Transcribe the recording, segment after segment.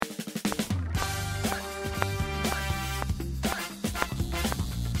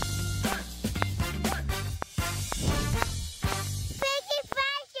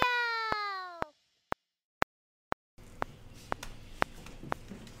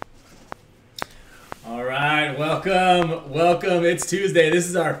All right, welcome. It's Tuesday. This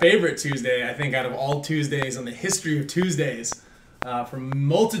is our favorite Tuesday, I think, out of all Tuesdays on the history of Tuesdays, for a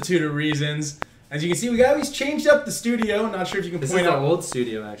multitude of reasons. As you can see, we always changed up the studio. Not sure if you can point out. This is the old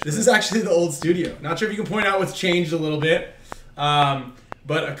studio, actually. This is actually the old studio. Not sure if you can point out what's changed a little bit,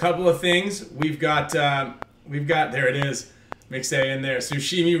 but a couple of things. We've got there it is. Mix A in there.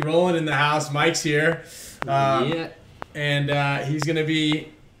 Sushimi rolling in the house. Mike's here. Yeah. And he's gonna be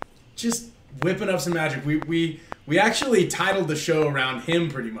just whipping up some magic. We actually titled the show around him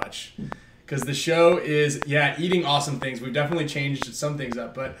pretty much, because the show is eating awesome things. We've definitely changed some things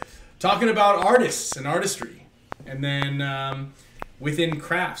up, but talking about artists and artistry, and then within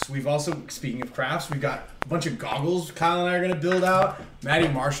crafts, we've also, speaking of crafts, we've got a bunch of goggles Kyle and I are gonna build out. Matty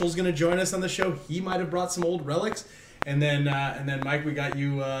Marshall's gonna join us on the show. He might have brought some old relics, and then Mike, we got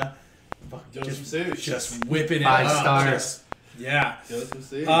you just whipping it up. 5 stars. Yeah.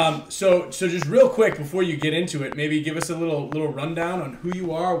 So just real quick before you get into it, maybe give us a little rundown on who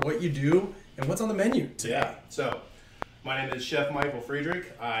you are, what you do, and what's on the menu today. Yeah. So my name is Chef Michael Fraige.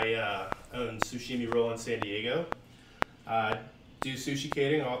 I own SushimerollinSd San Diego. Do sushi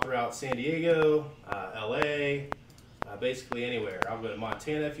catering all throughout San Diego, LA, basically anywhere. I'll go to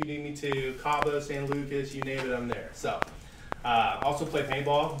Montana if you need me to, Cabo, San Lucas, you name it, I'm there. So also play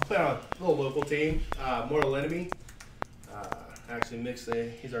paintball. Play on a little local team, Mortal Enemy. Actually, Mix A,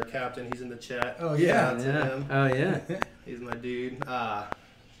 he's our captain. He's in the chat. Oh yeah, Shout out to him. Oh yeah. He's my dude.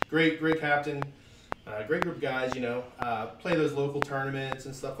 Great captain. Great group of guys. Play those local tournaments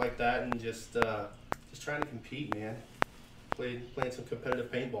and stuff like that, and just trying to compete, man. Playing some competitive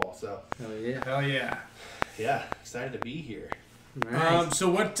paintball. So. Hell yeah. Yeah, excited to be here. Nice. So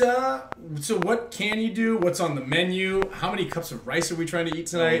what can you do? What's on the menu? How many cups of rice are we trying to eat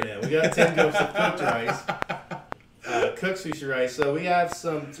tonight? Oh, yeah, we got 10 cups of cooked rice. Cooked sushi rice. So we have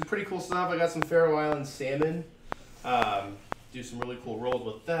some pretty cool stuff. I got some Faroe Island salmon. Do some really cool rolls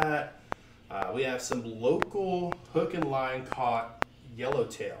with that. We have some local hook and line caught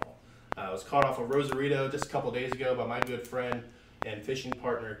yellowtail. It was caught off of Rosarito just a couple days ago by my good friend and fishing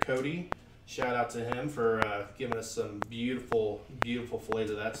partner Cody. Shout out to him for giving us some beautiful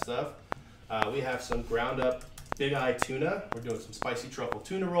fillets of that stuff. We have some ground up big eye tuna. We're doing some spicy truffle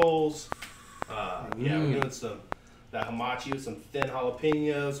tuna rolls. We're doing that hamachi with some thin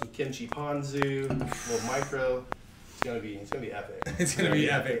jalapenos, some kimchi ponzu, a little micro. It's gonna be epic. It's gonna be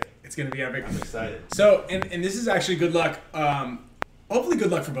epic. It's gonna be epic. I'm excited. So and this is actually good luck. Hopefully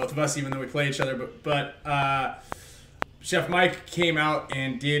good luck for both of us, even though we play each other. But Chef Mike came out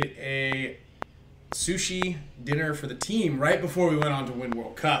and did a sushi dinner for the team right before we went on to win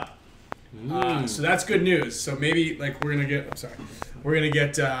World Cup. So that's good news. So maybe we're gonna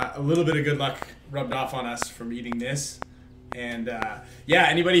get a little bit of good luck rubbed off on us from eating this. And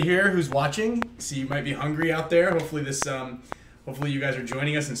anybody here who's watching, see you might be hungry out there. Hopefully hopefully you guys are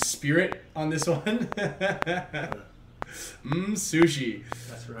joining us in spirit on this one. Sushi.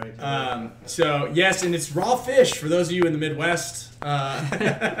 That's right. So yes, and it's raw fish for those of you in the Midwest.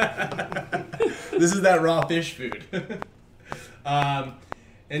 This is that raw fish food.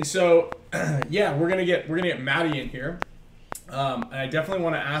 And so we're gonna get Matty in here. And I definitely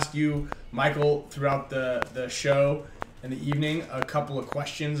want to ask you, Michael, throughout the show and the evening, a couple of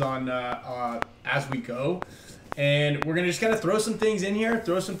questions on as we go. And we're gonna just kind of throw some things in here,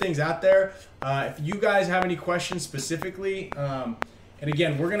 throw some things out there. If you guys have any questions specifically, and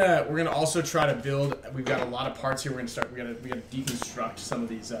again, we're gonna also try to build. We've got a lot of parts here. We gotta deconstruct some of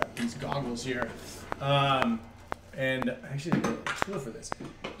these goggles here. And actually, let's go for this.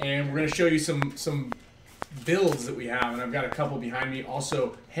 And we're gonna show you some builds that we have, and I've got a couple behind me.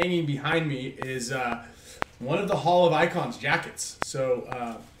 Also hanging behind me is one of the Hall of Icons jackets. So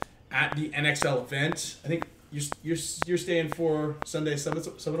at the NXL event, I think you're staying for Sunday Summit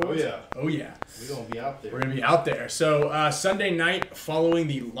Awards? Oh yeah. We're gonna be out there. We're gonna be out there. So Sunday night, following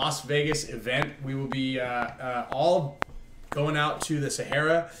the Las Vegas event, we will be all going out to the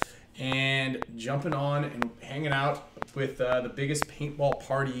Sahara and jumping on and hanging out with the biggest paintball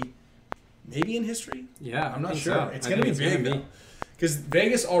party maybe in history. Yeah, I'm not sure. So. It's gonna be big though. Because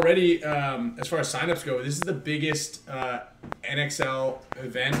Vegas already, as far as signups go, this is the biggest NXL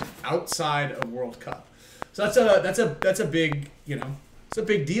event outside of World Cup. So that's a big, it's a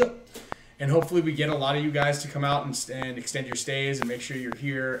big deal. And hopefully we get a lot of you guys to come out and extend your stays and make sure you're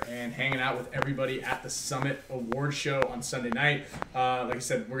here and hanging out with everybody at the Summit Award Show on Sunday night. Like I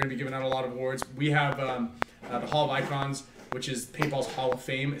said, we're going to be giving out a lot of awards. We have the Hall of Icons, which is paintball's Hall of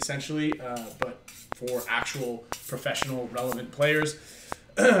Fame, essentially, but for actual professional relevant players.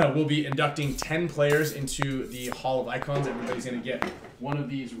 we'll be inducting 10 players into the Hall of Icons. Everybody's going to get one of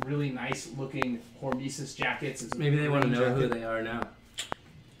these really nice looking Hormesis jackets. Maybe they want to know who jacket. they are now.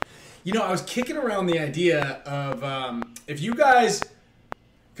 You know, I was kicking around the idea of if you guys,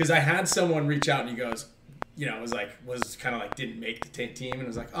 because I had someone reach out and he goes, you know, was kind of like didn't make the team and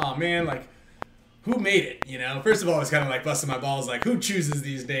was like, oh man, like who made it? You know, first of all, I was kind of like busting my balls, like who chooses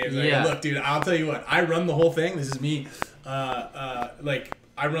these names? Like, Yeah. Look, dude, I'll tell you what, I run the whole thing. This is me. Like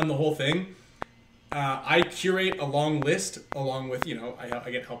I run the whole thing. I curate a long list along with, you know,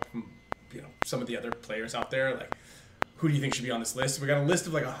 I get help from, you know, some of the other players out there, like. Who do you think should be on this list? We got a list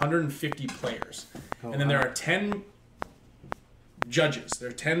of like 150 players. And then there are 10 judges. There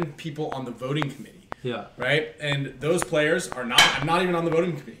are 10 people on the voting committee. Yeah. Right? And those players are not, I'm not even on the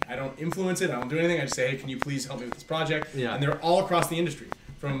voting committee. I don't influence it. I don't do anything. I just say, hey, can you please help me with this project? Yeah. And they're all across the industry.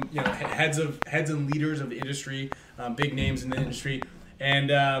 From, you know, heads and leaders of the industry, big names in the industry. And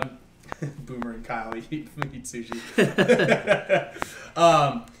Boomer and Kyle eat sushi.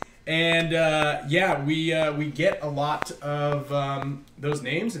 We get a lot of those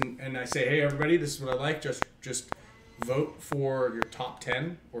names, and I say, hey, everybody, this is what I like. Just vote for your top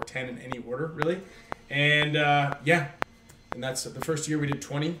 10 or 10 in any order, really. And and that's the first year we did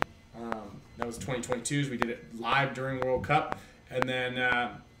 20. That was 2022's. We did it live during World Cup, and then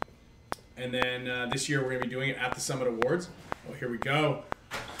this year we're gonna be doing it at the Summit Awards. Oh, here we go.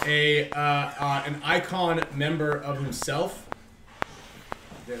 An icon member of himself.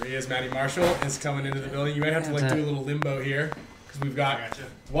 There he is, Matty Marshall is coming into the building. You might have to like do a little limbo here because we've got.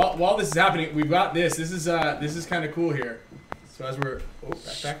 While this is happening, we've got this. This is kind of cool here. So as we're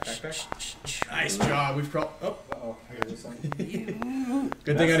back. Nice job. We've probably. Uh-oh, I got this on.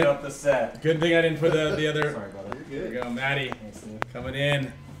 Good thing I didn't. Up the set. Good thing I didn't put the other. Sorry about that. There we go, Matty Thanks, dude. coming in.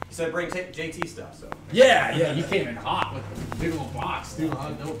 You said bring JT stuff, so. Yeah, you came in hot with the big old box, dude.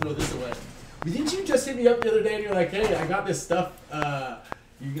 Don't throw this away. Didn't you just hit me up the other day and you're like, hey, I got this stuff.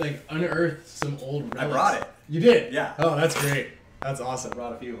 You like unearthed some old relics. I brought it. You did? Yeah. Oh, that's great. That's awesome. I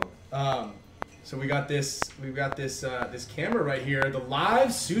brought a few of them. So we've got this this camera right here, the live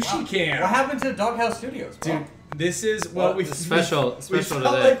sushi cam. What happened to Doghouse Studios, bro? Dude, this is Well, special we felt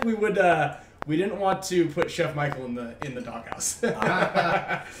today. like we didn't want to put Chef Michael in the doghouse.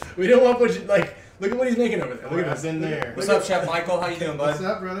 We didn't want to put look at what he's making over there. Look at this in there. What's up, Chef Michael? How you doing, bud? What's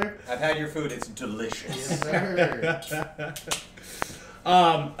up, brother? I've had your food. It's delicious. Yes, sir.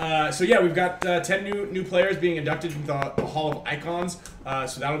 So yeah, we've got 10 new players being inducted into the Hall of Icons.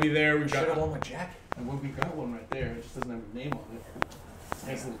 So that'll be there. We've Should have got worn my jacket. we've got one right there. It just doesn't have a name on it.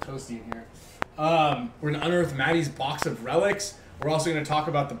 Nice little toasty in here. We're gonna unearth Matty's box of relics. We're also gonna talk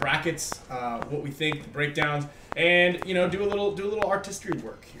about the brackets, what we think, the breakdowns, and do a little artistry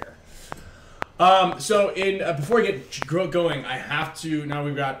work here. Before I get going, I have to. Now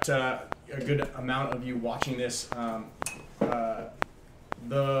we've got a good amount of you watching this.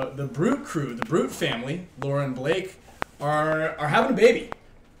 The Brute crew, the Brute family, Laura and Blake, are having a baby.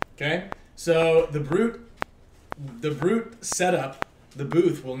 Okay, so the Brute setup, the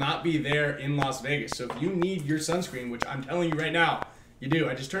booth will not be there in Las Vegas. So if you need your sunscreen, which I'm telling you right now, you do.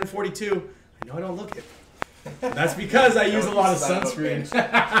 I just turned 42. I know I don't look it. That's because I use a lot of sunscreen.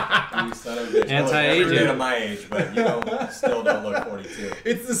 You son of a bitch. Anti-aging. Every bit of my age, but you still don't look 42.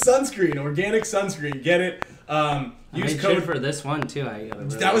 It's the sunscreen, organic sunscreen. Get it? Use I code for this one too. I got a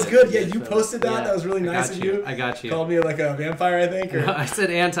really That was good. Yeah, you photo. posted that. Yeah, That was really I nice got of you. I got you. Called me like a vampire, I think. Or... No, I said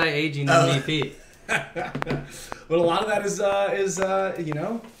anti-aging Oh. MVP. But a lot of that is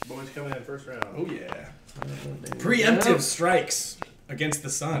Boys coming in first round. oh yeah, preemptive strikes against the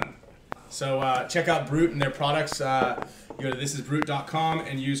sun. So check out Brute and their products. Go to thisisbrute.com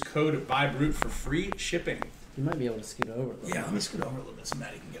and use code BUYBRUTE for free shipping. You might be able to scoot over. Yeah, let me scoot over a little bit so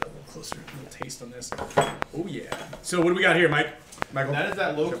Matty can get a little closer, a little taste on this. Oh yeah. So what do we got here, Michael? That is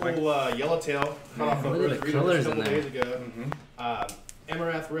that local yellowtail cut off of Look at the colors a couple in there. days ago.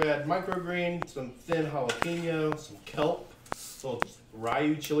 Amaranth red microgreen, some thin jalapeno, some kelp, some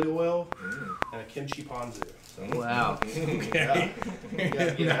ryu chili oil, and a kimchi ponzu. So, Wow. Okay.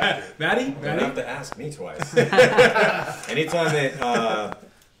 yeah. Matty? You don't have to ask me twice. Anytime that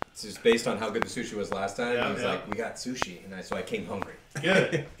it's just based on how good the sushi was last time, he was like, "We got sushi," and so I came hungry.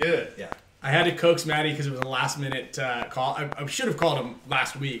 Good. Yeah. I had to coax Matty because it was a last minute call. I should have called him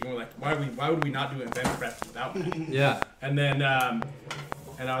last week. And we're like, why would we not do an event prep without Matty? Yeah. And then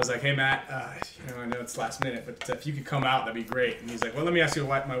and I was like, hey Matt, I know it's last minute, but if you could come out, that'd be great. And he's like, well, let me ask you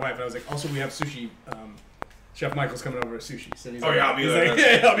my wife. And I was like, also we have sushi. Chef Michael's coming over to sushi. So he's like, I'll be he's there. like,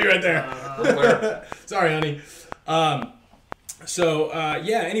 yeah, I'll be right there. Sorry, honey.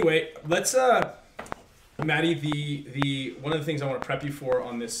 Anyway, let's Matty, the one of the things I want to prep you for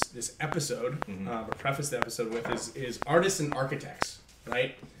on this episode, or preface the episode with, is artists and architects,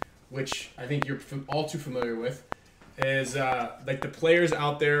 right? Which I think you're all too familiar with, is like the players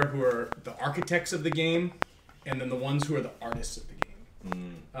out there who are the architects of the game, and then the ones who are the artists of the game.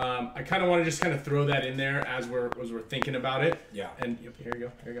 I kind of want to just kind of throw that in there as we're thinking about it. Yeah. And here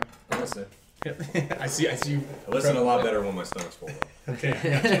you go. Listen. I see you. I listen a lot better when my stomach's full. Okay.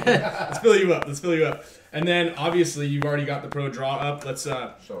 Let's fill you up. And then obviously you've already got the pro draw up. Let's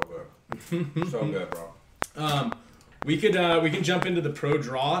So good. So good, bro. we can jump into the pro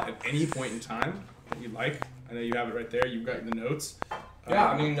draw at any point in time that you'd like. I know you have it right there. You've got the notes.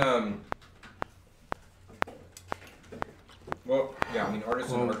 Yeah, I mean,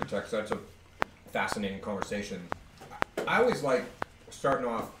 artists and architects, that's a fascinating conversation. I always like starting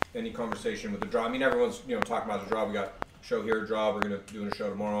off any conversation with the draw. I mean, everyone's, talking about the draw. We got a show here, draw. We're going to do a show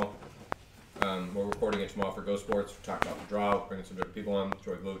tomorrow. We're recording it tomorrow for Go Sports. We're talking about the draw, bringing some different people on,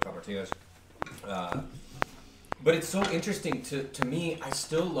 Joy Blue, Tom Martinez. But it's so interesting to me. I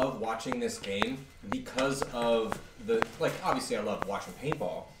still love watching this game because of obviously I love watching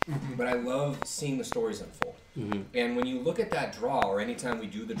paintball, but I love seeing the stories unfold. And when you look at that draw, or anytime we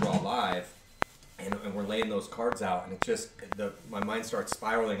do the draw live, and we're laying those cards out, and it just, my mind starts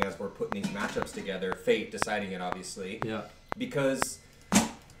spiraling as we're putting these matchups together, fate deciding it, obviously. Yeah. Because,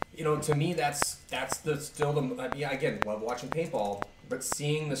 to me, that's again, love watching paintball, but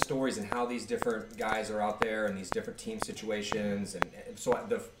seeing the stories and how these different guys are out there and these different team situations, and so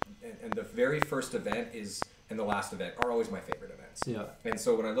the very first event and the last event are always my favorite events. Yeah. And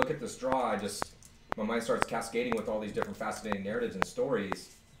so when I look at this draw, my mind starts cascading with all these different fascinating narratives and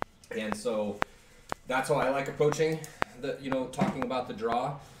stories, and so that's how I like approaching talking about the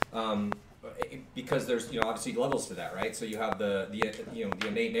draw, because there's obviously levels to that, right? So you have the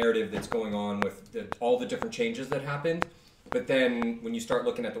innate narrative that's going on with all the different changes that happened, but then when you start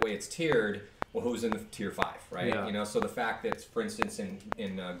looking at the way it's tiered, well, who's in the tier 5, right? Yeah. So the fact that, for instance,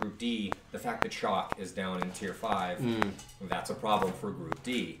 in Group D, the fact that Shock is down in tier 5, that's a problem for Group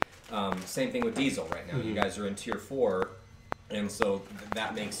D. Same thing with Diesel right now. You guys are in tier 4, and so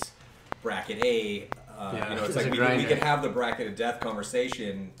that makes bracket A. It's like we could have the bracket of death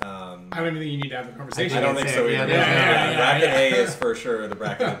conversation. I don't even think you need to have the conversation. I don't think so either. Bracket A is for sure the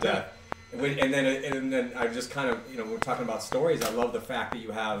bracket of death. And then I just kind of, we're talking about stories. I love the fact that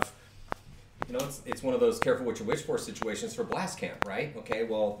you have, it's one of those careful what you wish for situations for Blast Camp, right? Okay,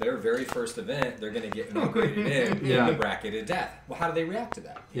 well, their very first event, they're going to get inaugurated in the bracket of death. Well, how do they react to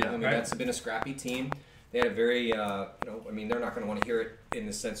that? That's been a scrappy team. They had a very, they're not going to want to hear it in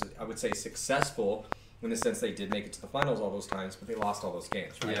the sense, I would say successful, in the sense they did make it to the finals all those times, but they lost all those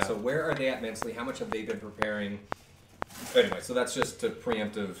games, right? Yeah. So where are they at mentally? How much have they been preparing? Anyway, so that's just a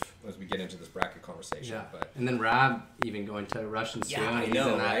preemptive as we get into this bracket conversation. Yeah. But and then Rab even going to Russian soon. Yeah, I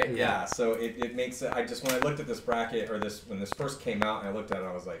know, right? Yeah. So it makes it. When I looked at this bracket, when this first came out, and I looked at it,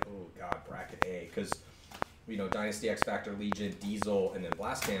 I was like, oh god, bracket A, because Dynasty, X Factor, Legion, Diesel, and then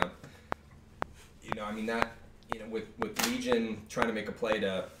Blast Camp. With Legion trying to make a play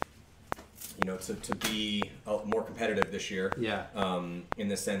to be more competitive this year. Yeah. In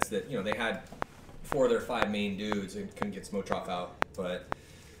the sense that they had 4 of their 5 main dudes and couldn't get Smotroff out, but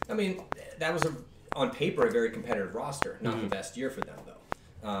that was on paper a very competitive roster. Not the best year for them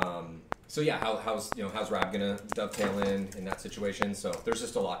though. So yeah, how's Rab gonna dovetail in that situation? So there's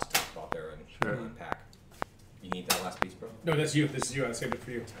just a lot to talk about there and unpack. You need that last piece, bro? No, that's you. This is you. I saved it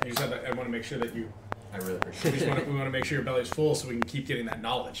for you. I want to make sure that you. I really appreciate it. We want to make sure your belly's full so we can keep getting that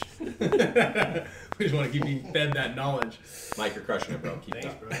knowledge. We just want to keep being fed that knowledge. Mike, you're crushing it, bro. Keep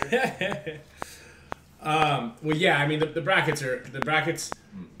Thanks, bro. Well, yeah. The brackets.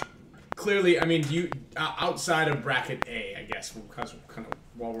 Clearly, you outside of bracket A, I guess, because kind of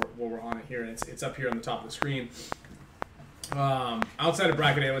while we're on it here, and it's up here on the top of the screen. Outside of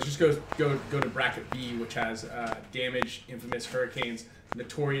bracket A, let's just go to bracket B, which has Damage, Infamous, Hurricanes,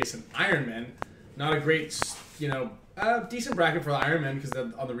 Notorious, and Iron Man. Not a great, decent bracket for the Iron Man because they're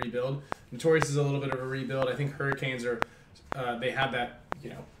on the rebuild. Notorious is a little bit of a rebuild. I think Hurricanes are, they had that,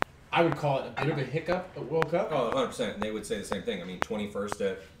 I would call it a bit of a hiccup at World Cup. Oh, 100%. And they would say the same thing.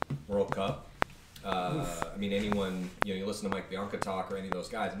 21st at World Cup. Anyone, you listen to Mike Bianca talk or any of those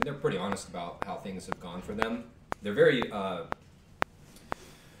guys, they're pretty honest about how things have gone for them. They're very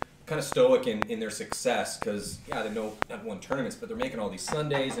kind of stoic in their success because, they not won tournaments, but they're making all these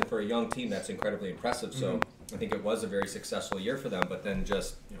Sundays, and for a young team, that's incredibly impressive. So I think it was a very successful year for them, but then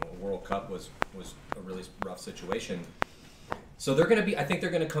just, World Cup was a really rough situation. So they're going to be. I think they're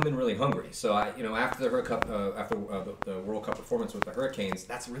going to come in really hungry. So after the the World Cup performance with the Hurricanes,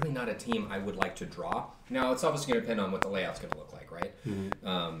 that's really not a team I would like to draw. Now it's obviously going to depend on what the layout's going to look like, right?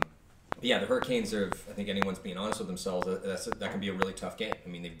 Mm-hmm. But yeah, the Hurricanes are. I think anyone's being honest with themselves. That can be a really tough game. I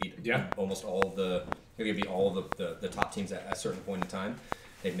mean, they beat almost all of the. They beat all of the top teams at a certain point in time.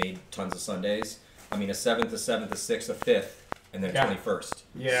 They've made tons of Sundays. I mean, a 7th, a 7th, a 6th, a 5th, and then a 21st.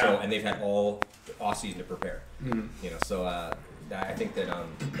 Yeah. So and they've had all off season to prepare. Mm. So I think that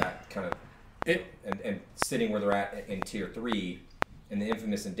that kind of and sitting where they're at in tier 3 and the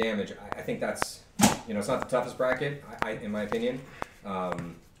infamous and damage. I think that's it's not the toughest bracket in my opinion.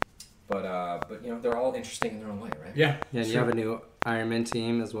 But they're all interesting in their own way, right? Yeah. Yeah. And you have a new Ironman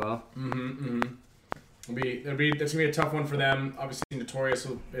team as well. Mm-hmm. That's gonna be a tough one for them. Obviously, Notorious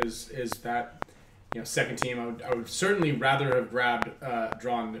is that second team. I would certainly rather have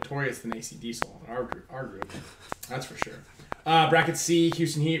drawn Notorious than AC Diesel in our group. That's for sure. Bracket C: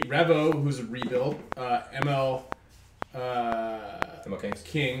 Houston Heat, Revo, who's a rebuild, ML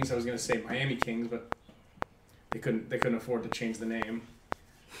Kings. I was gonna say Miami Kings, but they couldn't afford to change the name.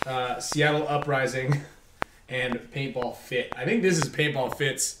 Seattle Uprising. And Paintball Fit. I think this is Paintball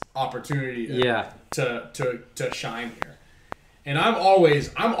Fit's opportunity to shine here. And I'm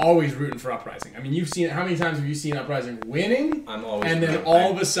always rooting for Uprising. I mean, how many times have you seen Uprising winning? I'm always and then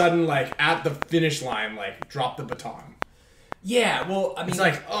all of a sudden, at the finish line, drop the baton. Yeah, well, I mean,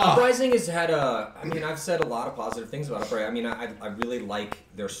 it's Uprising has had I've said a lot of positive things about Uprising. I mean, I really like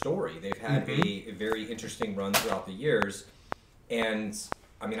their story. They've had a very interesting run throughout the years, and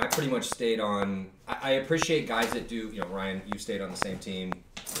I mean, I pretty much stayed on. I appreciate guys that do. Ryan, you stayed on the same team.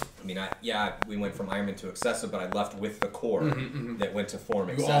 I mean, we went from Ironman to Excessive, but I left with the core that went to form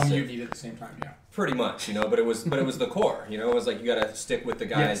Excessive. All mutinied at the same time, yeah. Pretty much, but it was the core. It was like you got to stick with the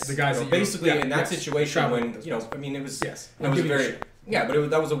guys. Yes, the guys that basically in that situation when I mean it was. Yes. It was very. Yeah,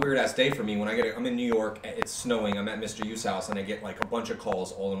 but that was a weird ass day for me when I'm in New York. It's snowing. I'm at Mr. U's house and I get a bunch of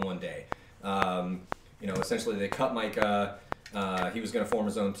calls all in one day. Essentially they cut Micah. He was going to form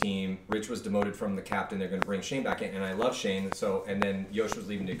his own team. Rich was demoted from the captain. They're going to bring Shane back in, and I love Shane. So, and then Yosh was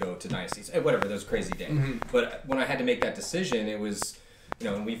leaving to go to Dynasty. Whatever, that was a crazy day. Mm-hmm. But when I had to make that decision, it was,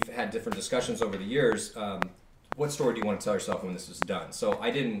 and we've had different discussions over the years. What story do you want to tell yourself when this was done? So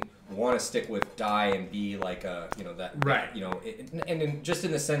I didn't want to stick with die and be that right. And then just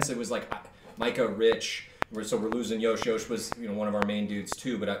in the sense it was Micah, Rich. So we're losing Yosh. Yosh was one of our main dudes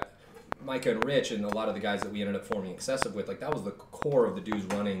too, but. Micah and Rich and a lot of the guys that we ended up forming Excessive with, that was the core of the dudes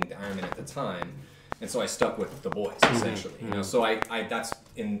running the Ironman at the time, and so I stuck with the boys essentially. Mm-hmm. So I that's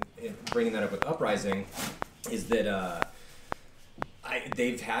in bringing that up with Uprising, is that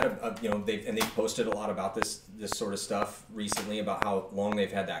they've had they've posted a lot about this sort of stuff recently about how long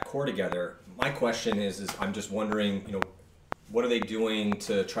they've had that core together. My question is I'm just wondering, what are they doing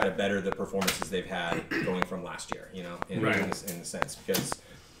to try to better the performances they've had going from last year? In the sense because.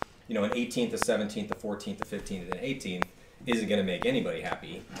 An 18th, a 17th, a 14th, a 15th, and an 18th isn't going to make anybody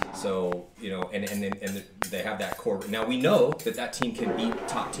happy. So, and they have that core. Now, we know that team can beat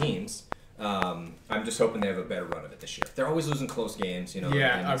top teams. I'm just hoping they have a better run of it this year. They're always losing close games,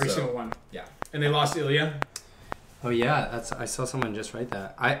 Yeah, every single one. Yeah. And they lost Ilya. Oh, yeah. I saw someone just write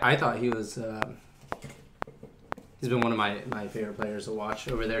that. I thought he was... he's been one of my favorite players to watch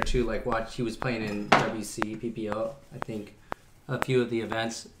over there, too. He was playing in WC, PPO, I think. A few of the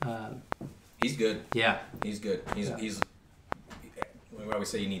events. He's good. Yeah. He's good. He's we always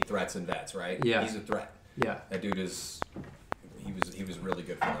say you need threats and vets, right? Yeah. He's a threat. Yeah. That dude he was really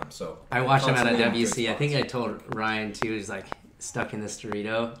good for them. So I watched him at a WC. I think I told Ryan too, he's stuck in this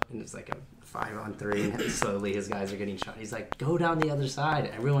Dorito and it's a 5-on-3 and slowly his guys are getting shot. He's like, go down the other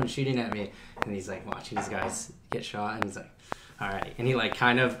side. Everyone's shooting at me. And he's watching his guys get shot and he's like, all right. And he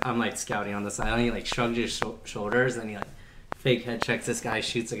I'm scouting on the side and he shrugged his shoulders and he fake head checks this guy,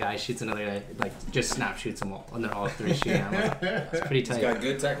 shoots a guy, shoots another guy, just snap shoots them all, and they're all three shooting. That's pretty tight. He's got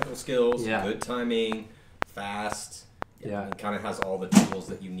good technical skills, good timing, fast. Yeah, and kind of has all the tools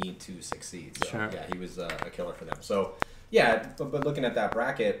that you need to succeed. So, sure. Yeah, he was a killer for them. So, yeah, but looking at that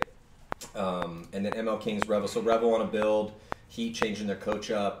bracket, and then ML Kings, Revel. So Revel on a build, Heat changing their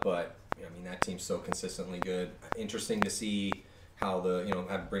coach up, but that team's so consistently good. Interesting to see how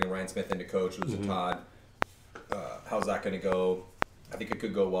bringing Ryan Smith into coach, losing Todd. How's that going to go? I think it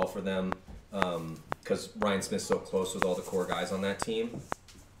could go well for them because Ryan Smith's so close with all the core guys on that team,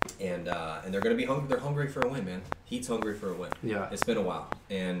 and they're going to be hungry. They're hungry for a win, man. Heat's hungry for a win. Yeah, it's been a while,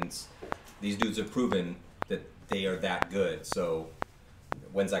 and these dudes have proven that they are that good. So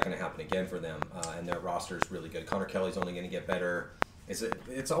when's that going to happen again for them? And their roster is really good. Connor Kelly's only going to get better.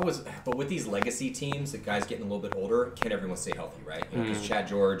 It's always, but with these legacy teams, the guys getting a little bit older, can everyone stay healthy, right? Because Chad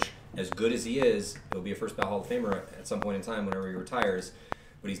George, as good as he is, he'll be a first ballot Hall of Famer at some point in time whenever he retires.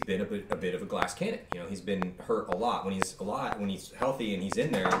 But he's been a bit of a glass cannon. He's been hurt a lot. When he's healthy and he's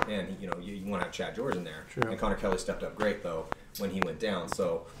in there, and you want to have Chad George in there. True. And Connor Kelly stepped up great though when he went down.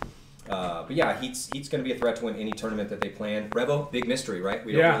 So. But yeah, he's going to be a threat to win any tournament that they plan. Revo, big mystery, right?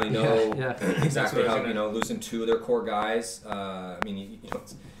 We don't really know exactly how losing two of their core guys.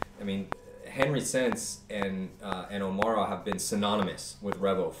 Henry Sense and Omara have been synonymous with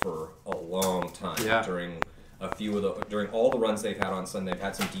Revo for a long time. Yeah. During all the runs they've had on Sunday, they've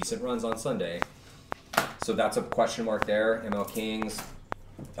had some decent runs on Sunday. So that's a question mark there. ML Kings,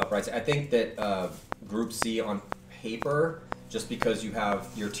 uprights. I think that Group C on paper. Just because you have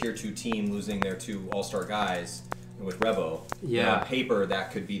your tier 2 team losing their 2 all-star guys with Revo, on paper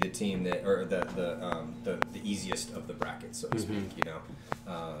that could be the team that, or the easiest of the bracket, so to speak.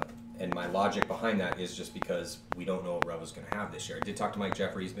 And my logic behind that is just because we don't know what Revo's going to have this year. I did talk to Mike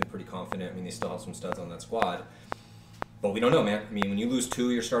Jeffrey; he's been pretty confident. They still have some studs on that squad, but we don't know, man. When you lose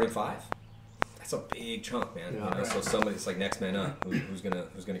 2, you're starting 5. That's a big chunk, man. Yeah, So somebody, it's like next man up. Who's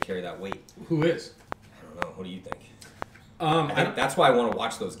gonna carry that weight? Who is? I don't know. What do you think? I think that's why I want to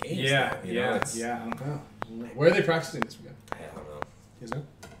watch those games. Yeah, though, I don't know. Where are they practicing this weekend? I don't know.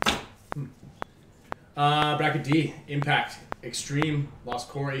 You know? Bracket D, Impact, Extreme, lost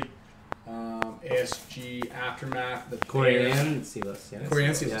Corey, ASG, Aftermath, the Corey and Silas. Corey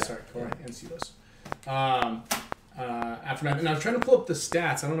and Silas, sorry. Corey and Silas. Aftermath, and I was trying to pull up the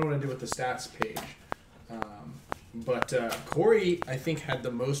stats. I don't know what I did with the stats page. But Corey, I think, had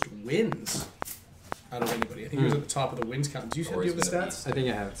the most wins out of anybody. I think he was at the top of the wins count. Do you have the stats? I think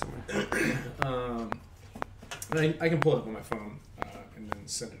I have it somewhere. And I can pull it up on my phone and then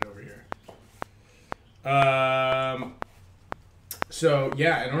send it over here. So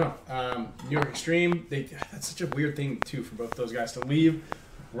yeah, I don't know. New York Extreme. That's such a weird thing too for both those guys to leave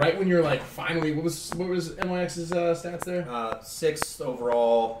right when you're like finally. What was NYX's stats there? 6th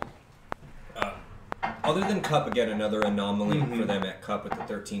overall. Other than Cup, again, another anomaly for them at Cup with the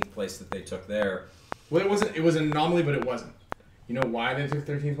 13th place that they took there. Well, it was an anomaly, but it wasn't. You know why they took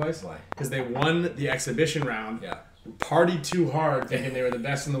 13th place? Why? Because they won the exhibition round. Yeah. Partied too hard, thinking they were the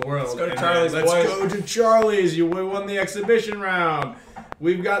best in the world. Let's go to Charlie's, Let's go to Charlie's. We won the exhibition round.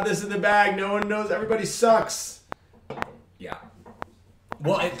 We've got this in the bag. No one knows. Everybody sucks. Yeah.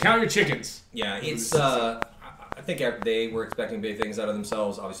 Well, count your chickens. Yeah, it's. I think they were expecting big things out of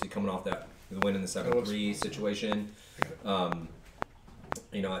themselves. Obviously, coming off the win in the 7-3 situation.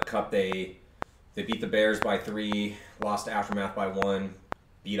 At Cup they beat the Bears by 3, lost to Aftermath by 1,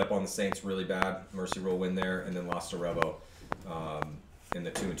 beat up on the Saints really bad, Mercy Rule win there, and then lost to Revo. And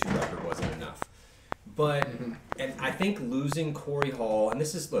the 2-2 record wasn't enough. But and I think losing Corey Hall, and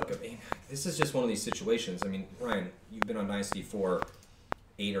this is just one of these situations. Ryan, you've been on Dynasty for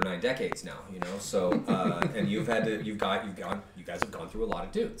 8 or 9 decades now, so and you guys have gone through a lot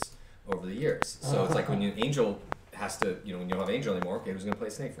of dudes over the years. So it's like when Angel has to, when you don't have Angel anymore, okay, who's going to play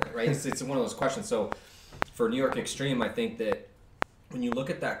Snake for it, right? It's one of those questions. So for New York Extreme, I think that when you look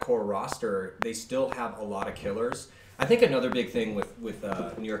at that core roster, they still have a lot of killers. I think another big thing with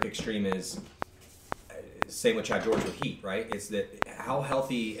New York Extreme is, same with Chad George with Heat, right? It's that how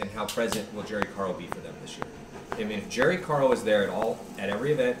healthy and how present will Jerry Carl be for them this year? If Jerry Carl is there at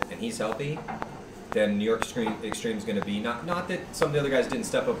every event, and he's healthy, then New York Extreme is going to be, not that some of the other guys didn't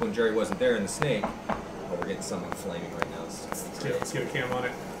step up when Jerry wasn't there in the Snake. Oh, we're getting something flaming right now. Let's get a cam on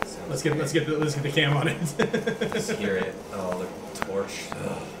it. Let's get the cam on it. Just hear it. Oh, the torch.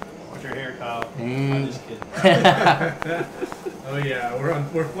 Watch your hair, Kyle. I'm just kidding. Oh yeah,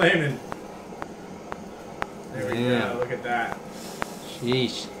 we're flaming. There we go. Look at that.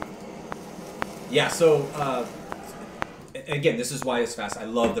 Sheesh. Yeah. So. Again, this is why it's fast. I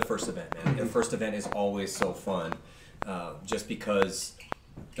love the first event, man. The first event is always so fun, just because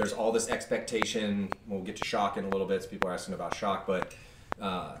there's all this expectation. We'll get to Shock in a little bit. So people are asking about Shock, but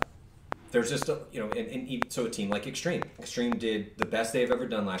there's just so a team like Extreme did the best they've ever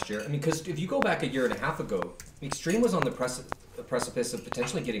done last year. Because if you go back a year and a half ago, Extreme was on the precipice of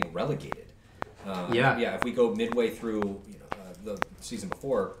potentially getting relegated. If we go midway through the season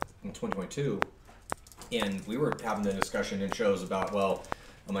before in 2022. And we were having the discussion in shows about, well,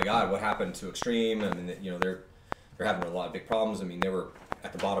 oh my God, what happened to Extreme? They're having a lot of big problems. They were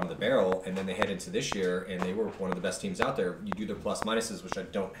at the bottom of the barrel, and then they head into this year, and they were one of the best teams out there. You do their plus minuses, which I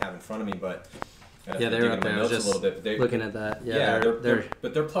don't have in front of me, but they were up there. I was just looking at that.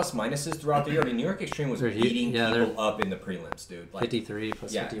 But their plus minuses throughout the year. New York Extreme was beating people up in the prelims, dude. 53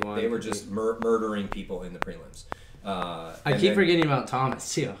 plus 51. They were just murdering people in the prelims. I keep forgetting about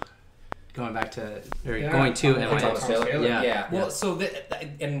Thomas too. Going back to going to Atlanta. Thomas Taylor. Yeah. Well, so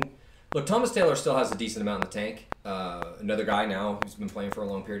and look, Thomas Taylor still has a decent amount in the tank. Another guy now who's been playing for a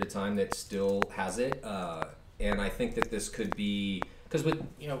long period of time that still has it. And I think that this could be because with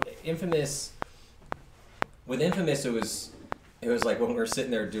Infamous. With Infamous, it was like when we were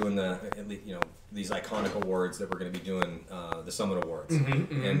sitting there doing these iconic awards that we're going to be doing, the Summit Awards,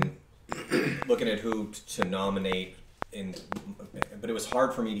 and looking at who to nominate. But it was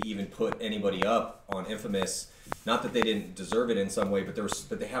hard for me to even put anybody up on Infamous. Not that they didn't deserve it in some way, but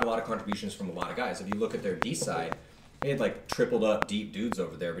they had a lot of contributions from a lot of guys. If you look at their D side, they had like tripled up deep dudes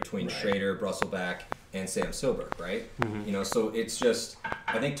over there between Schrader, Brusselback, and Sam Silberg, right? So it's just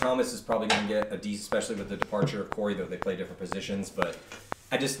I think Thomas is probably going to get a decent, especially with the departure of Corey, though they play different positions. But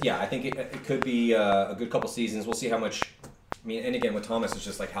I think it could be a good couple seasons. We'll see how much. I mean, and again, with Thomas, it's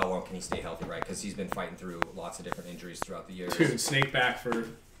just like how long can he stay healthy, right? Because he's been fighting through lots of different injuries throughout the years. Dude, snake back for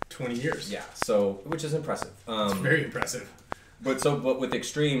 20 years. Yeah, so which is impressive. It's very impressive. But with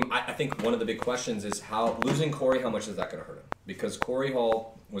Extreme, I think one of the big questions is how losing Corey, how much is that going to hurt him? Because Corey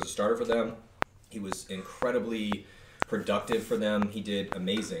Hall was a starter for them. He was incredibly productive for them. He did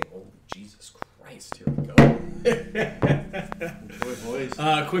amazing. Oh, Jesus Christ, here we go.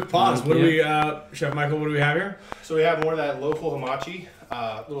 Quick pause. What do we, Chef Michael, what do we have here? So we have more of that local hamachi,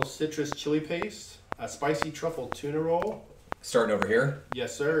 little citrus chili paste, a spicy truffle tuna roll. Starting over here?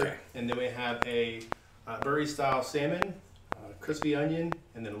 Yes, sir. Okay. And then we have a Burry-style salmon, crispy onion,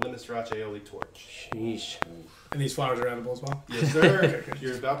 and then a lemon sriracha aioli torch. Sheesh. And these flowers are edible as well? Yes, sir.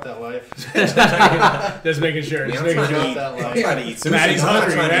 You're about that life. Just making sure. I'm trying to eat sushi. Matty's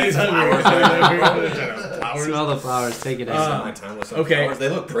hungry. Matty's hungry. Flowers. Smell the flowers. Take it in. My time with some flowers. They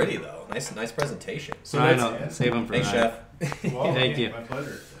look pretty, though. Nice presentation. So I know. Save them for Thanks, Chef. Well, Thank you. My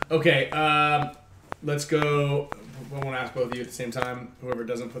pleasure. Okay, let's go. I want to ask both of you at the same time. Whoever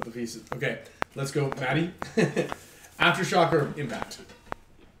doesn't put the pieces. Okay, let's go, Matty. Aftershock or Impact?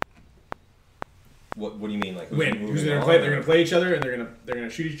 What do you mean, like Win. Who's gonna play? They're gonna play each other, and they're gonna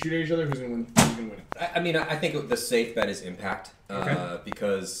shoot at each other. Who's gonna win? Who's gonna win? I mean, I think the safe bet is Impact, Okay.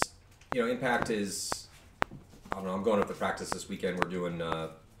 because Impact is. I don't know. I'm going up to practice this weekend. We're doing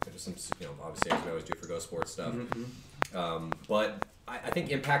some, obviously as we always do for Go Sports stuff. But I think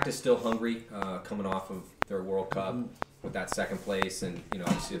Impact is still hungry, coming off of their World Cup with that second place, and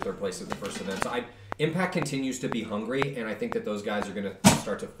obviously the third place at the first event. So Impact continues to be hungry, and I think that those guys are going to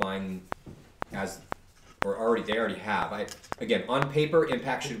start to find they already have. Again, on paper,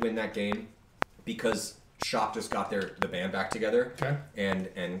 Impact should win that game because Shock just got the band back together. Okay.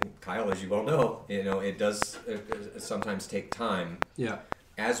 And Kyle, as you well know, it does sometimes take time. Yeah.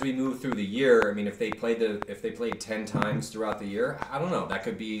 As we move through the year, I mean, if they played 10 times throughout the year, I don't know. That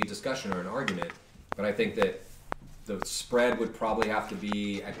could be a discussion or an argument. But I think that the spread would probably have to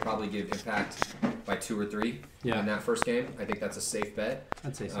be. I'd probably give Impact by 2 or 3 in that first game. I think that's a safe bet.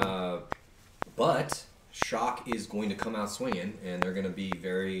 I'd say so. But Shock is going to come out swinging, and they're going to be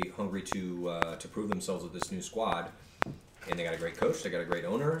very hungry to prove themselves with this new squad. And they got a great coach, they got a great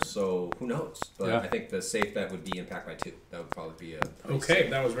owner, so who knows? But I think the safe bet would be Impact by 2. That would probably be a Okay,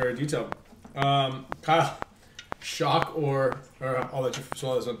 that was very detailed. Kyle, Shock or I'll let you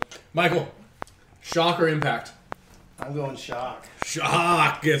swallow this one. Michael, Shock or Impact? I'm going Shock.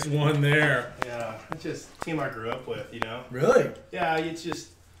 Shock gets one there. Yeah, it's just a team I grew up with, Really? Yeah, it's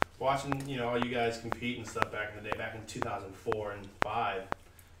just watching, all you guys compete and stuff back in the day, back in 2004 and 5.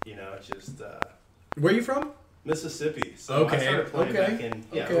 It's just... Where are you from? Mississippi. So I started playing back in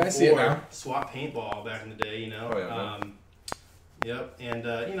I see it now. SWAT paintball back in the day, Oh, yeah, Yep. And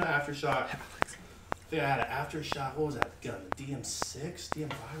Aftershock. I think I had an Aftershock. What was that gun? The DM6,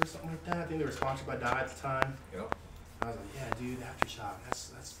 DM5 or something like that. I think they were sponsored by Dye at the time. Yep. I was like, yeah, dude, Aftershock.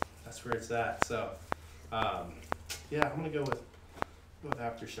 That's where it's at. So, I'm gonna go with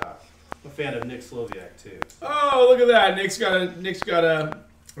Aftershock. I'm a fan of Nick Sloviak too. Oh, look at that! Nick's got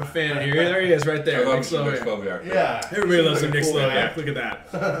a fan here. There he is, right there. Nick Sloviak. Yeah. Everybody loves Nick Sloviak. Look at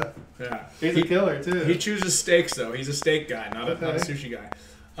that. Yeah. He's a killer too. He chooses steaks though. He's a steak guy, not a sushi guy.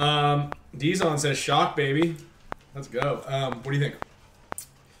 Dizon says Shock, baby. Let's go. What do you think?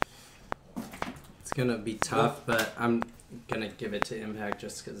 It's gonna be tough, but I'm gonna give it to Impact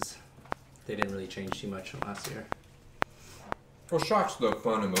just because they didn't really change too much from last year. Well, Shock's the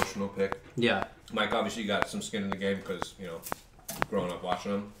fun, emotional pick. Yeah. Mike, obviously, you got some skin in the game because, growing up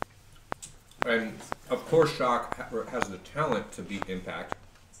watching them. And, of course, Shock has the talent to beat Impact.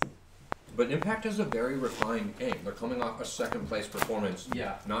 But Impact is a very refined game. They're coming off a second-place performance.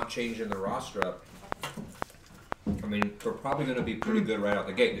 Yeah. Not changing the roster up. I mean, they're probably going to be pretty good right out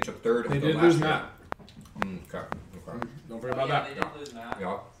the gate. They took third. They did lose Matt. Okay. Don't forget about that. They did lose Matt.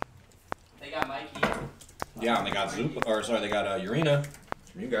 Yeah. They got Mikey. Yeah, and they got they got Urena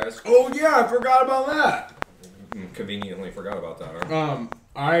from you guys. Oh yeah, I forgot about that. Conveniently forgot about that. Huh?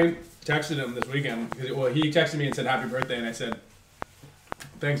 I texted him this weekend. Well, he texted me and said happy birthday, and I said,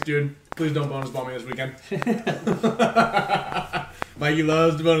 thanks, dude. Please don't bonus ball me this weekend. Mikey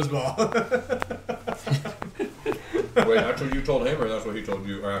loves the bonus ball. Wait, that's what you told him, or that's what he told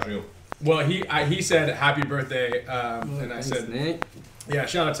you, or actually you? Well, he said happy birthday, and I said, Nick. yeah,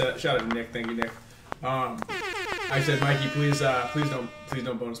 shout out to Nick. Thank you, Nick. I said, Mikey, please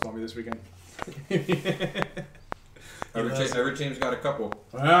don't bonus ball me this weekend. Every team's got a couple.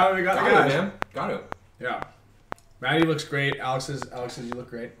 Well, we got the Got guys. it, man. Got it. Yeah. Matty looks great. Alex says you look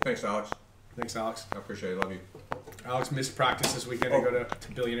great. Thanks, Alex. Thanks, Alex. I appreciate it. Love you. Alex missed practice this weekend to go to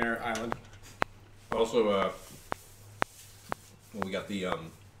Billionaire Island. Also, we got the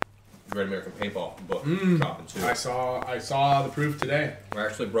Great American Paintball book dropping too. I saw the proof today. I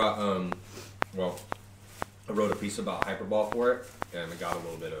actually brought I wrote a piece about Hyperball for it, and I got a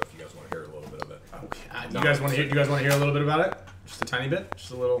little bit of. If you guys want to hear a little bit of it. Okay. You guys want to hear a little bit about it? Just a tiny bit,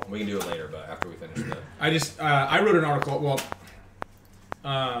 just a little. We can do it later, but after we finish that. I wrote an article.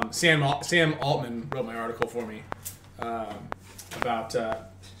 Well, Sam Altman wrote my article for me about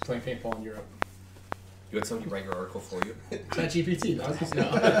playing paintball in Europe. You had somebody write your article for you? ChatGPT, no.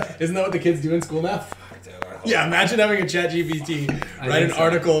 Isn't that what the kids do in school now? Yeah, imagine having a ChatGPT write an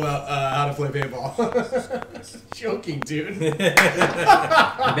article about how to play paintball. Joking, dude.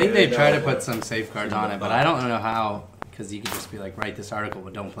 I think they try to put some safeguards on it, but I don't know how, because you could just be like, write this article,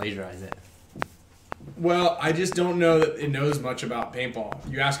 but don't plagiarize it. Well, I just don't know that it knows much about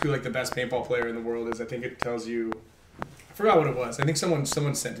paintball. You ask who like the best paintball player in the world is, I think it tells you. I forgot what it was. I think someone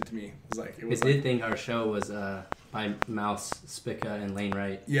sent it to me. It was did think our show was by Mouse, Spicka, and Lane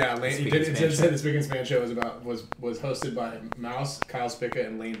Wright. Yeah, Lane. It said the Spick and Span show was hosted by Mouse, Kyle Spicka,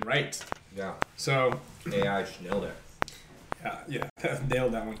 and Lane Wright. Yeah. So AI just nailed it. Yeah,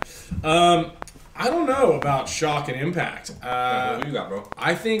 nailed that one. I don't know about Shock and Impact. What do you got, bro?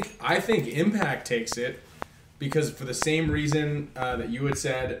 I think Impact takes it because for the same reason that you had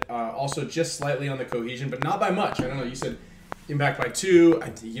said, also just slightly on the cohesion, but not by much. I don't know. You said Impact by 2. I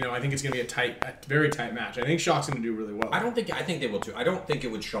think it's going to be a very tight match. I think Shock's going to do really well. I think they will too. I don't think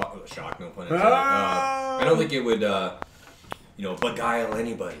it would shock. No pun intended. I don't think it would, beguile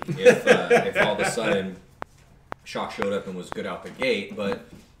anybody if all of a sudden Shock showed up and was good out the gate. But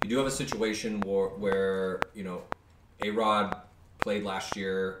you do have a situation where A-Rod played last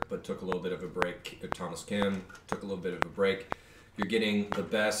year, but took a little bit of a break. Thomas Kim took a little bit of a break. You're getting the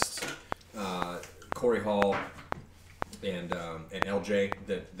best Corey Hall and LJ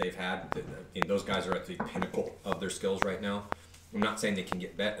that they've had. And those guys are at the pinnacle of their skills right now. I'm not saying they can't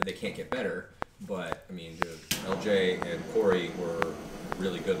get better, but I mean, LJ and Corey were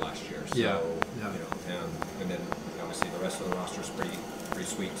really good last year. So, yeah. And then obviously the rest of the roster is pretty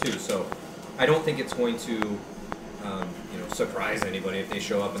sweet too. So I don't think it's going to surprise anybody if they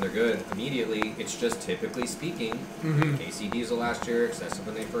show up and they're good immediately. It's just typically speaking, KC Diesel last year, Excessive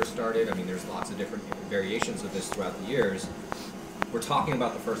when they first started. I mean, there's lots of different variations of this throughout the years. We're talking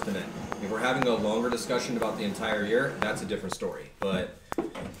about the first event. If we're having a longer discussion about the entire year, that's a different story. But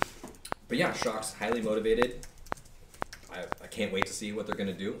yeah, Shock's highly motivated. I can't wait to see what they're going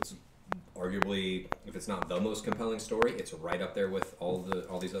to do. It's arguably, if it's not the most compelling story, it's right up there with all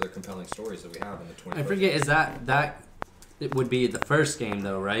these other compelling stories that we have in the 20. I forget, is that it would be the first game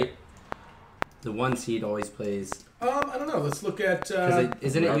though, right? The 1 seed always plays. I don't know. Let's look at.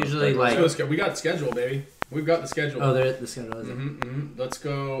 Isn't it usually like? We got the schedule, baby. We've got the schedule. Oh, the schedule is it? Let's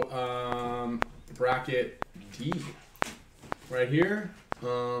go bracket D. Right here. I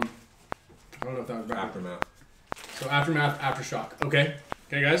don't know if that was bracket. Aftermath. So Aftermath, Aftershock. Okay,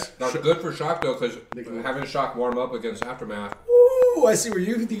 guys. That's good for Shock though, because having Shock warm up against Aftermath. Ooh, I see where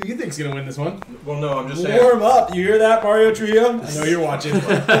you think's gonna win this one. Well, no, I'm just saying. Warm up. You hear that, Mario Trio? I know you're watching. Jesus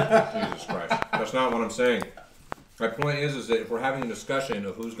Christ, that's not what I'm saying. My point is that if we're having a discussion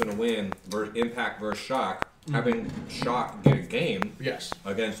of who's going to win Impact versus Shock, having Shock get a game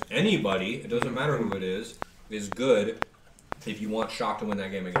against anybody, it doesn't matter who it is good if you want Shock to win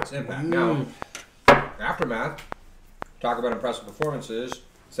that game against Impact. Now, Aftermath, talk about impressive performances.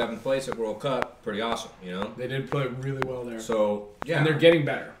 7th place at World Cup, pretty awesome, They did play really well there. So, yeah. And they're getting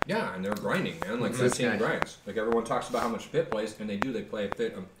better. Yeah, and they're grinding, man. Like, that team grinds. Like, everyone talks about how much Fit plays, and they do. They play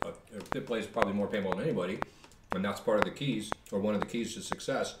Fit. Fit plays probably more paintball than anybody, and that's part of the keys, or one of the keys to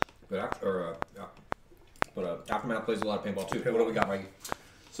success. But Aftermath plays a lot of paintball, too. What do we got, Mikey?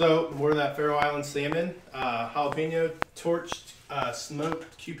 So, more of that Faroe Island salmon, jalapeno, torched,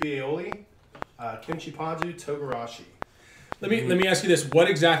 smoked cupiaioli, kimchi ponzu togarashi. Let me ask you this: what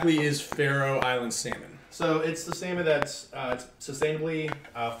exactly is Faroe Island salmon? So it's the salmon that's sustainably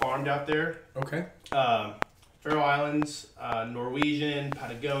farmed out there. Okay. Faroe Islands, Norwegian,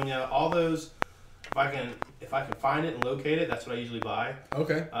 Patagonia, all those. If I can find it and locate it, that's what I usually buy.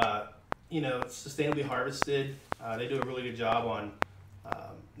 Okay. It's sustainably harvested. They do a really good job on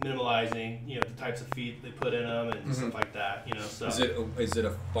minimalizing, the types of feed they put in them and stuff like that. So Is it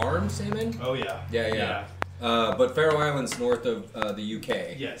a farm salmon? Oh yeah. Yeah. But Faroe Islands north of the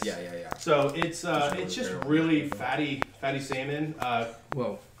UK. Yes. Yeah. So it's just really fatty salmon.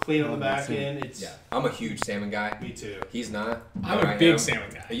 Whoa. Clean on the back end. I'm a huge salmon guy. Me too. He's not. I'm a big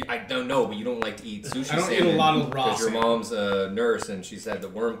salmon guy. I don't know, but you don't like to eat sushi salmon. I don't eat a lot of raw because your salmon. mom's a nurse and she's had the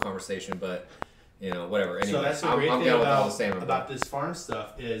worm conversation, but whatever. Anyway, So that's the great thing down with all the salmon. about this farm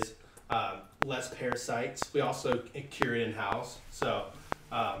stuff is less parasites. We also cure it in house, so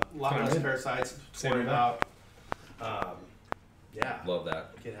a lot less parasites. Worry about. Love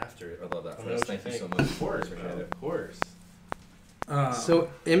that. Get after it. I love that. I know what Thank you think. so much. Of course, bro. Of course. So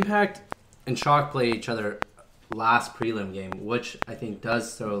Impact and Shock play each other last prelim game, which I think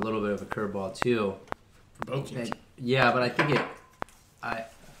does throw a little bit of a curveball too. For both teams. Yeah, but I think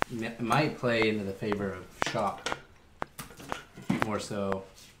it might play into the favor of Shock more so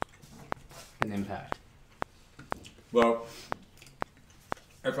than Impact. Well,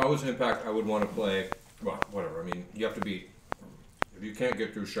 if I was Impact, I would want to play. Well, whatever. I mean, you have to be. If you can't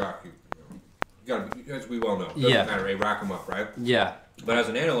get through Shock, you gotta be, as we well know. Doesn't matter. They rack them up, right? Yeah. But as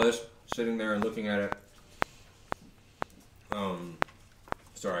an analyst, sitting there and looking at it,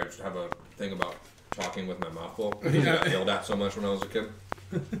 sorry, I just have a thing about talking with my mouth full. I got yelled at so much when I was a kid,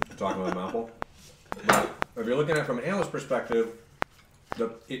 talking with my mouth full. But if you're looking at it from an analyst perspective,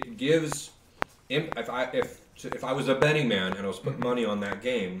 it gives. If I was a betting man and I was putting money on that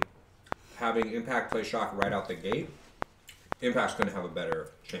game, having Impact play Shock right out the gate, Impact's going to have a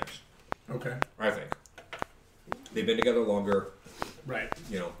better chance. Okay. I think. They've been together longer. Right.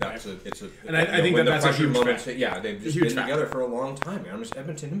 That's right. it's a. And I think that's a huge moment. fact. Yeah, they've just been together for a long time, man. I'm just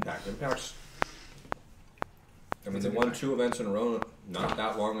Edmonton Impact. Impact's. I mean, they won 2 events in a row not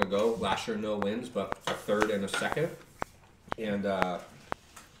that long ago. Last year, no wins, but a third and a second. And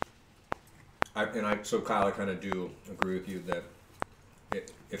so Kyle, I kind of do agree with you that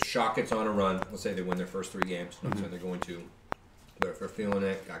if Shock gets on a run, let's say they win their first 3 games, not saying they're going to, but if they're feeling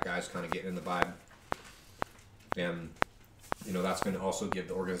it, got guys kind of getting in the vibe, and that's going to also give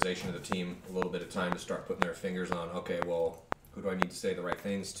the organization of the team a little bit of time to start putting their fingers on. Okay, well, who do I need to say the right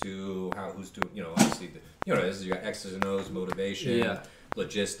things to? Who's doing? Obviously, this is your X's and O's, motivation,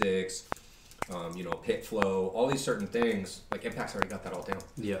 logistics, pit flow, all these certain things. Like Impact's already got that all down.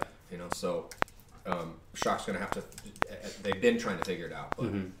 Yeah. So Shock's going to have to. They've been trying to figure it out,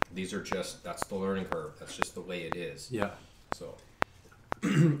 but these are that's the learning curve. That's just the way it is. Yeah. So.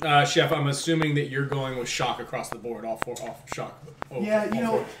 Chef, I'm assuming that you're going with Shock across the board, all 4 off Shock.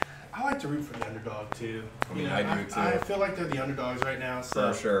 I like to root for the underdog too. I do too. I feel like they're the underdogs right now.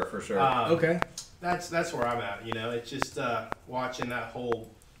 So For sure. Okay. That's where I'm at. It's just watching that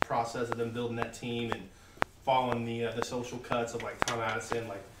whole process of them building that team and following the social cuts of like Tom Addison,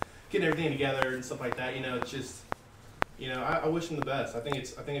 like getting everything together and stuff like that. It's just. I wish them the best. I think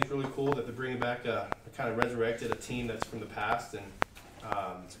it's really cool that they're bringing back kind of resurrected a team that's from the past, and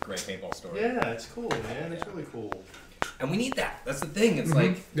it's a great paintball story. Yeah, it's cool, man. It's really cool. And we need that. That's the thing. It's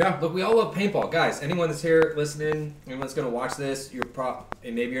look, we all love paintball, guys. Anyone that's here listening, anyone that's gonna watch this,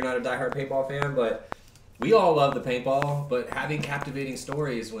 and maybe you're not a diehard paintball fan, but we all love the paintball. But having captivating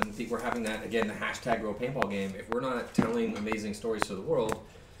stories when people are having that, again, the hashtag Real Paintball Game. If we're not telling amazing stories to the world.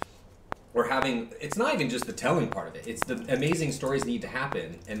 It's not even just the telling part of it. It's the amazing stories need to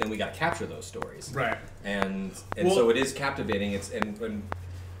happen, and then we got to capture those stories. Right. And so it is captivating.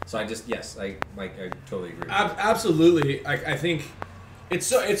 So I totally agree. Absolutely. I think I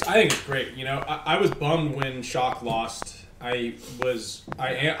think it's great. I was bummed when Shock lost. I was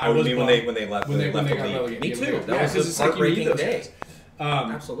when they left the got league. relegated. Me too. That was a heartbreaking day.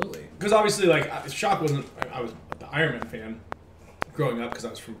 Absolutely. Because obviously, Shock wasn't. I was the Iron Man fan. Growing up, because I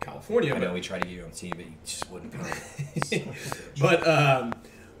was from California. I know we tried to get you on the team, but you just wouldn't come.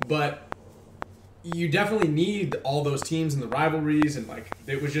 But you definitely need all those teams and the rivalries, and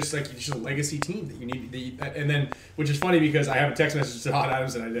it was just it's just a legacy team that you need. And then, which is funny because I have a text message to Todd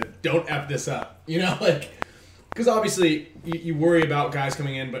Adams and I did, "Don't F this up," because obviously you worry about guys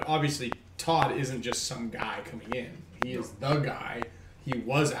coming in, but obviously Todd isn't just some guy coming in. He is the guy. He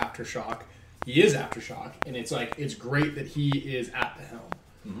was Aftershock. He is Aftershock, and it's great that he is at the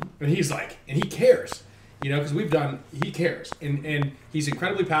helm. And he's and he cares. because he cares, and he's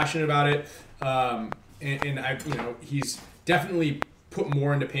incredibly passionate about it, and I, he's definitely put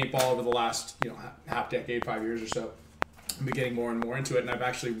more into paintball over the last, half decade, 5 years or so. I've been getting more and more into it, and I've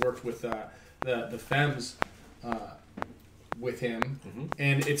actually worked with the Femmes with him,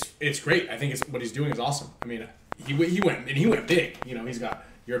 and it's great. I think what he's doing is awesome. I mean, he went big. He's got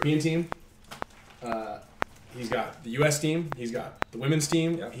European team, he's got the U.S. team, he's got the women's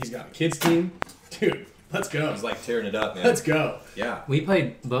team, he's got a kids team. Dude, let's go. He's like tearing it up, man. Let's go. Yeah. We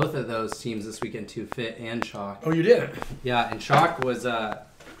played both of those teams this weekend too, Fit and Shock. Oh, you did? Yeah, and Shock was out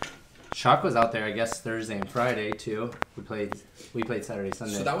there, I guess, Thursday and Friday too. We played Saturday,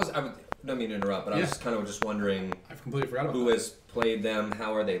 Sunday. So that was, I don't mean to interrupt, but I was kind of just wondering. I've completely forgot about who has played them.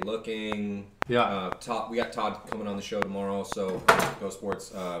 How are they looking? Yeah. We got Todd coming on the show tomorrow, so Go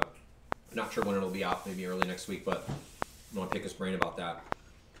Sports. Not sure when it'll be out. Maybe early next week, but I want to pick his brain about that.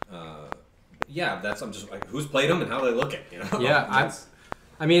 I'm just like, who's played them and how they looking? Yeah,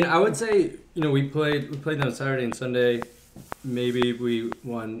 I would say we played them Saturday and Sunday. Maybe we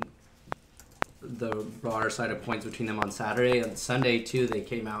won the broader side of points between them on Saturday. And Sunday too, they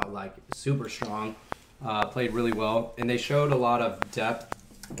came out like super strong, played really well, and they showed a lot of depth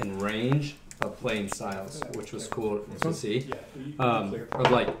and range of playing styles, which was cool to see.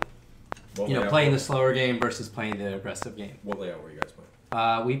 Of like, playing the slower game versus playing the aggressive game. What layout were you guys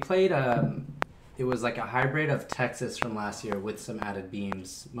playing? We played. It was like a hybrid of Texas from last year with some added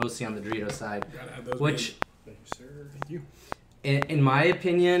beams, mostly on the Dorito side. Which, thank you, sir. Thank you. In my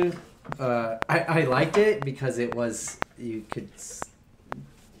opinion, I liked it because it was It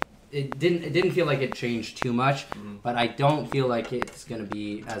didn't feel like it changed too much, but I don't feel like it's gonna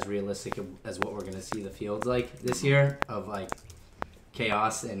be as realistic as what we're gonna see the fields like this year, of like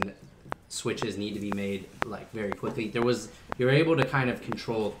chaos and switches need to be made like very quickly. You're able to kind of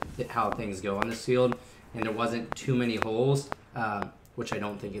control how things go on this field, and there wasn't too many holes, which I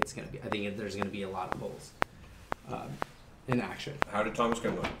don't think it's gonna be. I think there's gonna be a lot of holes in action. How did Thomas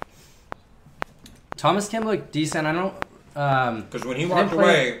Kim look? Thomas Kim looked decent. I don't. Because when he walked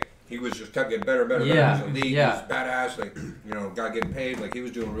away, he was just kept getting better and better. Yeah, better. So he was badass. Like, guy getting paid. Like, he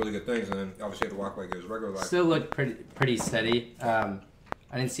was doing really good things, and then obviously had to walk like his regular life. Still looked pretty steady. I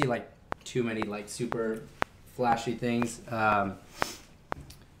didn't see like too many like super flashy things.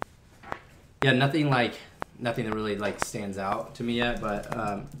 Nothing that really like stands out to me yet,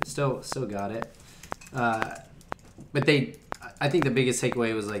 but still got it. But I think the biggest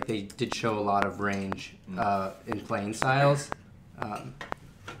takeaway was like they did show a lot of range in playing styles.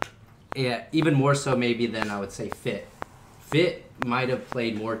 Even more so maybe than I would say Fit. Fit might have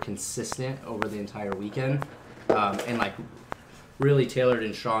played more consistent over the entire weekend, and like really tailored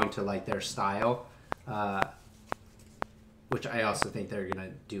and strong to like their style, which I also think they're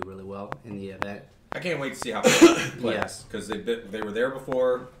gonna do really well in the event. I can't wait to see how Fit plays, because they were there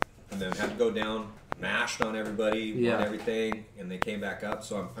before and then had to go down, mashed on everybody, won everything, and they came back up.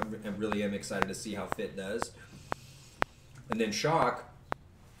 So I really am excited to see how Fit does. And then Shock,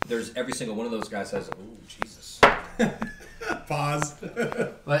 there's every single one of those guys has, oh Jesus. Pause.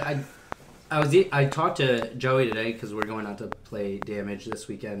 But I talked to Joey today because we're going out to play Damage this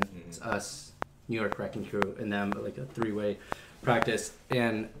weekend. It's us, New York Wrecking Crew, and them, like a 3-way practice.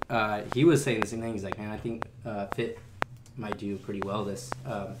 And he was saying the same thing. He's like, man, I think Fit might do pretty well this,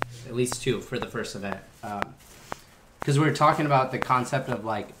 at least 2 for the first event. Because we're talking about the concept of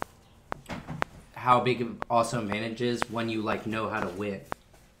like how big of also advantage is when you like know how to win.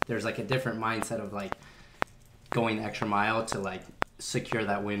 There's like a different mindset of like going the extra mile to like secure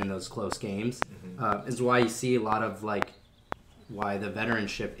that win in those close games. Is why you see a lot of like why the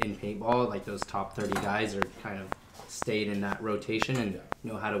veteranship in paintball, like those top 30 guys are kind of stayed in that rotation and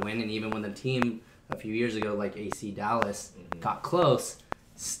know how to win. And even when the team a few years ago, like AC Dallas, got close,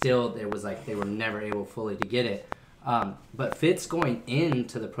 still there was like they were never able fully to get it. But Fit's going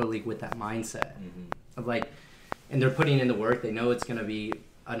into the pro league with that mindset of like, and they're putting in the work. They know it's going to be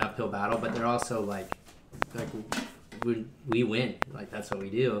an uphill battle, but they're also like we win. Like that's what we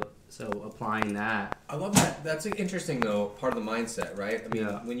do. So applying that. I love that. That's interesting though. Part of the mindset, right? I mean,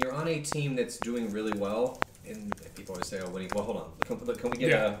 when you're on a team that's doing really well, and people always say, "Oh, winning." Well, hold on. Can we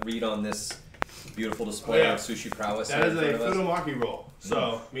get a read on this beautiful display of sushi prowess? That is a fudomaki roll.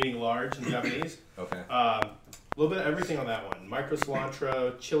 So meaning large in Japanese. Okay. A little bit of everything on that one. Micro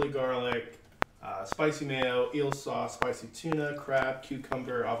cilantro, chili garlic, spicy mayo, eel sauce, spicy tuna, crab,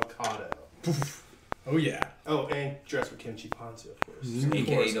 cucumber, avocado. Oh yeah. Oh, and dressed with kimchi ponzu, of course.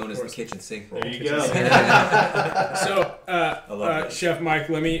 AKA known as the kitchen sink roll. There you go. So, Chef Mike,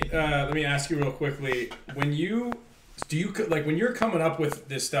 let me ask you real quickly. When you Do you like when you're coming up with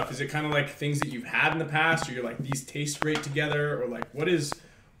this stuff? Is it kind of like things that you've had in the past, or you're like these taste great together, or like what is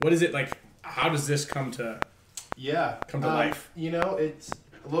it like? How does this come to life? It's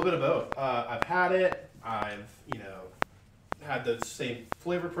a little bit of both. I've had it. I've had the same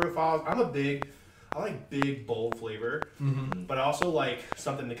flavor profiles. I like big, bold flavor, but I also like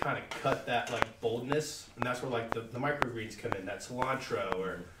something to kind of cut that like boldness, and that's where like the microgreens come in. That cilantro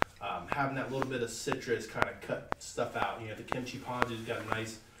or having that little bit of citrus kind of cut stuff out. The kimchi ponzu's got a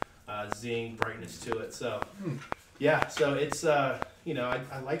nice zing, brightness to it. So so it's I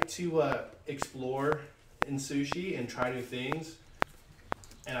like to explore in sushi and try new things,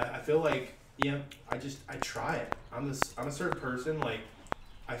 and I feel like I try it. I'm a certain person, like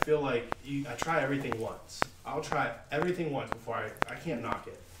I feel like I try everything once. I'll try everything once before I can't knock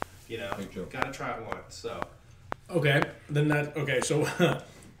it. Gotta try it once. So so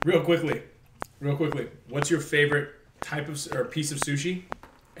real quickly, what's your favorite type of or piece of sushi,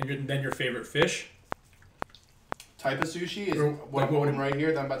 and then your favorite fish? Type of sushi is what I'm holding right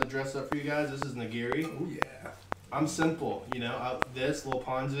here that I'm about to dress up for you guys. This is nigiri. Oh yeah. I'm simple, this little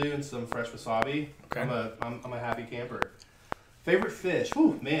ponzu and some fresh wasabi. Okay. I'm a happy camper. Favorite fish?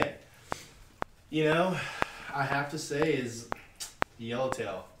 Whew, man. I have to say is the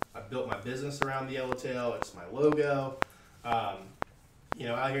yellowtail. I built my business around the yellowtail. It's my logo. Out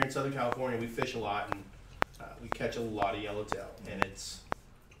here in Southern California, we fish a lot and we catch a lot of yellowtail, and it's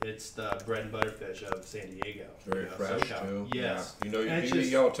the bread and butter fish of San Diego. Very fresh too. Yes. Yeah. You eat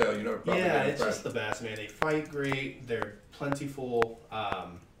yellowtail, probably it's just the best, man. They fight great. They're plentiful.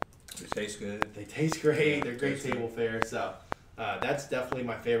 They taste good. They taste great. They're great table fare. So that's definitely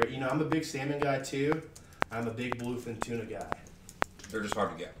my favorite. I'm a big salmon guy too. I'm a big bluefin tuna guy. They're just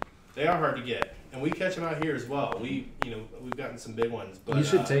hard to get. They are hard to get, and we catch them out here as well. We've gotten some big ones. But You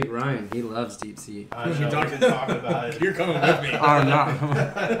should take Ryan. He loves deep sea. I know, we've been talking about it. You're coming with me. I'm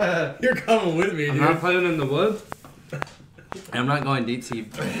not. You're coming with me, I'm dude. not playing in the woods. I'm not going deep sea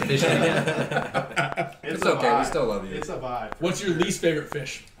fishing again. It's okay. Vibe. We still love you. It's a vibe. What's your least favorite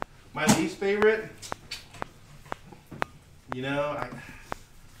fish? My least favorite?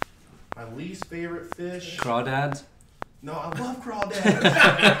 My least favorite fish? Crawdads, No, I love crawdads. Dude,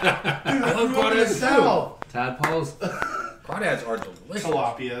 I love crawdads too. tadpoles. Crawdads are delicious.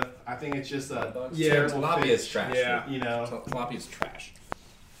 Tilapia. I think it's just a terrible tilapia fish. is trash. Yeah. Tilapia is trash.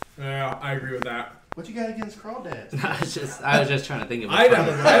 Yeah, I agree with that. What you got against crawdads? I was just trying to think of I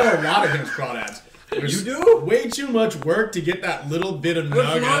have a lot against crawdads. You do? Way too much work to get that little bit of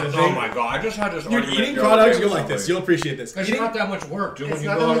nug out of the Oh thing. my god! I just had this Dude, argument. eating the other day crawdads, you'll with like this. somebody. You'll appreciate this. It's not that much work, dude. When It's you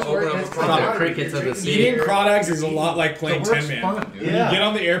not go that out much and open work, up a it's not crawdad. the crickets of the sea. Eating crawdads is a lot like playing The worst 10 man. fun, dude. Yeah. You get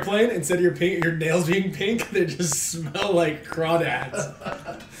on the airplane, instead of your nails being pink, they just smell like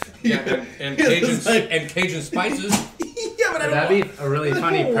crawdads. Yeah, and It's Cajun spices. Yeah, but I don't That'd be a really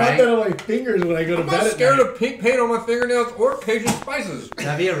funny I don't prank. want that on my fingers when I go to I'm bed not at scared night. of pink paint on my fingernails or Cajun spices.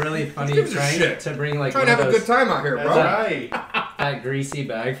 That'd be a really funny gives a prank shit? to bring like Trying one to of have a those, good time out here, That's bro. right. that greasy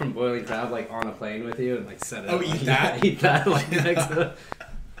bag from Boiling Crab like on a plane with you and like set it Oh, up. eat like, that? Eat that like next to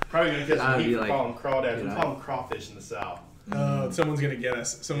Probably gonna get some That'd heat be for like, calling them crawdads. you We know. call them crawfish in the South. Someone's gonna get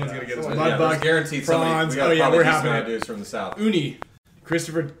us. Someone's gonna get us. someone- Yeah, Mud there's bug, guaranteed prawns. somebody. We got Oh yeah, probably we're decent having it. ideas from the south. Uni.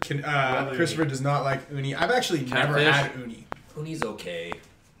 Christopher Love Christopher does not like uni. I've actually never Catfish? had uni. Uni's okay.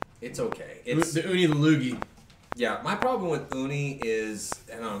 It's okay. The uni, the loogie. Yeah, my problem with uni is,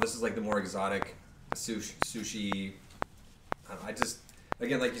 I don't know, this is like the more exotic sushi. I just,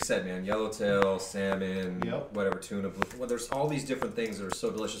 again, like you said, man, yellowtail, salmon, Yep. whatever, tuna, blue. Well, there's all these different things that are so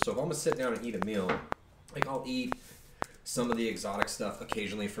delicious. So if I'm gonna sit down and eat a meal, like I'll eat some of the exotic stuff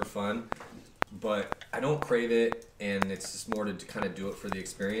occasionally for fun, but I don't crave it, and it's just more to kind of do it for the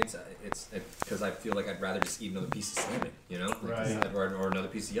experience. It's because I feel like I'd rather just eat another piece of salmon, you know, Right. or another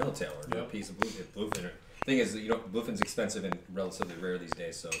piece of yellowtail, or another piece of bluefin. Thing is, bluefin's expensive and relatively rare these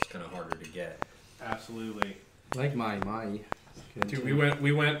days, so it's kind of harder to get. Absolutely. like my. Dude, we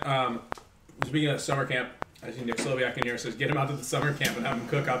went. Speaking of summer camp, I think Nick Sloviak in here says get him out to the summer camp and have him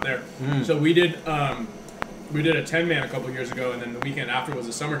cook out there. So we did a 10-man a couple years ago, and then the weekend after was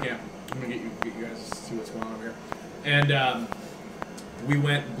a summer camp. I'm gonna get you guys to see what's going on over here. And we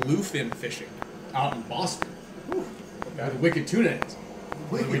went bluefin fishing out in Boston. Where the wicked tuna is.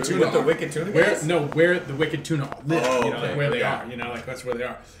 Where What the wicked tuna is? Where the wicked tuna live. Oh, you know, okay. like where they Yeah. are. You know, like that's where they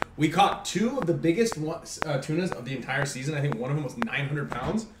are. We caught two of the biggest tunas of the entire season. I think one of them was 900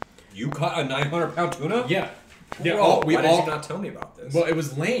 pounds. You caught a 900-pound tuna? Yeah. Yeah. Whoa, we why all. did you not tell me about this? Well, it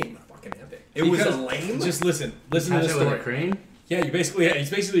was lame. Fucking epic. It was Because- lame? Just listen to Catch the it with a story. crane. Yeah, he's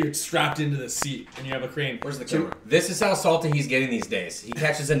basically strapped into the seat, and you have a crane. Where's the camera? This is how salty he's getting these days. He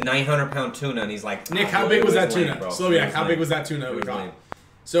catches a 900-pound tuna, and he's like, Nick, how big was that tuna? Sloviak, how big was that tuna we caught?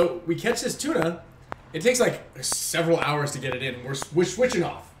 So we catch this tuna. It takes like several hours to get it in. We're switching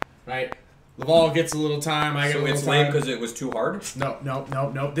off, right? Laval gets a little time. I get a little time. So it's lame because it was too hard?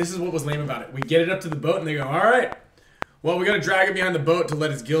 No. This is what was lame about it. We get it up to the boat, and they go, all right. Well, we got to drag it behind the boat to let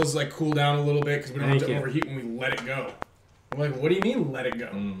its gills like cool down a little bit because we don't have to overheat when we let it go. We're like, what do you mean let it go?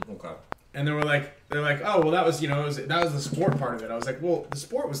 Okay. And then they're like, oh, well, that was that was the sport part of it. I was like, well, the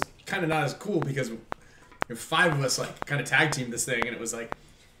sport was kind of not as cool because 5 of us like kind of tag teamed this thing, and it was like,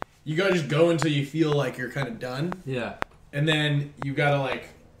 you gotta just go until you feel like you're kind of done. Yeah. And then you gotta like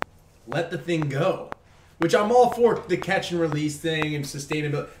let the thing go, which I'm all for the catch and release thing and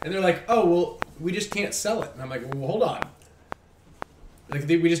sustainability. And they're like, oh, well, we just can't sell it. And I'm like, well, hold on. Like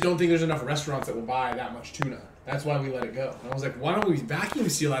we just don't think there's enough restaurants that will buy that much tuna. That's why we let it go. And I was like, why don't we vacuum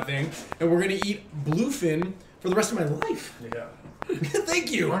seal that thing and we're gonna eat bluefin for the rest of my life? Yeah.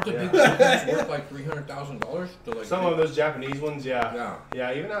 Thank you. Aren't the big ones worth like $300,000? Like Some of those Japanese ones, Yeah.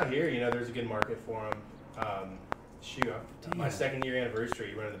 Yeah, even out here, there's a good market for them. My second year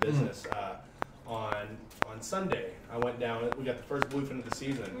anniversary running the business, on Sunday, I went down, we got the first bluefin of the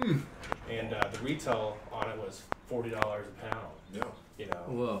season, and the retail on it was $40 a pound. Yeah.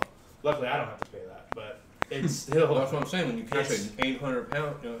 Whoa. Luckily, I don't have to pay that, but it's still... That's what I'm saying. When you catch an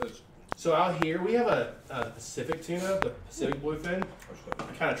 800-pound, it's... So out here, we have a Pacific tuna, the Pacific bluefin.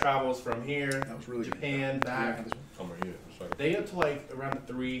 It kind of travels from here, That was really Japan, back. Yeah. They up to like around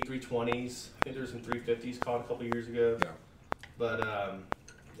the 320s. I think there's some 350s caught a couple years ago. Yeah. But I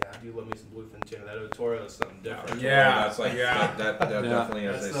do love me some bluefin tuna. That Otoro is something different. Yeah. That's like that definitely,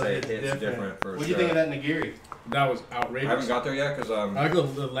 as they say, hits different for What do you think of that nigiri? That was outrageous. I haven't got there yet because I like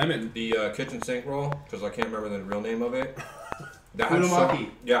the lemon. the kitchen sink roll, because I can't remember the real name of it. Unamaki.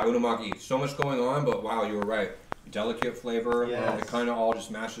 Unamaki. So much going on, but wow, you were right. Delicate flavor. Yes. It kind of all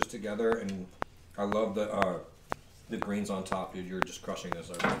just mashes together, and I love the greens on top. Dude, you're just crushing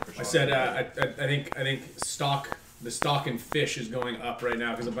this. I said I think the stock in fish is going up right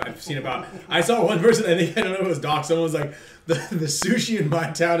now because I've seen about. I saw one person. I don't know if it was Doc. Someone was like, the sushi in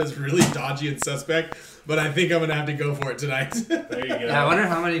my town is really dodgy and suspect, but I think I'm gonna have to go for it tonight. There you go. Yeah, I wonder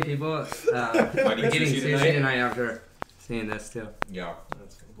how many people are getting sushi sushi tonight after seeing this too. Yeah.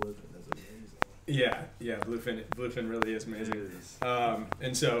 Yeah, bluefin really is amazing.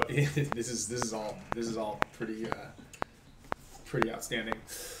 And so this is all pretty outstanding.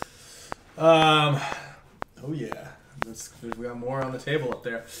 Oh yeah, we got more on the table up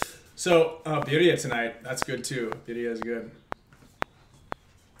there. So birria tonight, that's good too. Birria is good.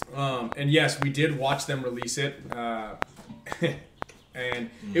 And yes, we did watch them release it. And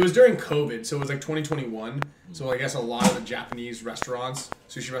it was during COVID, so it was like 2021. So I guess a lot of the Japanese restaurants,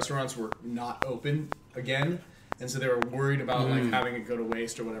 sushi restaurants, were not open again, and so they were worried about like having it go to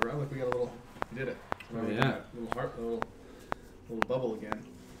waste or whatever. Oh, look, we did it. We got that little heart, little bubble again.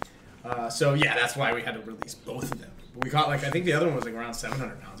 So yeah, that's why we had to release both of them. But we caught like I think the other one was like around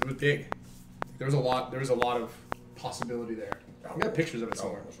 700 pounds. It was big. There was a lot of possibility there. I got pictures of it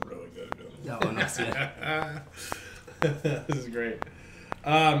somewhere. That was really good. That one was This is great.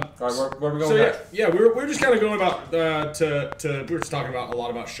 All right, where are we going So next? yeah, we're just kind of going about we were just talking about a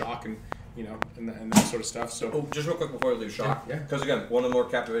lot about shock and and that sort of stuff. So Oh, just real quick before we leave shock, Yeah. because again, one of the more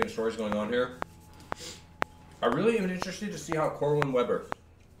captivating stories going on here. I really am interested to see how Corwin Weber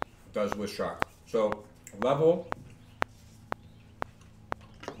does with shock. So Level,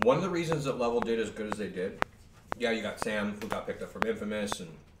 one of the reasons that Level did as good as they did, yeah, you got Sam who got picked up from Infamous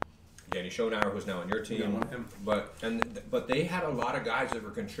and Danny Schoenauer, who's now on your team, but they had a lot of guys that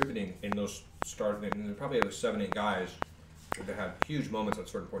were contributing in those starting, and they probably had 7-8 guys that had huge moments at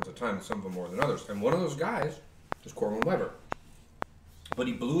certain points of time, some of them more than others. And one of those guys was Corwin Weber, but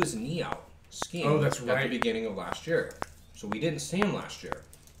he blew his knee out skiing at the beginning of last year, so we didn't see him last year.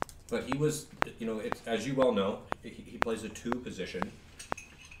 But he was, as you well know, he plays a 2 position.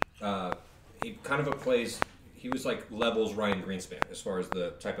 He kind of plays. He was like Level's Ryan Greenspan as far as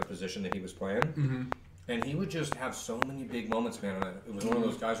the type of position that he was playing. Mm-hmm. And he would just have so many big moments, man. And it was one of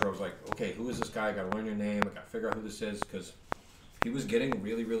those guys where I was like, okay, who is this guy? I got to learn your name. I got to figure out who this is because he was getting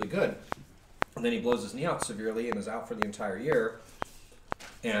really, really good. And then he blows his knee out severely and is out for the entire year.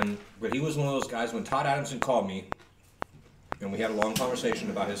 But he was one of those guys when Todd Adamson called me and we had a long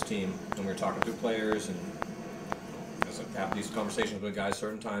conversation about his team and we were talking through players and I have these conversations with guys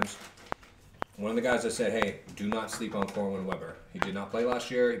certain times. One of the guys that said, hey, do not sleep on Corwin Weber. He did not play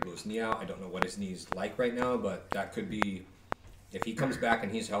last year. He blew his knee out. I don't know what his knee's like right now, but that could be, if he comes back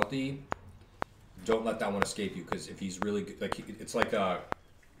and he's healthy, don't let that one escape you, because if he's really good, like it's like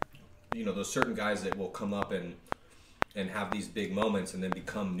those certain guys that will come up and have these big moments and then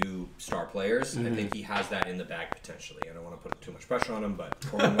become new star players. I think he has that in the bag potentially. I don't want to put too much pressure on him, but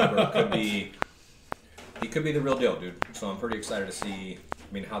Corbin Weber could be the real deal, dude. So I'm pretty excited to see,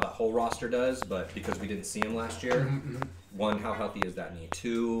 how the whole roster does, but because we didn't see him last year, one, how healthy is that knee?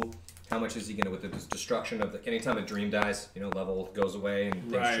 Two, how much is he going to, with the destruction of anytime a dream dies, level goes away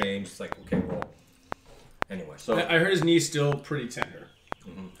and things change, it's like, okay, well, anyway. So I heard his knee's still pretty tender.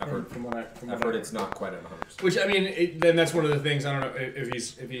 I've heard it's not quite at 100%. Which, then that's one of the things, I don't know if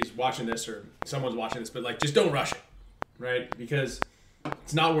he's watching this or someone's watching this, but like, just don't rush it, right? Because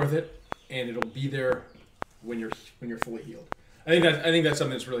it's not worth it, and it'll be there when you're fully healed. I think that's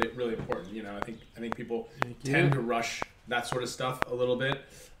something that's really, really important. I think people tend to rush that sort of stuff a little bit,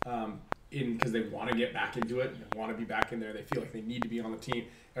 because they want to get back into it, they want to be back in there, they feel like they need to be on the team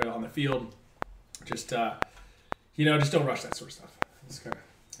or on the field. Just just don't rush that sort of stuff. It's kind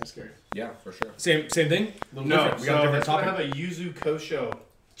of scary. Yeah, for sure. Same thing. We got a different topic. I have a yuzu kosho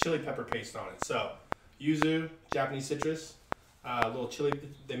chili pepper paste on it. So yuzu, Japanese citrus, a little chili.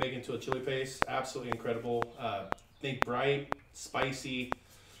 They make it into a chili paste. Absolutely incredible. Think bright, spicy,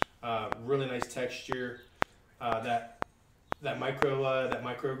 really nice texture. That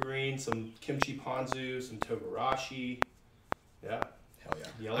microgreen, some kimchi ponzu, some togarashi. Yeah. Hell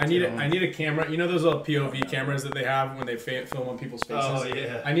yeah. I need a camera. You know those little POV cameras that they have when they film on people's faces? Oh,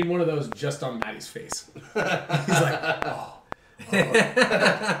 yeah. I need one of those just on Matty's face. He's like, oh. I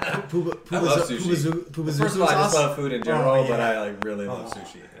love sushi. First of all, I just love food in general, but I really love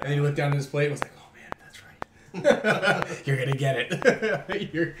sushi. And then you look down at his plate and was like, oh man, that's right. You're gonna get it.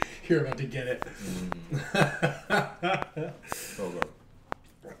 You're about to get it.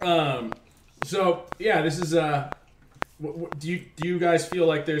 So yeah, this is do you guys feel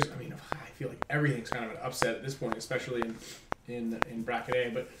like there's? I feel like everything's kind of an upset at this point, especially in bracket A.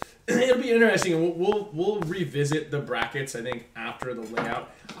 But it'll be interesting, and we'll revisit the brackets. I think after the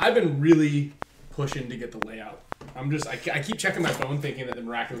layout. I've been really pushing to get the layout. I keep checking my phone, thinking that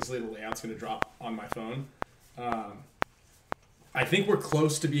miraculously the layout's going to drop on my phone. I think we're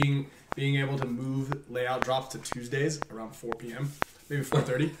close to being able to move layout drops to Tuesdays around 4 p.m. Maybe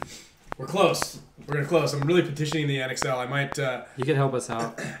 4:30. We're close. We're getting close. I'm really petitioning the NXL. I might. You could help us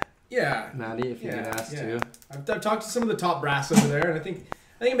out. Yeah. Matty, if you could ask too. I've talked to some of the top brass over there, and I think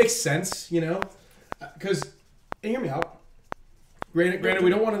it makes sense, because hear me out. Granted, we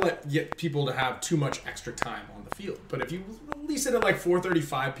don't want to get people to have too much extra time on the field, but if you release it at like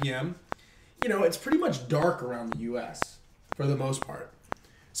 4:35 p.m., it's pretty much dark around the U.S. for the most part.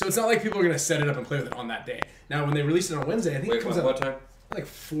 So it's not like people are going to set it up and play with it on that day. Now, when they release it on Wednesday, I think it comes out. What time? Like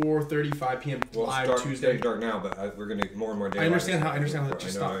 4:35 p.m. live Tuesday. It's dark now, but we're gonna get more and more daylight. I understand how it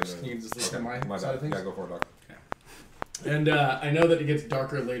just stops. Can you just listen to my side of things? Yeah, go for it, Doc. Okay. And I know that it gets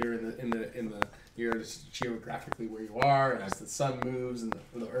darker later in the year, just geographically where you are, and as the sun moves and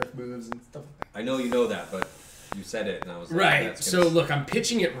the earth moves and stuff like that. I know you know that, but you said it, and I was like, right. So look, I'm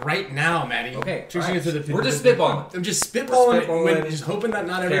pitching it right now, Matty. Okay. Pitching it to the. We're just spitballing. I'm just spitballing. Just hoping that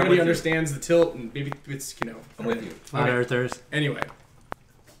not everybody understands the tilt, and maybe it's I'm with you. Flat Earthers. Anyway.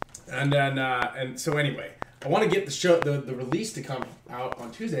 And then, I want to get the release to come out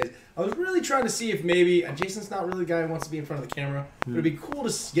on Tuesdays. I was really trying to see if maybe Jason's not really the guy who wants to be in front of the camera, but it'd be cool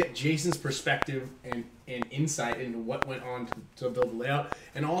to get Jason's perspective and insight into what went on to build the layout,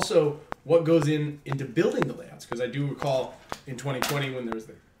 and also what goes into building the layouts. Because I do recall in 2020 when there was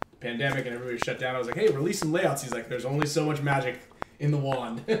the pandemic and everybody was shut down, I was like, hey, release some layouts. He's like, there's only so much magic in the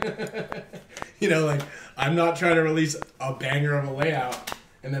wand. I'm not trying to release a banger of a layout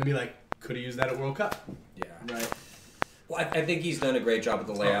and then be like, could have used that at World Cup. Yeah. Right. Well, I think he's done a great job with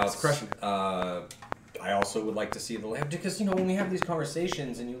the layouts. Crushing it. I also would like to see the layout, because when we have these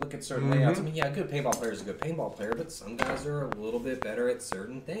conversations and you look at certain layouts, a good paintball player is a good paintball player, but some guys are a little bit better at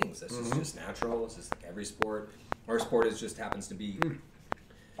certain things. This is just natural. It's just like every sport. Our sport just happens to be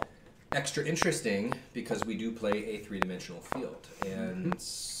extra interesting because we do play a three-dimensional field, and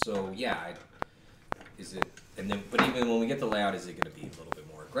so but even when we get the layout, is it going to be a little bit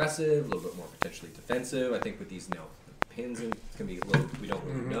more aggressive, a little bit more potentially defensive? I think with these pins, and it's going to be a little, we don't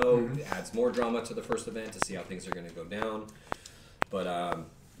really know. It adds more drama to the first event to see how things are going to go down. But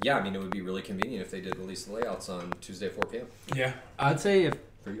it would be really convenient if they did release the layouts on Tuesday at 4 p.m. Yeah. I'd say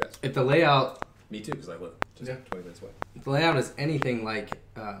for you guys. If the layout... Me too, because I live just 20 minutes away. If the layout is anything like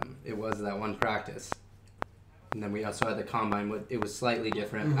it was that one practice, and then we also had the Combine, it was slightly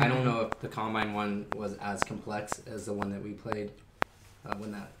different. I don't know if the Combine one was as complex as the one that we played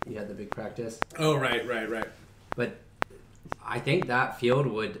when we had the big practice. Oh, right. But I think that field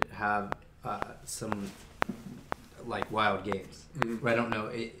would have some like wild games. Mm-hmm. I don't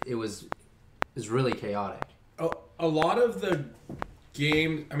know. It was really chaotic. A lot of the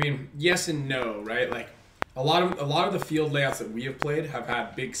game, I mean, yes and no, right? Like a lot of the field layouts that we have played have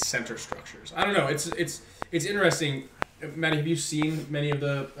had big center structures. I don't know. It's interesting. Matty, have you seen many of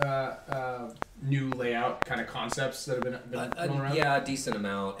the new layout kind of concepts that have been going around? Yeah, a decent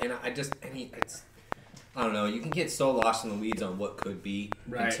amount. And I don't know. You can get so lost in the weeds on what could be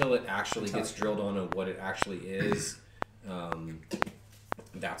until it actually gets drilled on and what it actually is.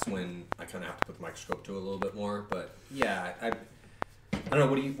 That's when I kind of have to put the microscope to it a little bit more. But yeah, I don't know.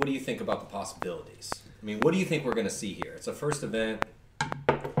 What do you think about the possibilities? I mean, what do you think we're going to see here? It's a first event.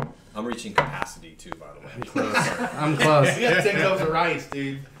 I'm reaching capacity too, by the way. I'm close. You got 10 cups of rice,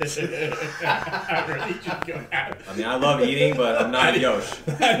 dude. I mean, I love eating, but I'm not Yosh.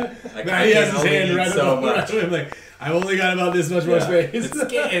 Matty has his hand right above him. Like, I've only got about this much more space. It's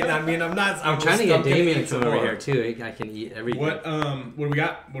getting, I mean, I'm trying to get Damian to come over here too. I can eat everything. What do we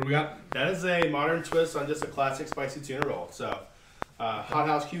got? That is a modern twist on just a classic spicy tuna roll. So,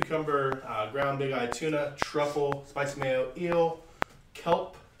 hothouse cucumber, ground big-eyed tuna, truffle, spicy mayo, eel,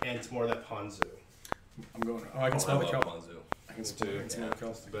 kelp, and some more of that ponzu. I'm going. I can smell the kelp. Ponzu. I can smell the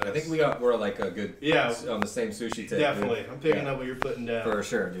kelp. But I think we're like a good on the same sushi tip. Definitely. I'm picking up what you're putting down. For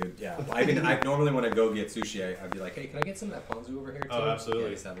sure, dude. Yeah. I mean, I normally when I go get sushi, I'd be like, hey, can I get some of that ponzu over here too? Oh, absolutely.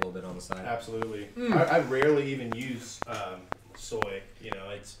 Yeah, just have a little bit on the side. Absolutely. I rarely even use soy. You know,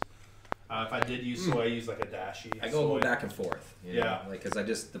 it's if I did use soy, I use like a dashi. I go a little back and forth. Yeah. Like,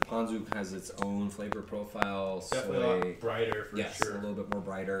 because the ponzu has its own flavor profile. Definitely a lot brighter for sure. A little bit more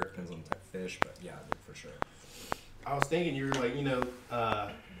brighter. Depends on the type of fish, but yeah, for sure. I was thinking you were like,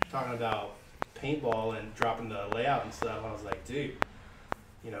 talking about paintball and dropping the layout and stuff. I was like, dude,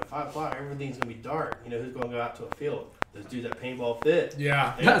 5 o'clock, everything's going to be dark. Who's going to go out to a field? Those dudes at paintball fit.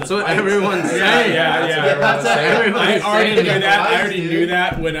 Yeah. That's what everyone's saying. I already knew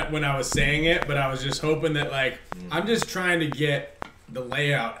that when I was saying it, but I was just hoping that, like, I'm just trying to get the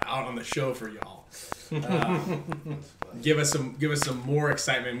layout out on the show for y'all. Give us some more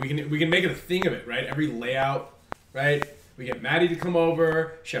excitement. We can make it a thing of it, right? Every layout, right? We get Matty to come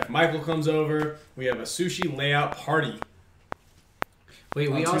over. Chef Michael comes over. We have a sushi layout party. Wait,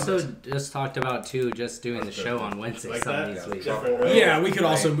 we also just talked about just doing the show on Wednesday like some of these weeks. Yeah, we could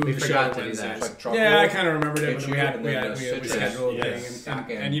also move the show forgot to to do Wednesdays. that. Yeah, I kind of remembered it, but we scheduled a thing,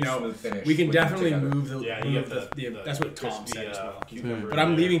 and we can definitely move the that's what Tom said as well. But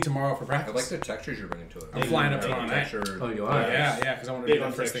I'm leaving tomorrow for practice. I like the textures you're bringing to it. I'm flying up tomorrow night. Oh, you are? Yeah, because I want to do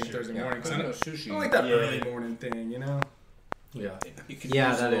that first thing Thursday morning. I don't like that early morning thing, Yeah. Yeah,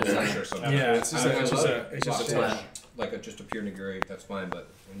 that is. Yeah, it's just a pure nigiri, that's fine, but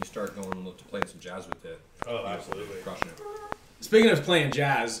when you start going to playing some jazz with it, oh, absolutely, crushing it. Speaking of playing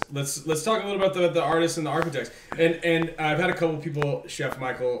jazz, let's talk a little about the artists and the architects. And I've had a couple people, Chef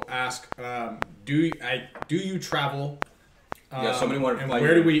Michael, ask, do you travel? Somebody wanted to and play.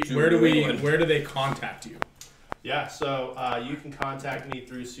 Where do they contact you? Yeah, so you can contact me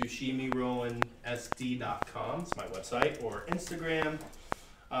through SushimerollinSd.com. It's my website, or Instagram.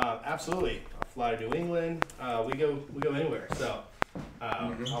 Absolutely, I'll fly to New England. We go anywhere. So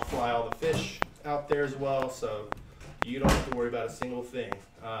I'll fly all the fish out there as well. So you don't have to worry about a single thing.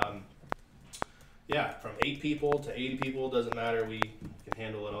 From 8 people to 80 people, doesn't matter. We can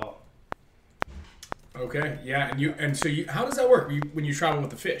handle it all. Okay, yeah, so how does that work when you travel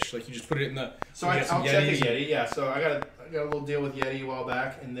with the fish? Like, you just put it in the. So I'll check a Yeti. Yeah, so I got a little deal with Yeti a while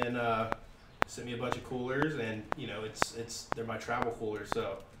back, and then sent me a bunch of coolers, and they're my travel coolers,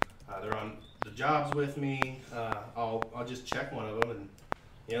 so they're on the jobs with me. I'll just check one of them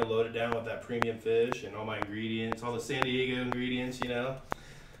and load it down with that premium fish and all my ingredients, all the San Diego ingredients. And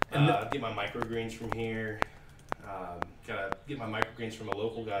get my microgreens from here. Gotta get my microgreens from a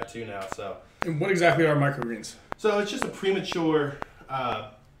local guy too now. So. And what exactly are microgreens? So it's just a premature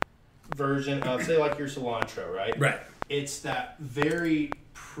version of, say, like your cilantro, right? Right. It's that very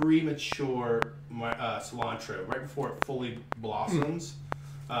premature cilantro right before it fully blossoms.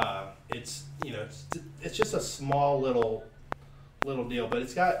 It's just a small little deal, but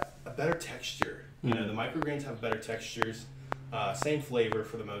it's got a better texture. The microgreens have better textures, same flavor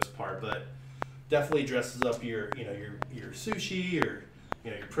for the most part, but definitely dresses up your sushi or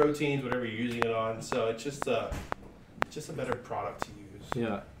your proteins, whatever you're using it on. So it's just a better product to use.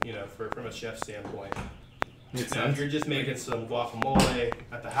 Yeah. From a chef standpoint. Now, if you're just making some guacamole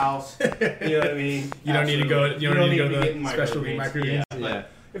at the house, you know what I mean? You don't need to go. You don't need to go to the specialty microgreens. Yeah.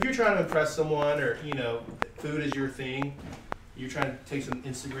 If you're trying to impress someone, or food is your thing, you're trying to take some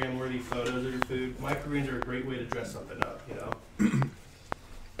Instagram-worthy photos of your food, microgreens are a great way to dress something up.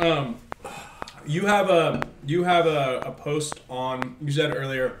 You have a post on. You said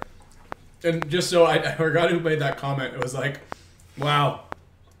earlier, and just so I forgot who made that comment. It was like, "Wow,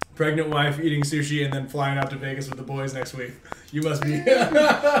 pregnant wife eating sushi and then flying out to Vegas with the boys next week. You must be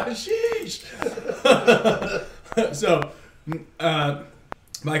sheesh." So,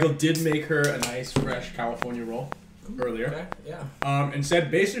 Michael did make her a nice fresh California roll earlier. Okay, yeah. And said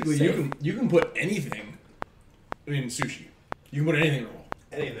basically Safe. you can put anything in sushi. You can put anything in a roll.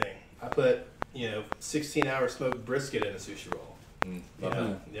 Anything. I put 16-hour smoked brisket in a sushi roll.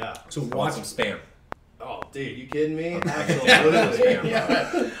 Yeah. So Want watch some spam. Oh, dude, you kidding me? Absolutely.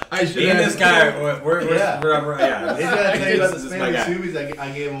 Yeah. I should Me and this guy, we're Yeah. yeah. He's gonna tell you about the This is my spam guy. subies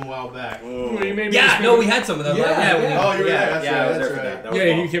I gave him a while back. Yeah, no, we had some of them. Yeah. when Oh, you were there. That's I right, was that's there for right. that. That was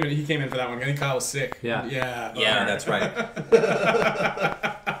Yeah, cool. he came in for that one. I think Kyle was sick. Yeah. Yeah. Yeah, that's right.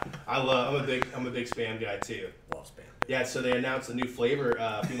 I'm a big spam guy too. Love spam. Yeah, so they announced a new flavor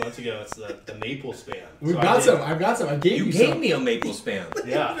a few months ago. It's the maple spam. We've So got some. I've got some. I gave you You some. gave me a maple spam.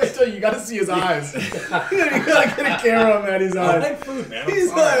 Yeah. I tell you, you got to see his eyes. You gotta get a camera on Matty's I eyes. like food, man. I'm He's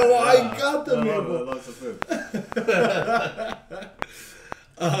sorry. like, well, I Yeah. got the I maple. love some food.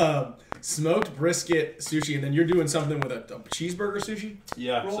 Smoked brisket sushi, and then you're doing something with a cheeseburger sushi?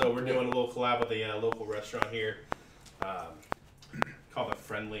 Yeah, Roll? so we're doing a little collab with a local restaurant here called The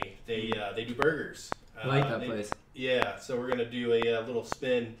Friendly. They do burgers. I like that place. Yeah, so we're gonna do a little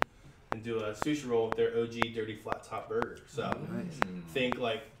spin and do a sushi roll with their OG dirty flat top burger. So Nice. think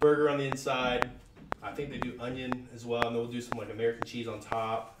like burger on the inside. I think they do onion as well, and then we'll do some like American cheese on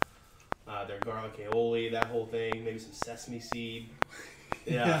top. Their garlic aioli, that whole thing. Maybe some sesame seed.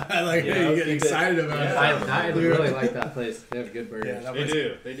 Yeah, I like Yeah, that. You get keep it- excited about yeah. it. I really like that place. They have good burgers. Yeah, that They was-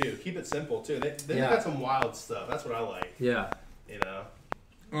 do. They do. Keep it simple too. They Yeah. got some wild stuff. That's what I like. Yeah.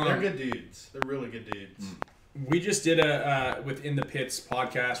 They're good dudes. They're really good dudes. We just did a Within the Pits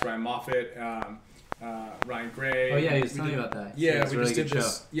podcast. Ryan Moffat, Ryan Gray. Oh yeah, he was We telling me did- about that. Yeah, it's we a really just did good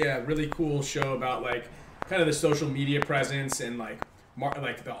this. Yeah, really cool show about like kind of the social media presence and like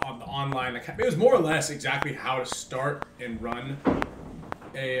the online. It was more or less exactly how to start and run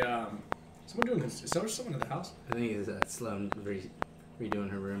a. Is someone in the house? I think it's Sloan redoing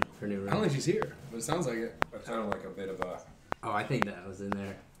her room, her new room. I don't think she's here, but it sounds like it. That sounded like a bit of a. Oh, I think that was in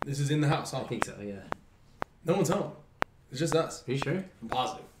there. This is in the house, huh? I think so. Yeah. No one's home. It's just us. Are you sure? I'm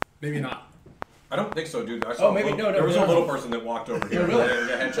positive. Maybe not. I don't think so, dude. I saw maybe- no, there was no. a little person that walked over here. really? I didn't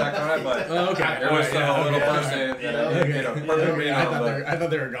get a head check on it, but Oh, okay. there was Alright, a little yeah, person. yeah. that Okay. did a Okay, perfect I thought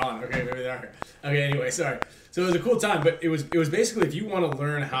they were gone. Okay, maybe they are here. Okay, anyway, sorry. So it was a cool time, but it was basically if you want to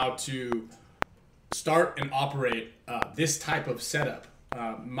learn how to start and operate this type of setup,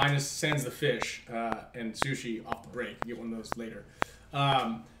 minus sans the fish and sushi off the break. You get one of those later.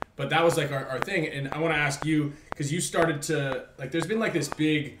 But that was like our thing, and I want to ask you because you started to like. There's been like this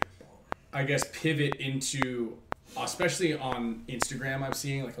big, I guess, pivot into, especially on Instagram. I'm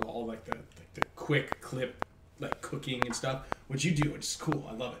seeing like all like the quick clip like cooking and stuff, which you do, which is cool.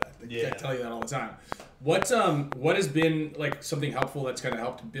 I love it. I tell you that all the time. What has been like something helpful that's kind of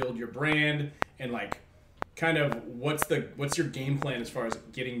helped build your brand and like kind of what's your game plan as far as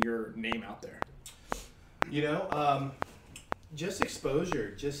getting your name out there? Just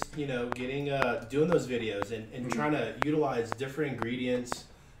exposure, just getting doing those videos and trying to utilize different ingredients.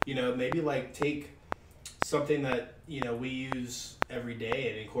 Maybe like take something that we use every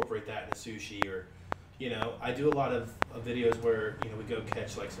day and incorporate that into sushi. Or I do a lot of videos where we go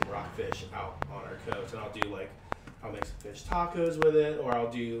catch like some rockfish out on our coast, and I'll make some fish tacos with it, or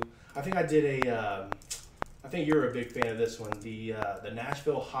I think I did I think you're a big fan of this one, the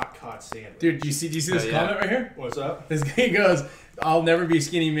Nashville hot cod sandwich. Dude, do you see this comment right here? What's up? This guy goes, "I'll never be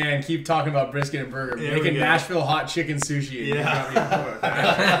skinny man. Keep talking about brisket and burger. There Making we go. Nashville hot chicken sushi."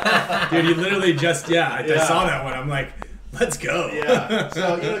 Yeah. Dude, you literally just I saw that one. I'm like, let's go. Yeah.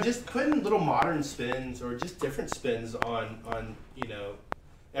 So just putting little modern spins or just different spins on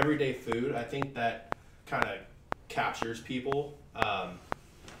everyday food. I think that kind of captures people.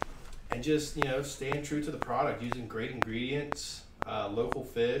 And just staying true to the product, using great ingredients, local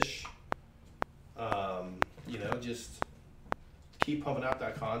fish. Just keep pumping out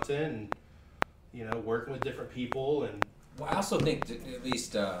that content and working with different people and. Well, I also think that at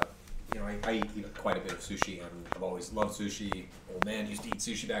least I eat quite a bit of sushi, and I've always loved sushi. Old man used to eat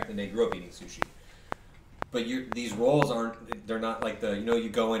sushi back in the day. Grew up eating sushi. But these rolls they're not like you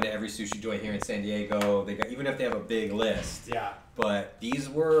go into every sushi joint here in San Diego. Even if they have a big list. Yeah. But these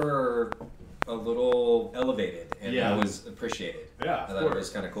were a little elevated, and Yeah. that was appreciated. Yeah, I thought it was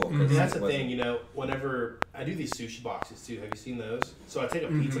kind of cool. 'cause And that's it the wasn't- thing, you know, whenever I do these sushi boxes too, have you seen those? So I take a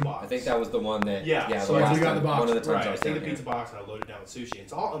pizza box. I think that was the one that. Yeah, Yeah. so the you last got the time- box. One of the times Right, I I was take down the pizza box and I load it down with sushi.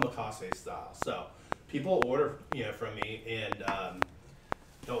 It's all omakase style. So people order, you know, from me, and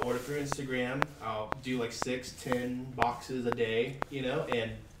they'll order through Instagram. I'll do like 6-10 boxes a day, you know,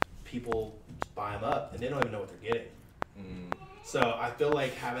 and people buy them up, and they don't even know what they're getting. So I feel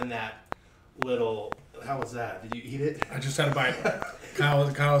like having that little. How was that? Did you eat it? I just had a bite. Kyle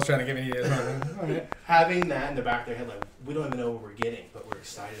was trying to get me to eat it. All right. Having that in the back of their head, like, we don't even know what we're getting, but we're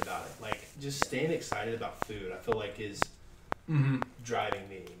excited about it. Like, just staying excited about food, I feel like is driving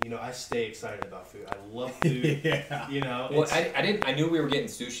me. You know, I stay excited about food. I love food. Yeah. You know, Well, it's- I knew we were getting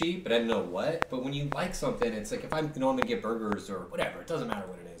sushi, but I didn't know what. But when you like something, it's like if I'm normally get burgers or whatever, it doesn't matter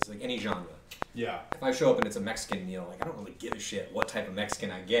what it is, like any genre. yeah. If I show up and it's a Mexican meal, like I don't really give a shit what type of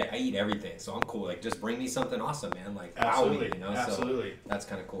Mexican I get. I eat everything, so I'm cool. Like just bring me something awesome, man. Like wow Absolutely. me, you know. Absolutely. So that's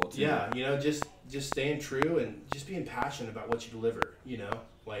kind of cool too. Yeah, you know, just staying true and just being passionate about what you deliver, you know?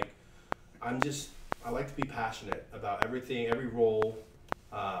 Like, I like to be passionate about everything, every roll.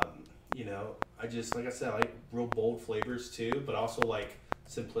 You know, like I said, I like real bold flavors too, but also like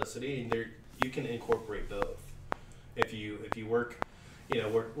simplicity, and you can incorporate both. If you work, you know,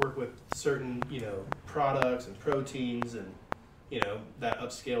 work with certain, you know, products and proteins and, you know, that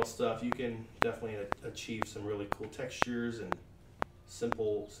upscale stuff, you can definitely achieve some really cool textures and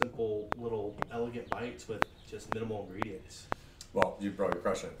simple little elegant bites with just minimal ingredients. Well, you're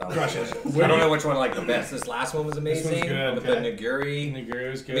crushing it. Crushing it. I don't know which one I like the best. This last one was amazing. This one's good, With the okay. nigiri.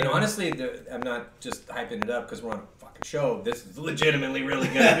 Niguru's I good. mean, honestly, I'm not just hyping it up because we're on a fucking show. This is legitimately really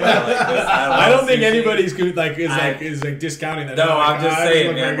good. I I don't think sushi. anybody's good. Is discounting that. No, They're like, I'm just "Ah, this saying,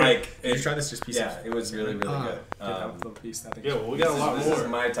 look man. very Like, good." Did you try this just piece? yeah, it was really, really good. Little piece. I think. Yeah, well, we got a lot This more. is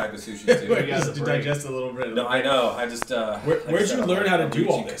my type of sushi too. We got Just the to break. digest a little bit. No, I know. I just. Where'd you learn how to do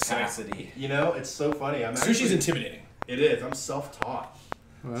all this? Capacity. You know, it's so funny. Sushi's intimidating. It is. I'm self-taught.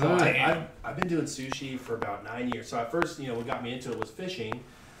 So Damn. I've been doing sushi for about 9 years. So at first, you know, what got me into it was fishing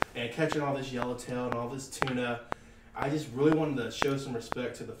and catching all this yellowtail and all this tuna. I just really wanted to show some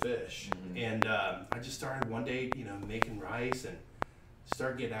respect to the fish. And I just started one day, you know, making rice and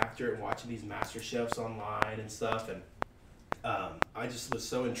started getting after it and watching these master chefs online and stuff. And I just was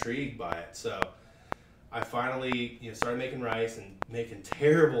so intrigued by it. So I finally, you know, started making rice and making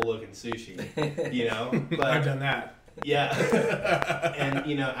terrible looking sushi, you know. But I've done that. yeah. And,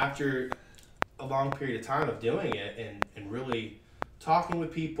 you know, after a long period of time of doing it and really talking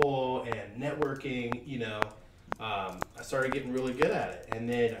with people and networking, you know, I started getting really good at it. And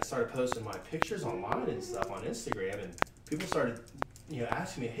then I started posting my pictures online and stuff on Instagram, and people started, you know,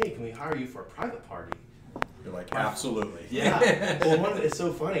 asking me, hey, can we hire you for a private party? You're like, absolutely. Yeah. Well, it's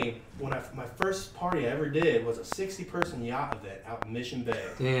so funny. My first party I ever did was a 60-person yacht event out in Mission Bay.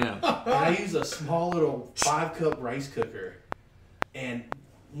 Damn. And I used a small little 5-cup rice cooker and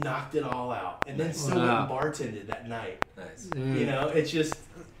knocked it all out. And then still went and bartended that night. Nice. You know, it's just,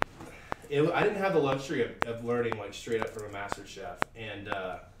 I didn't have the luxury of learning like straight up from a master chef. And,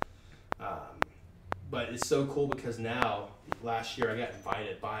 but it's so cool because now, last year I got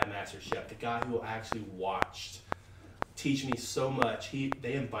invited by a master chef, the guy who actually watched teach me so much.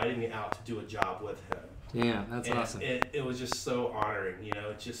 They invited me out to do a job with him. Yeah, that's And awesome. It was just so honoring, you know.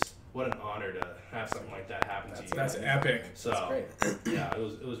 It's just what an honor to have something like that happen to you. That's epic. So That's great. yeah, it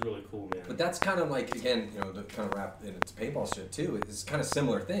was really cool, man. But that's kind of like, again, you know, to kind of wrap into paintball shit too. It's kind of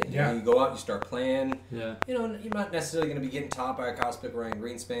similar thing. You Yeah. know, you go out, you start playing. Yeah. You know, you're not necessarily going to be getting taught by a Kyle Spicka or Ryan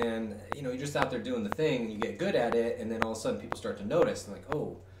Greenspan. You know, you're just out there doing the thing, and you get good at it, and then all of a sudden people start to notice, and like,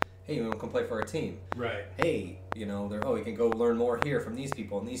 oh, hey, you want to come play for our team? Right. Hey, you know, you can go learn more here from these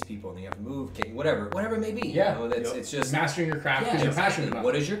people, and then you have to move, whatever it may be. Yeah. You know, it's just Mastering your craft because you're passionate about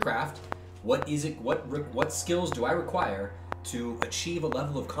What it. is your craft? What is it? What skills do I require to achieve a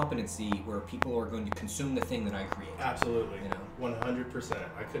level of competency where people are going to consume the thing that I create? Absolutely. You know? 100%.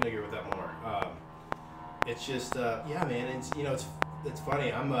 I couldn't agree with that more. It's just, yeah, man. It's, you know, it's funny.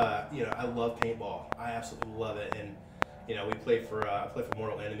 You know, I love paintball. I absolutely love it. And, you know, I play for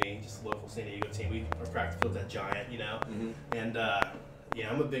Mortal Enemy, just a local San Diego team. We our practice field's that giant, you know. Mm-hmm. And, you know,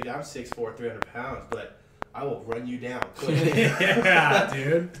 I'm 6'4", 300 pounds, but I will run you down quick. Yeah,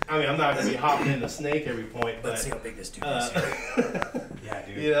 dude. I mean, I'm not going to be hopping in the snake every point, but... Let's see how big this dude is. Yeah,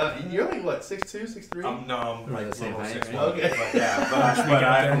 dude. Yeah, you're like, what, 6'2", 6'3"? No, I'm We're like the same height, 6'1". right? Okay. But yeah, but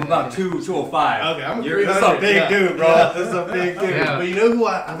I'm about 205. Okay, I'm a This is 300, a big yeah. dude, bro. Yeah. This is a big dude. Yeah. But you know who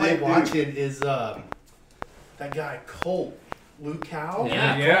I like Big watching is that guy Colt, Luke Cow.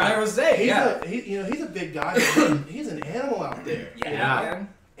 Yeah. Yeah. I was saying, He's yeah. he's a big guy. But he's an animal out there. Yeah, you know? man.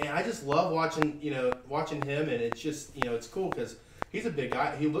 And I just love watching him, and it's just, it's cool because he's a big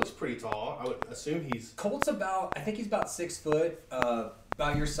guy. He looks pretty tall. I would assume he's... Colt's I think he's about 6 foot,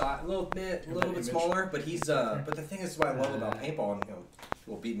 about your size, a little bit smaller, but he's, but the thing is what I love about paintball, and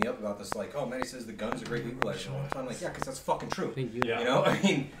people beat me up about this, like, oh, Matty says the gun's a great equalizer all the time. I'm like, yeah, because that's fucking true. I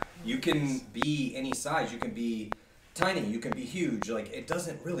mean, you can be any size. You can be tiny. You can be huge. Like, it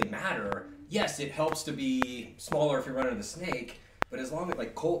doesn't really matter. Yes, it helps to be smaller if you're running the snake, but as long as,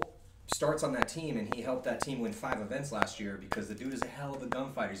 like, Colt starts on that team, and he helped that team win 5 events last year because the dude is a hell of a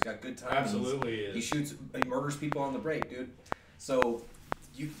gunfighter. He's got good timing. Absolutely is. He murders people on the break, dude. So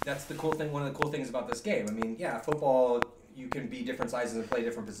that's the cool thing. One of the cool things about this game. I mean, yeah, football, you can be different sizes and play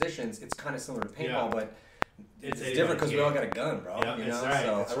different positions. It's kind of similar to paintball, but it's different because we all got a gun, bro. Yeah,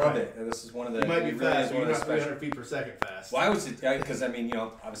 right, so I love it. And this is one of the. You might be fast, but you're not special 300 feet per second fast. Well, I was because I mean,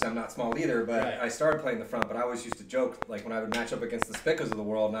 obviously I'm not small either, but I started playing the front. But I always used to joke, like when I would match up against the Spickas of the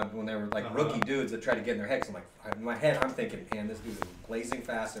world, and when they were like rookie dudes that tried to get in their heads, I'm like, in my head, I'm thinking, man, this dude is blazing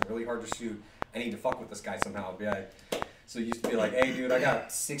fast and really hard to shoot. I need to fuck with this guy somehow. So you used to be like, hey, dude, I got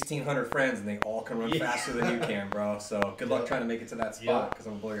 1,600 friends, and they all can run faster than you can, bro. So good luck trying to make it to that spot, because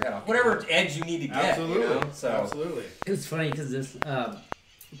I'm going to blow your head off. Whatever edge you need to get, Absolutely. So. Absolutely. It was funny because this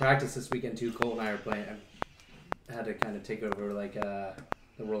practice this weekend, too, Colt and I were playing. I had to kind of take over, like, the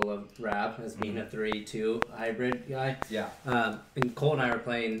role of Rap as being a 3-2 hybrid guy. Yeah. And Colt and I were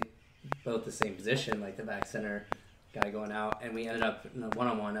playing both the same position, like the back center guy going out, and we ended up in a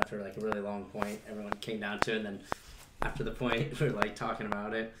one-on-one after, like, a really long point. Everyone came down to it, and then after the point, we're like talking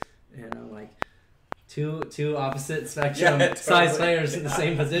about it, and I'm like, two opposite spectrum size players in the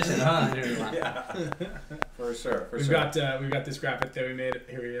same position, huh? Yeah, for sure. We've got this graphic that we made.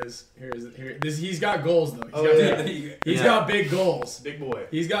 Here he is. He's got goals though. He's got big goals. Big boy.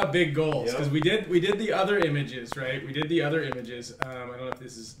 He's got big goals because we did the other images, right? We did the other images. I don't know if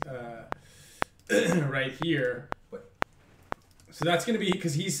this is right here. So that's gonna be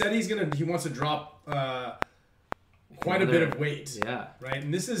because he said he wants to drop. Quite a bit of weight. Yeah. Right?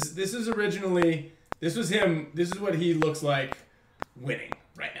 And this was him. This is what he looks like winning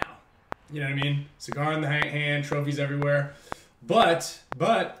right now. You know what I mean? Cigar in the hand, trophies everywhere. But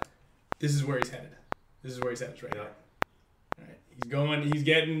this is where he's headed. This is where he's headed right now. All right.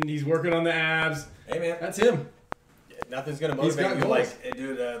 He's working on the abs. Hey man. That's him. Yeah, nothing's gonna motivate you like,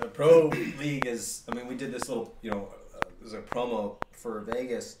 dude, the pro league is, I mean, we did this little, it was a promo for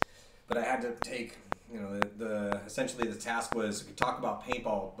Vegas, but I had to take, essentially the task was we could talk about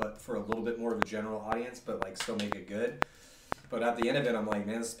paintball, but for a little bit more of a general audience, but like still make it good. But at the end of it, I'm like,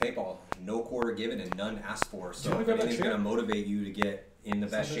 man, this is paintball. No quarter given and none asked for. So if anything's going to motivate you to get in the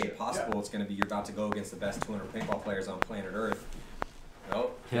best shape possible, it's going to be you're about to go against the best 200 paintball players on planet Earth.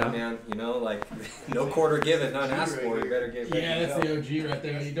 Oh, yeah, man, like no quarter given, none asked for. You better get ready. Yeah, that's the OG right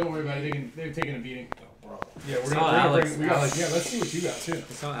there. Don't worry about it. They're taking a beating. Yeah, we're gonna bring Alex. Yeah, let's see what you got too.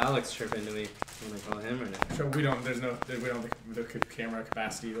 I saw Alex tripping. Do we want to call him or no? So we don't have the camera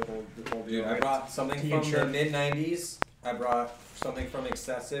capacity to hold Dude, I brought something from the mid '90s. I brought something from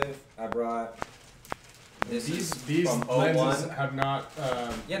Excessive. I brought these from lenses have not.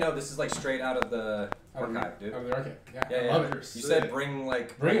 This is like straight out of the archive, dude. Out of the archive. Yeah, I love it. You said bring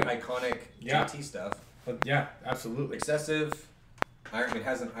iconic GT stuff. But yeah, absolutely. Excessive. It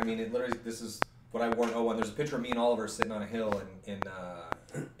hasn't. I mean, it literally. This is what I wore in 01. There's a picture of me and Oliver sitting on a hill in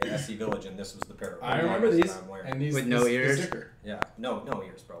SC Village, and this was the pair. I remember these. And these with no ears. Yeah, no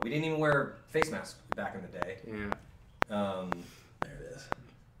ears, bro. We didn't even wear face masks back in the day. Yeah. There it is.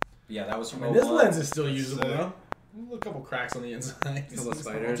 Yeah, that was from. This lens is still usable though. A couple cracks on the inside. Couple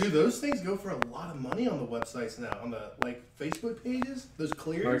spiders. Dude, those things go for a lot of money on the websites now. On the Facebook pages, those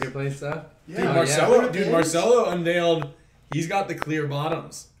clears. Marketplace stuff. Yeah, Marcelo unveiled. He's got the clear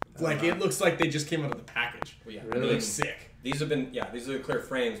bottoms. Like it looks like they just came out of the package. Well, yeah, really? It looks sick. These have been these are the clear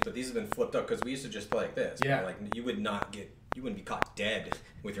frames, but these have been flipped up because we used to just play like this. Yeah, like you wouldn't be caught dead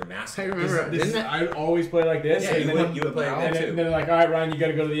with your mask. I remember. I alwauld play like this. Yeah, you would play like that too. And then they're like, all right, Ryan, you got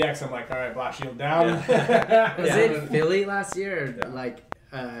to go to the X. I'm like, all right, black shield down. Was it Philly last year? Yeah. Like,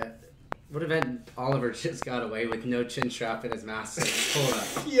 what event Oliver just got away with no chin strap in his mask? Pull up.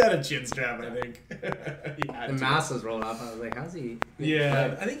 He had a chin strap, I think. The mask was rolled up. I was like, how's he?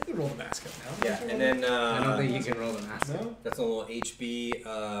 Yeah, I think you can roll the mask up now. Yeah, and then I don't think you can roll the mask. No? That's a little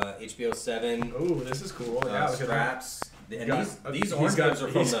HBO7. Oh, this is cool. Yeah, straps. And these orange ones are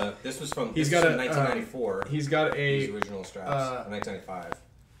from this was from 1994. He's got these original straps, 1995.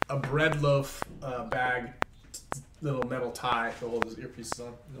 A bread loaf bag little metal tie to hold his earpieces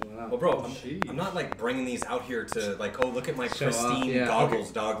on. Oh, wow. Well, bro, I'm not like bringing these out here to like, oh, look at my pristine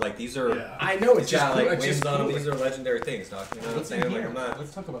goggles, dog. Like these are. Yeah. I know it's just like it's waves just on them. cool. These are legendary things, dog. You know what I'm saying? Like I'm not.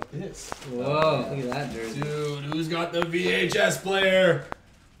 Let's talk about this. Whoa, look at that jersey. Dude, who's got the VHS player?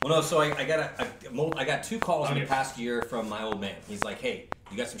 Well, no. So I got 2 calls in the past year from my old man. He's like, hey,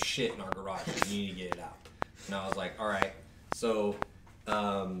 you got some shit in our garage. You need to get it out. And I was like, all right. So,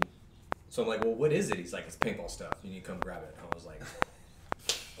 so I'm like, well, what is it? He's like, it's paintball stuff. You need to come grab it. And I was like,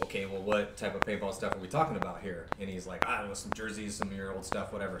 okay, well, what type of paintball stuff are we talking about here? And he's like, I don't know, some jerseys, some of your old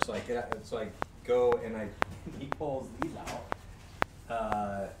stuff, whatever. So I go and he pulls these out.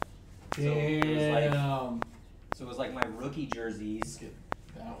 So it was like my rookie jerseys.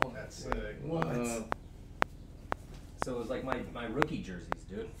 That one. That's sick. What? So it was like my rookie jerseys,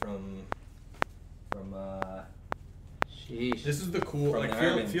 dude, from Sheesh. This is the cool. From Like the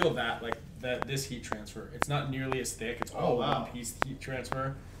Ironman. feel that like that. This heat transfer. It's not nearly as thick. It's all wow. one piece heat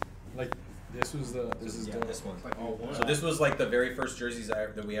transfer. Like this was the. This is the. this one. Like all one. So this was like the very first jerseys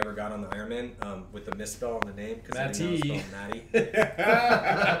that we ever got on the Ironman, with the misspell on the name because I didn't know it was spelled Matty.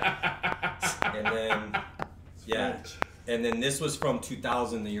 And then and then this was from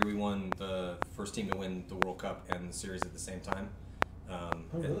 2000, the year we won the first team to win the World Cup and the series at the same time.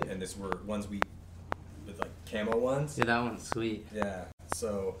 Really? And this were ones with like camo ones. Yeah, that one's sweet. Yeah.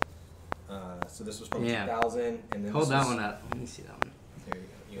 So this was from Yeah. 2000, and then Hold this that was, one up. Let me see that one. Here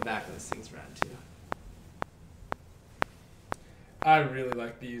you go. Back of this thing's rad too. I really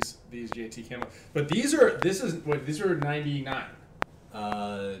like these JT camo, but these are 99.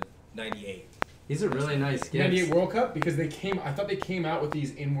 98. These are really nice gifts. 98 World Cup because I thought they came out with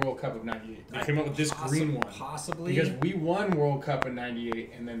these in World Cup of 98. They came out with this green one. Possibly. Because we won World Cup in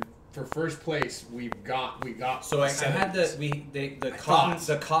 98 and then for first place we got So I had the cotton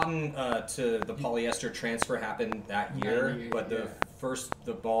to the polyester transfer happened that year, 98, but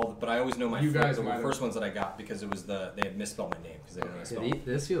the ball. But I always know You guys the might have- first ones that I got because it was they had misspelled my name because they didn't misspell. Yeah,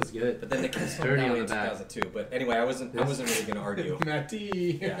 this feels good. But then they kept spelling Dirty that on way the in back. 2002. But anyway, I wasn't really gonna argue.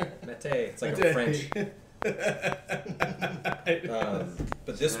 Matty. Yeah, Matty. It's like a Matty. French.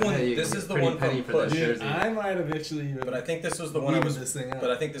 But this one, you this can is be the one pretty from penny for Push. this Dude, jersey. I might have actually even. But I think this was the one I weeded was. this thing out. But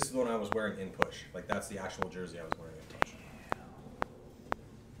I think this is the one I was wearing in Push. Like that's the actual jersey I was wearing in Push.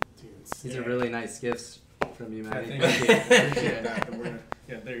 Dude, These are sick. really nice gifts from you, I Matty. think appreciate that. We're gonna-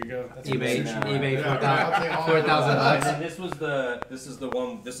 Yeah, there you go. That's eBay, what eBay, Yeah, I'll take all of $4,000 And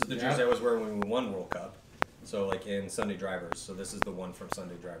bucks. this is the Yeah. jersey I was wearing when we won World Cup. So like in Sunday Drivers. So this is the one from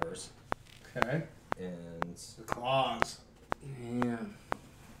Sunday Drivers. Okay. And The claws. Yeah.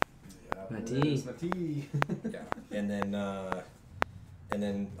 Matty. There's Matty. yeah. And then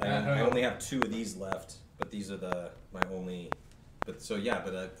I Yeah, only have 2 of these left, but these are my only. But so yeah,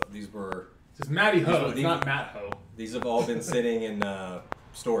 but these were. It's Matty Ho. These- It's not Matt Ho. These have all been sitting in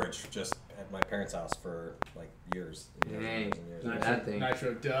storage just at my parents' house for like years. And years and Dang. years and years. Nice. That thing.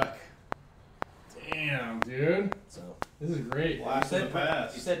 Nitro Duck. Damn, dude. So This is great. Blast in the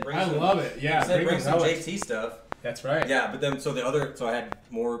past. you said bring I some, love it. Yeah, You said bring the some relics. JT stuff. That's right. Yeah, but then so I had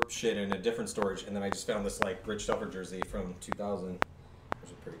more shit in a different storage, and then I just found this like Rich Tupper jersey from 2000,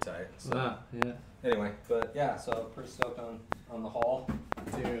 which is pretty tight. So Wow, yeah. anyway, but yeah, so I'm pretty stoked on the haul.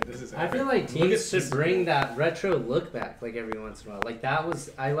 Dude, this is I epic. feel like Look at teams should this. bring that retro look back like every once in a while. Like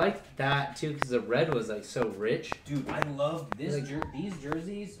I liked that too because the red was like so rich. Dude, I love this Like- these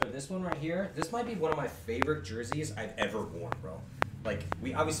jerseys, or this one right here. This might be one of my favorite jerseys I've ever worn, bro. Like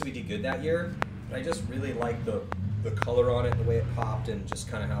we did good that year, but I just really like the color on it, the way it popped, and just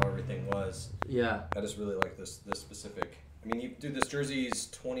kind of how everything was. Yeah. I just really like this specific. I mean, this jersey's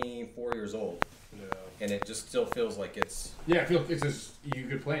 24 years old, and it just still feels like it's. Yeah, I feel it's just you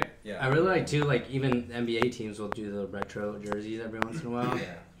could play it. Yeah. I really like too. Like even NBA teams will do the retro jerseys every once in a while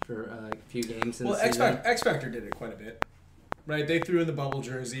Yeah. for a few games in Well, the season. X Factor did it quite a bit. Right, they threw in the bubble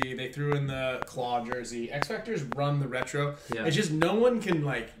jersey, they threw in the claw jersey. X Factors run the retro. Yeah. It's just no one can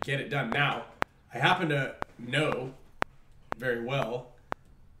like get it done. Now, I happen to know very well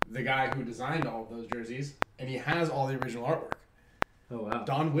the guy who designed all of those jerseys, and he has all the original artwork. Oh wow.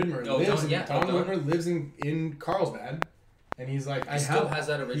 Don Whitmer Oh, lives. Don- Don Whitmer lives in Carlsbad, and he's like, He still has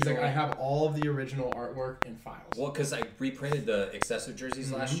that He's original. like, I have all of the original artwork and files. Well, because I reprinted the excessive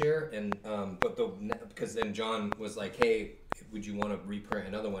jerseys last year, and because then John was like, "Hey, would you want to reprint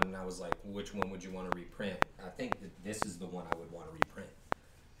another one?" And I was like, "Which one would you want to reprint?" I think that this is the one I would want to reprint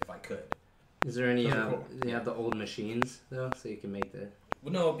if I could. Is there any? Those are cool. You have the old machines though, so you can make the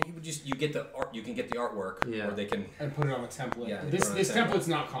Well, no, but you get the art. You can get the artwork, or they can and put it on the template. Yeah, this template's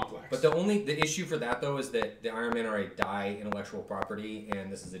not complex. But the issue for that though is that the Iron Man are a Dye intellectual property,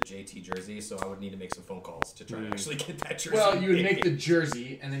 and this is a JT jersey, so I would need to make some phone calls to try to actually get that jersey. Well, you would make the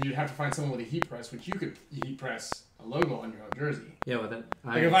jersey, and then you'd have to find someone with a heat press, which you could heat press a logo on your own jersey. Yeah, with an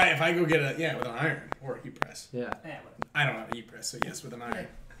iron. Like if I go get with an iron or a heat press. Yeah. I don't have a heat press, so yes, with an iron.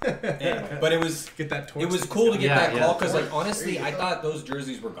 Anyway, but it was get that. It was cool to get that call because, like, honestly, I thought those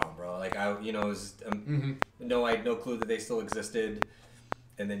jerseys were gone, bro. Like, no, I had no clue that they still existed.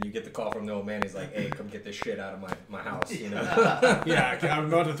 And then you get the call from the old man. He's like, "Hey, come get this shit out of my house." You know? Yeah, I'm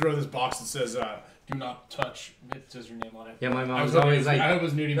about to throw this box that says, "Do not touch." It says your name on it. Yeah, my mom was always like, I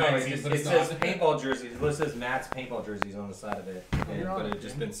was nudie magazines, but it says paintball jerseys. It says Matt's paintball jerseys on the side of it, but it had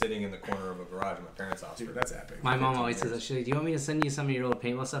just been sitting in the corner of a garage in my parents' house. Dude, that's epic. My mom always says, "Actually, do you want me to send you some of your old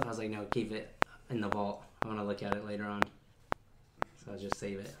paintball stuff?" I was like, "No, keep it in the vault. I want to look at it later on." So I'll just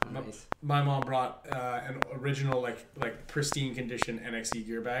save it. My mom brought an original, like pristine condition NXE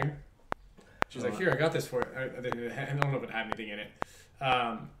gear bag. She's like, "Here, I got this for you." I don't know if it had anything in it.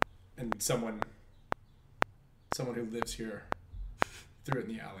 And someone who lives here threw it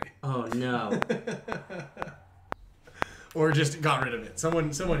in the alley. Oh no. Or just got rid of it.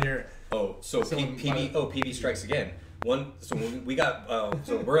 Someone here. Oh, so PB strikes again. So we got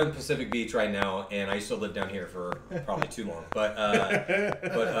so we're in Pacific Beach right now, and I used to live down here for probably too long.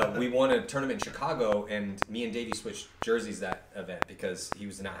 But we won a tournament in Chicago, and me and Davey switched jerseys that event because he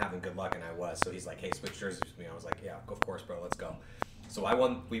was not having good luck and I was. So he's like, "Hey, switch jerseys with me." I was like, "Yeah, of course, bro. Let's go." So I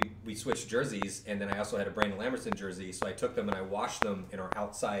won. We switched jerseys, and then I also had a Brandon Lamberson jersey. So I took them and I washed them in our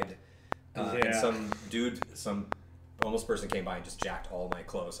outside. And some homeless person came by and just jacked all my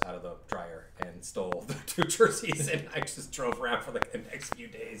clothes out of the dryer and stole the two jerseys, and I just drove around for like the next few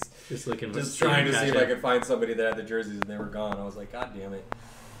days, just trying to see if I could find somebody that had the jerseys, and they were gone. I was like, God damn it.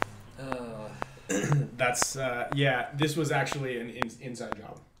 That's this was actually an inside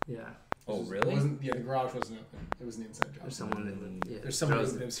job. Yeah. Oh really? The garage wasn't open. It was an inside job. There's someone that there's somebody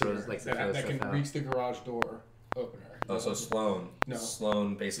who lives here that can reach the garage door opener. Oh, so Sloan. No.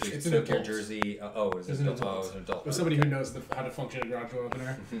 Sloan basically It's took your jersey. It's an adult. But somebody who knows how to function a garage door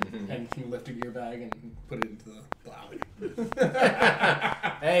opener and can lift a gear bag and put it into the alley.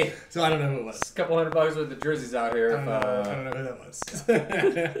 Hey. So I don't know who it was. A couple $100 with the jerseys out here. I don't know who that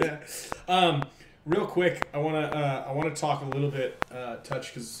was. Real quick, I want to talk a little bit,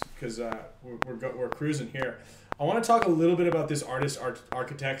 Touch, because we're cruising here. I want to talk a little bit about this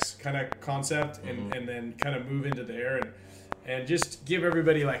architects kind of concept, and then kind of move into there and just give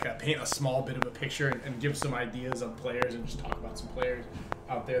everybody paint a small bit of a picture and give some ideas on players and just talk about some players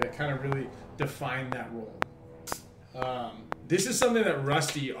out there that kind of really define that role. This is something that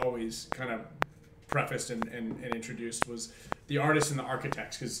Rusty always kind of prefaced and introduced, was the artists and the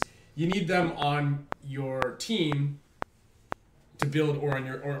architects, because you need them on your team to build, or in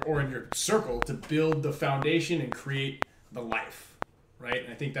your circle to build the foundation and create the life, right?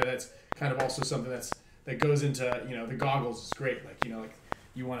 And I think that's kind of also something that goes into, the goggles is great.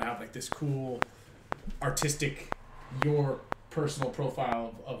 You want to have this cool artistic, your personal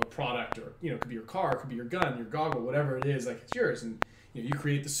profile of a product, or it could be your car, it could be your gun, your goggle, whatever it is, it's yours, and you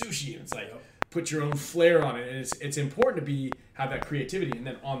create the sushi, and it's put your own flair on it, and it's important to have that creativity. And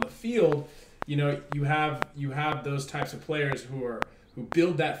then on the field, you have those types of players who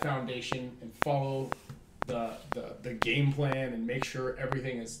build that foundation and follow the game plan and make sure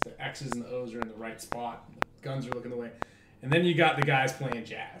everything is, the X's and the O's are in the right spot, and the guns are looking the way. And then you got the guys playing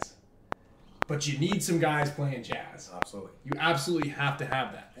jazz. But you need some guys playing jazz. Absolutely. You absolutely have to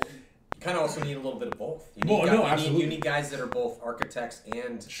have that. You kind of also need a little bit of both. Absolutely. You need guys that are both architects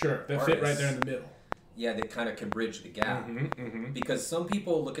and that fit right there in the middle. Yeah, they kind of can bridge the gap. Because some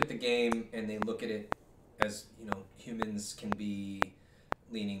people look at the game and they look at it as, humans can be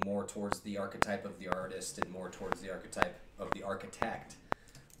leaning more towards the archetype of the artist and more towards the archetype of the architect.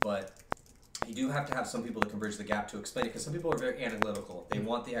 But you do have to have some people that can bridge the gap to explain it, because some people are very analytical. They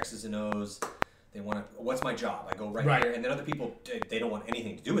want the X's and O's. They want to, what's my job? I go right here. And then other people, they don't want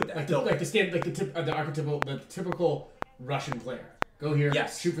anything to do with that. The typical Russian player. Go here,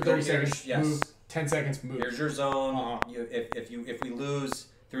 shoot for 30 seconds, move, 10 seconds, move. Here's your zone. If we lose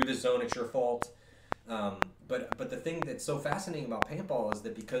through this zone, it's your fault. But the thing that's so fascinating about paintball is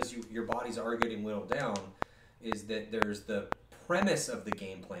that because your bodies are getting whittled down, is that there's the premise of the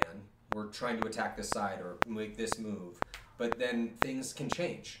game plan. We're trying to attack this side or make this move, but then things can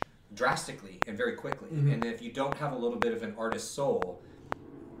change drastically and very quickly. And if you don't have a little bit of an artist soul,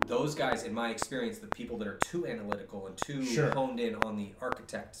 those guys, in my experience, the people that are too analytical and too honed in on the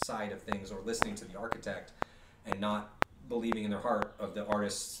architect side of things, or listening to the architect and not believing in their heart of the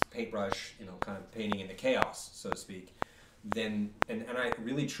artist's paintbrush, kind of painting in the chaos, so to speak, then and I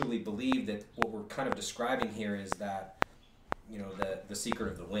really truly believe that what we're kind of describing here is that the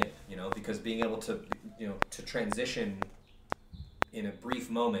secret of the win, because being able to to transition in a brief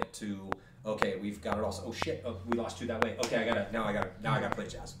moment to, okay, we've got it all. Oh shit! Oh, we lost 2 that way. Okay, now I gotta play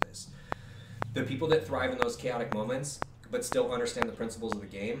jazz with this. The people that thrive in those chaotic moments, but still understand the principles of the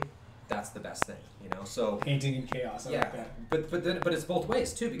game, that's the best thing, So painting in chaos. I like that. But it's both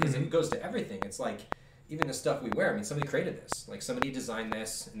ways too, because it goes to everything. It's like even the stuff we wear. I mean, somebody created this. Like somebody designed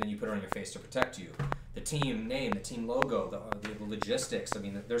this, and then you put it on your face to protect you. The team name, the team logo, the logistics. I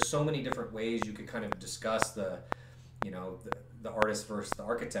mean, there's so many different ways you could kind of discuss the artist versus the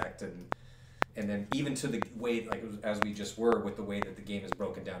architect, and then even to the way, like as we just were with the way that the game is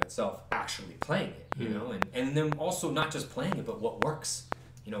broken down itself, actually playing it, and then also not just playing it, but what works,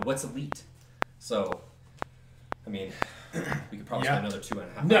 what's elite. So, I mean, we could probably spend another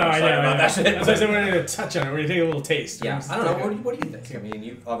 2.5 hours. No, I know. About that shit. As I said, we're going to touch on it. We're going to take a little taste. Yeah, I don't know. What do you think? I mean,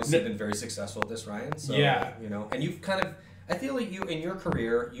 you've obviously been very successful at this, Ryan. So, and you've kind of, I feel like you, in your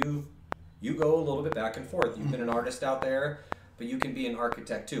career, you go a little bit back and forth. You've been an artist out there, but you can be an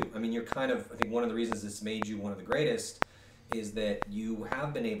architect too. I mean, you're kind of, I think one of the reasons it's made you one of the greatest is that you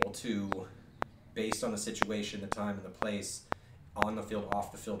have been able to, based on the situation, the time, and the place, on the field,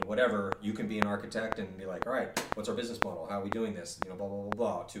 off the field, whatever, you can be an architect and be like, all right, what's our business model? How are we doing this? Blah, blah, blah,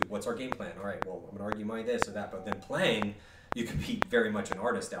 blah, to what's our game plan? All right, well, I'm going to argue my this or that. But then playing, you can be very much an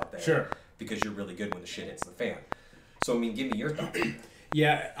artist out there. Sure. Because you're really good when the shit hits the fan. So, I mean, give me your thoughts.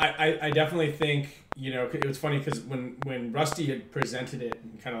 Yeah, I definitely think, it was funny because when Rusty had presented it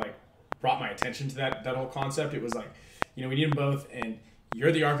and kind of like brought my attention to that whole concept, it was like, we need them both, and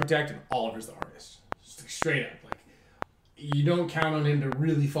you're the architect and Oliver's the artist. Just like straight up. Like, you don't count on him to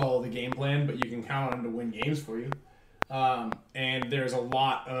really follow the game plan, but you can count on him to win games for you. And there's a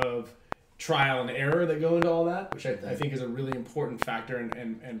lot of trial and error that go into all that, which I think is a really important factor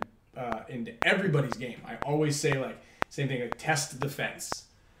and into everybody's game. I always say, like, same thing, like test the fence.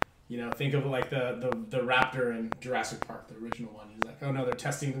 Think of like the raptor in Jurassic Park, the original one. He's like, oh no, they're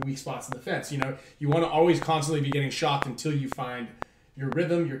testing the weak spots in the fence. You want to always constantly be getting shocked until you find your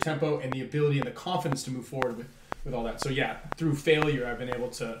rhythm, your tempo, and the ability and the confidence to move forward with all that. So yeah, through failure, I've been able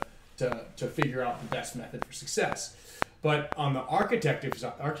to figure out the best method for success. But on the architect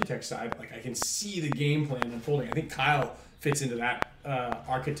side, like I can see the game plan unfolding. I think Kyle fits into that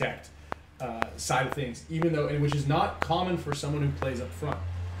architect side of things, which is not common for someone who plays up front.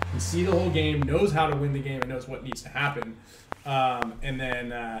 Can see the whole game, knows how to win the game, and knows what needs to happen, and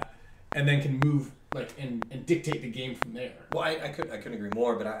then can move and dictate the game from there. Well, I couldn't agree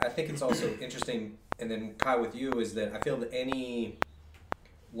more, but I think it's also interesting. And then Kyle, with you, is that I feel that any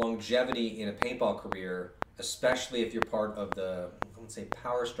longevity in a paintball career, especially if you're part of the, I wouldn't say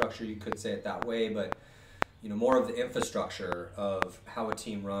power structure, you could say it that way, but more of the infrastructure of how a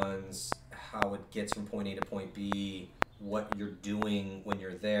team runs, how it gets from point A to point B, what you're doing when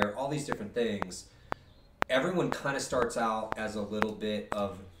you're there, all these different things. Everyone kind of starts out as a little bit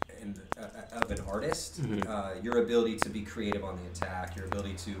of an artist. Mm-hmm. Your ability to be creative on the attack, your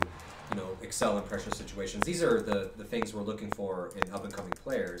ability to excel in pressure situations. These are the things we're looking for in up-and-coming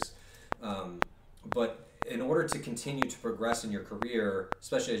players. But in order to continue to progress in your career,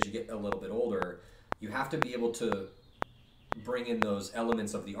 especially as you get a little bit older, you have to be able to bring in those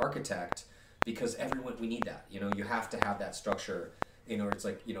elements of the architect, because we need that. You have to have that structure. It's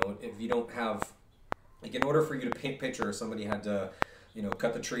like, if you don't have, like, in order for you to paint picture, somebody had to,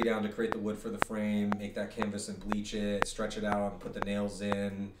 cut the tree down to create the wood for the frame, make that canvas and bleach it, stretch it out, and put the nails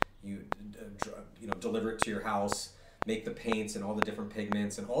in, deliver it to your house, make the paints and all the different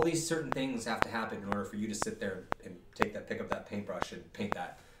pigments, and all these certain things have to happen in order for you to sit there and pick up that paintbrush and paint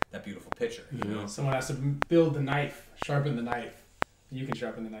that beautiful picture. Someone has to build the knife, sharpen the knife. You can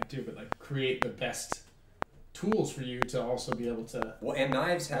sharpen the knife too, but like create the best tools for you to also be able to. Well, and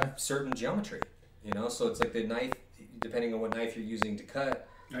knives have certain geometry, so it's like the knife, depending on what knife you're using to cut.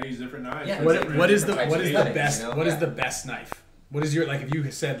 I use different knives. Yeah, what is the best knife? What is your, like, if you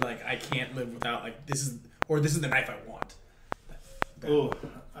said, like, I can't live without, like, this is the knife I want. A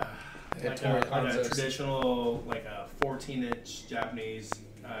traditional, like a 14-inch Japanese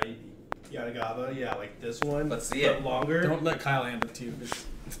Yatagava, like this one. Let's see but it. Longer. Don't let Kyle handle it too.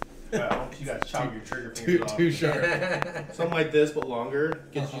 Well, you got to chop your trigger fingers off. Too sharp. Something like this, but longer.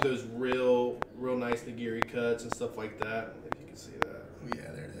 Gets you those real nice nigiri cuts and stuff like that. If you can see that. Oh,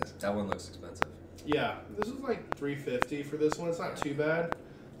 yeah, there it is. That one looks expensive. Yeah, this is like $350 for this one. It's not too bad.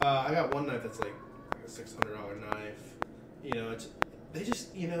 I got one knife that's like a $600 knife. They just,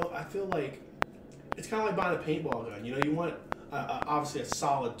 I feel like it's kind of like buying a paintball gun. You know, you want obviously a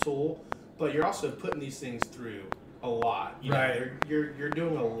solid tool, but you're also putting these things through a lot. You know, you're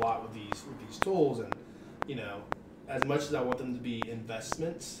doing a lot with these tools, and you know, as much as I want them to be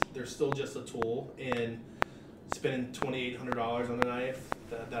investments, they're still just a tool. And spending $2,800 on a knife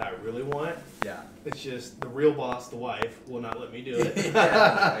that I really want. Yeah. It's just the real boss, the wife, will not let me do it.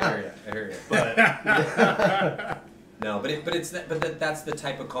 I hear you. But no, but that's the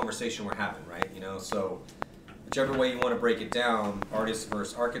type of conversation we're having, right? You know, so whichever way you want to break it down, artists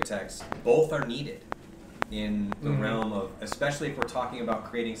versus architects, both are needed in the realm of, especially if we're talking about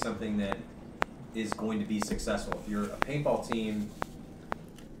creating something that is going to be successful. If you're a paintball team,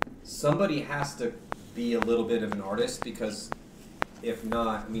 somebody has to be a little bit of an artist, because if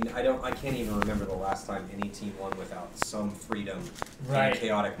not, I mean, I can't even remember the last time any team won without some freedom in a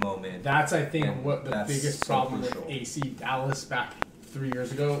chaotic moment. That's, I think, what the biggest problem crucial. with AC Dallas back 3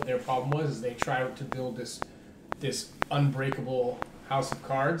 years ago. Their problem was is they tried to build this unbreakable house of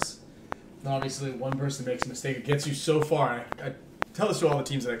cards. And obviously, one person makes a mistake, it gets you so far. I tell this to all the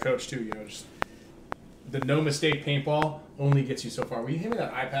teams that I coach too. You know, just the no mistake paintball only gets you so far. Will you hand me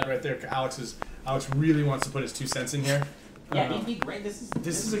that iPad right there? Alex really wants to put his 2 cents in here. Yeah, he'd be great. This is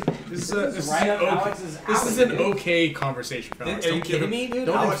an okay conversation for Alex. Are you kidding me, dude?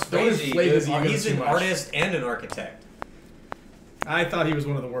 Don't Alex inflate Fraige, his ego he's too an much. artist and an architect. I thought he was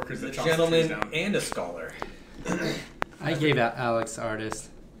one of the workers A that chopped the trees gentleman down. and a scholar. I gave out Alex artist.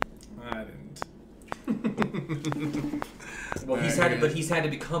 I didn't. Well, he's had to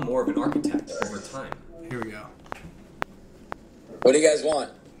become more of an architect over time. Here we go. What do you guys want?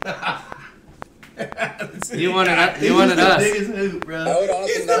 You wanted us. the biggest hoot, bro. I would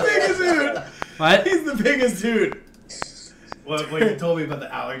honestly He's the biggest dude. What? He's the biggest dude. When you told me about the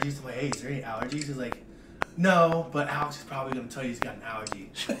allergies, I'm like, hey, is there any allergies? He's like, no, but Alex is probably going to tell you he's got an allergy.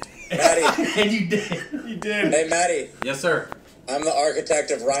 Matty. And you did. You did. Hey, Matty. Yes, sir. I'm the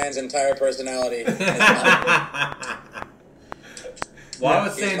architect of Ryan's entire personality. Well, I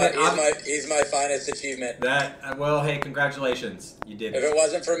was saying he's my finest achievement. Well, hey, congratulations. You did If it. it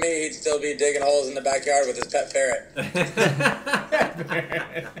wasn't for me, he'd still be digging holes in the backyard with his pet ferret.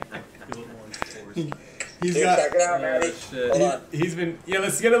 He's Dude, got. check it out, Matty. shit. Hold on. He's been. Yeah,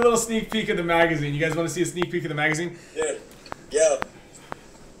 let's get a little sneak peek of the magazine. You guys want to see a sneak peek of the magazine? Dude, yo,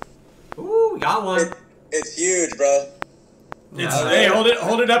 Ooh, got one. it's huge, bro. Hey,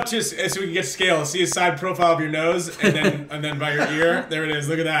 hold it up to so we can get scale. See a side profile of your nose, and then by your ear. There it is.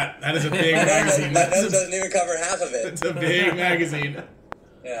 Look at that. That is a big magazine. My nose doesn't even cover half of it. It's a big magazine.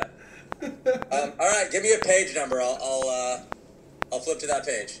 Yeah. All right, give me a page number. I'll flip to that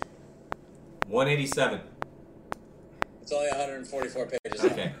page. 187. It's only 144 pages.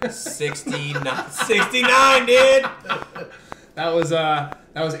 Okay. 69, dude. That was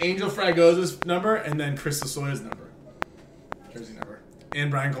Angel Fragoza's number, and then Crystal Sawyer's number. Jersey number. And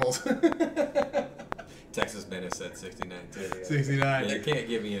Brian Cole's. Texas Menace said 69 too. 69. You can't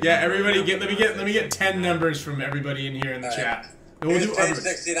give me a Yeah, number. everybody let me get 10 numbers from everybody in here in the All right. chat. And we'll Here's do page others.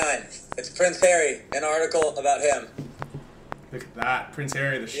 69. It's Prince Harry, an article about him. Look at that. Prince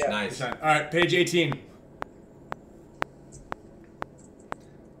Harry, the Yeah. Nice. All right, page 18.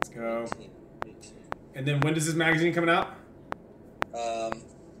 Let's go. And then when does this magazine coming out?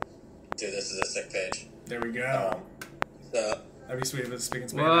 Dude, this is a sick page. There we go. So That'd be sweet if it's Spick and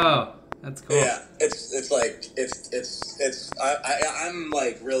Span. Whoa, that's cool. yeah, it's like I'm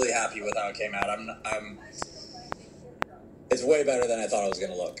like really happy with how it came out. I'm it's way better than I thought it was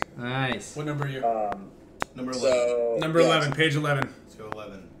gonna look. Nice. What number are you? Number 11. So Number yeah, 11, page 11. Let's go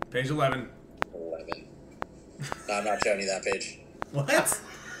 11. Page 11. 11. No, I'm not showing you that page. What?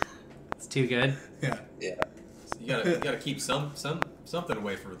 It's too good. Yeah. Yeah. You gotta keep something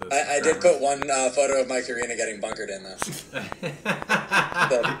away from this. I did put one photo of Mike Arena getting bunkered in though. So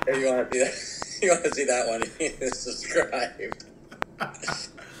if you want to see that, you want to see that one, subscribe.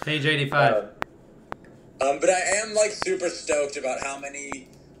 Page 85. But I am like super stoked about how many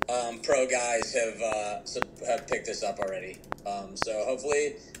pro guys have picked this up already. So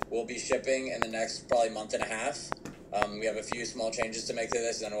hopefully we'll be shipping in the next probably month and a half. We have a few small changes to make to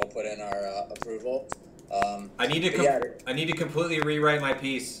this, and then we'll put in our approval. I need to completely rewrite my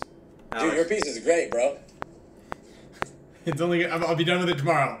piece. Dude, Alex. your piece is great, bro. It's only. I'll be done with it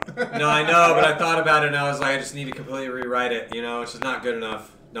tomorrow. No, I know, but I thought about it and I was like, I just need to completely rewrite it. You know, it's just not good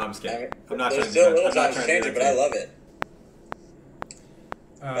enough. No, I'm just kidding. I'm not There's trying still little I'm not times to trying change do it, but I love it.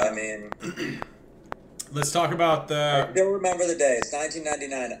 I Uh, mean, let's talk about I the. still remember the day. It's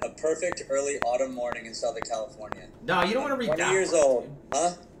 1999, a perfect early autumn morning in Southern California. No, you don't want to read 20 that years part. old,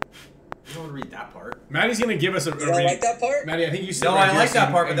 huh? You don't want to read that part. Maddie's gonna give us a. You don't like that part? Maddie, I think you said. No, right I here like so that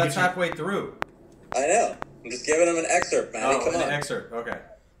you part, can but that's get your- halfway through. I know. I'm just giving him an excerpt, Matty. Come on. An excerpt. Okay.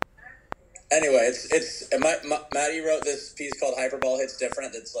 Anyway, Matty wrote this piece called Hyperball Hits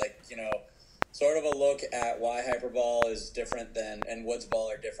Different. That's like, sort of a look at why Hyperball is different and Woods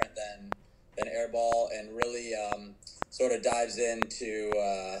Ball are different than Airball, and really sort of dives into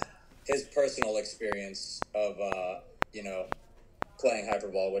his personal experience of playing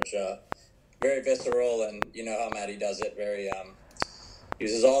Hyperball, which very visceral, and you know how Matty does it. Very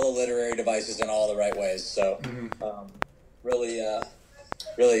uses all the literary devices in all the right ways. So really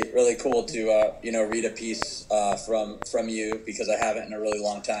cool to read a piece from you, because I haven't in a really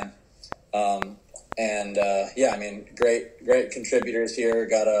long time. Great contributors here.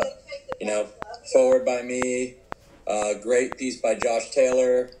 Got a forward by me, great piece by Josh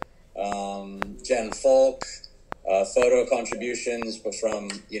Taylor, Jen Folk, photo contributions, but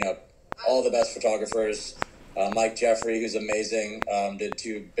from all the best photographers. Mike Jeffrey, who's amazing, did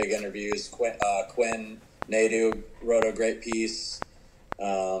 2 big interviews. Quinn Nadu wrote a great piece.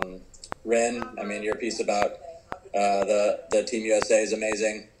 Rin, your piece about the Team USA is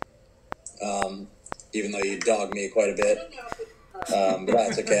amazing. Even though you dog me quite a bit. But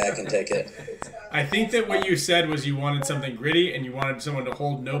that's okay, I can take it. I think that what you said was you wanted something gritty and you wanted someone to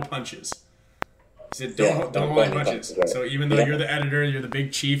hold no punches. You said don't hold any punches. Right. So even though you're the editor, you're the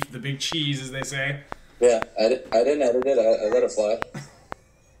big chief, the big cheese, as they say. Yeah, I didn't edit it. I let it fly.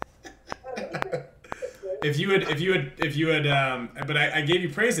 If you had, but I gave you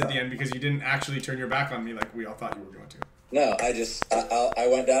praise at the end because you didn't actually turn your back on me like we all thought you were going to. No, I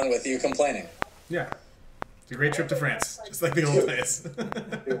went down with you complaining. Yeah. It's a great trip to France, just like the old days.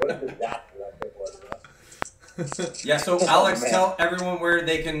 Yeah, so Alex, tell everyone where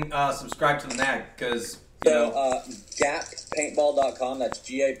they can subscribe to the mag, because GAPpaintball.com, that's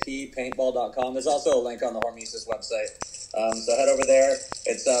GAP paintball.com. There's also a link on the Hormesis website. So head over there.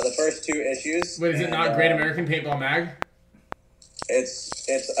 It's the first 2 issues. Wait, is it not Great American Paintball Mag? I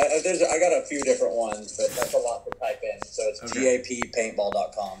got a few different ones, but that's a lot to type in. So it's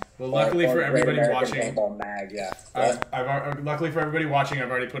GAPpaintball.com. Well, luckily for everybody watching, Paintball Mag, yeah. Luckily for everybody watching, I've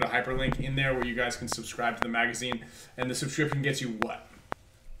already put a hyperlink in there where you guys can subscribe to the magazine, and the subscription gets you what?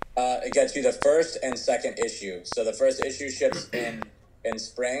 It gets you the first and second issue. So the first issue ships in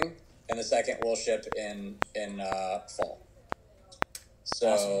spring, and the second will ship in fall.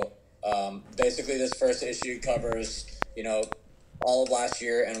 So basically, this first issue covers all of last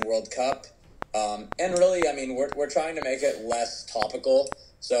year and World Cup, and really, we're trying to make it less topical.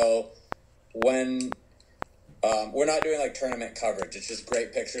 So when we're not doing like tournament coverage, it's just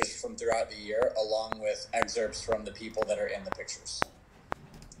great pictures from throughout the year, along with excerpts from the people that are in the pictures.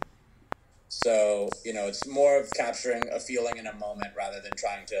 So, it's more of capturing a feeling in a moment rather than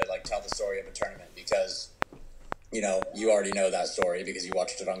trying to like tell the story of a tournament, because, you already know that story because you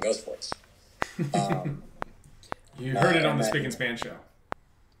watched it on Go Sports. You heard it on the Spick and Span show.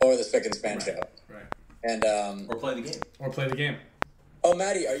 Or the Spick and Span show. Right. And or play the game. Oh,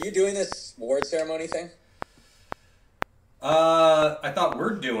 Matty, are you doing this award ceremony thing? I thought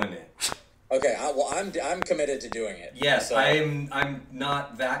we're doing it. Okay, I'm committed to doing it. Yes, so. I'm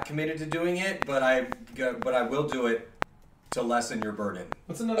not that committed to doing it, but I will do it to lessen your burden.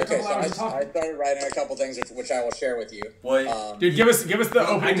 What's another couple hours of talking? I started writing a couple things which I will share with you. Dude, give us the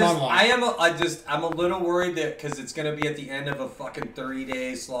opening monologue. I'm a little worried that because it's gonna be at the end of a fucking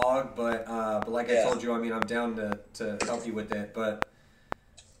 30-day slog, but like I told you, I'm down to help you with it, but.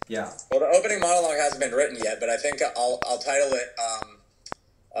 Yeah. Well, the opening monologue hasn't been written yet, but I think I'll title it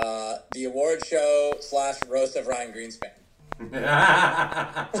the award show / roast of Ryan Greenspan.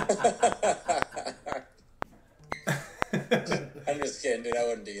 I'm just kidding, dude. I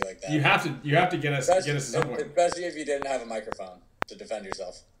wouldn't do you like that. You have to get us at some point. Especially if you didn't have a microphone to defend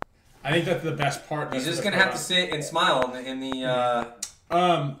yourself. I think that's the best part. He's just gonna have to sit and smile in the.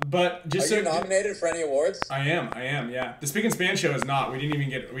 But just are you nominated for any awards? I am. Yeah. The Spick and Span show is not. We didn't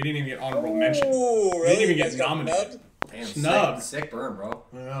even get honorable mention. Ooh, really? We didn't even get nominated. Damn, Snub. Sick burn, bro.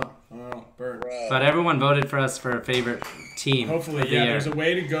 Well, burn. But everyone voted for us for a favorite team. Hopefully, yeah. There's a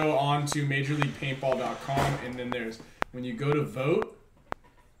way to go on to MajorLeaguePaintball.com, and then when you go to vote,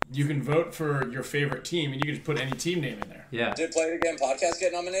 you can vote for your favorite team, and you can just put any team name in there. Yeah. Did Play It Again podcast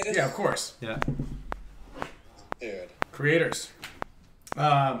get nominated? Yeah, of course. Yeah. Dude. Creators.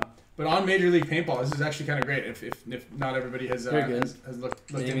 But on Major League Paintball, this is actually kind of great. If not everybody has looked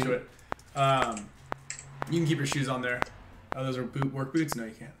into it, you can keep your shoes on there. Oh, those are work boots? No,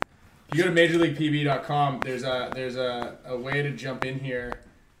 you can't. If you go to MajorLeaguePB.com, there's a way to jump in here,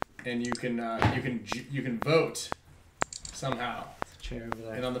 and you can vote somehow. Chair over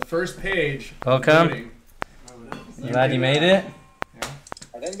there. And on the first page, welcome. Glad you made it.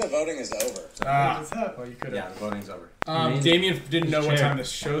 I think the voting is over. Well, you could Yeah, have. the voting's over. Damian didn't know what chair. time the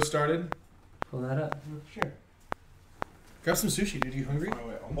show started. Pull that up. Sure. Grab some sushi, dude. You hungry?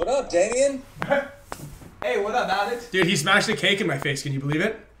 What up, Damian? Hey, what up, Alex? Dude, he smashed a cake in my face. Can you believe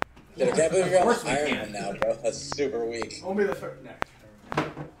it? Dude, I can't believe you're on course we Iron can. Man now, bro. That's super weak. Only the first. Next.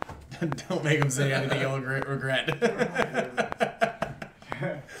 Don't make him say anything he'll regret.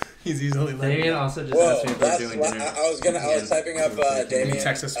 He's easily late. Damian also just Whoa, asked me if we're that's doing what, dinner. I was typing up Can Damian you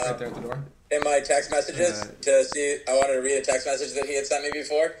text us right there at the door? in my text messages to see. I wanted to read a text message that he had sent me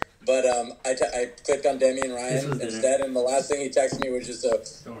before, but I clicked on Damian This Ryan was dinner. instead, and the last thing he texted me was just a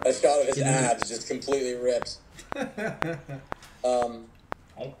shot of his abs, just completely ripped.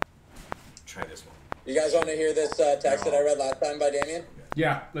 Try this one. You guys want to hear this text that I read last time by Damian?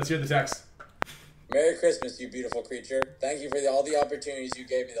 Yeah, let's hear the text. Merry Christmas, you beautiful creature. Thank you for all the opportunities you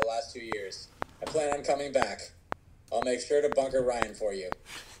gave me the last 2 years. I plan on coming back. I'll make sure to bunker Ryan for you.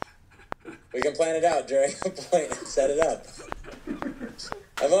 We can plan it out during a point and set it up.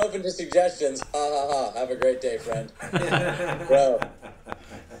 I'm open to suggestions. Ha ha ha. Have a great day, friend. Bro.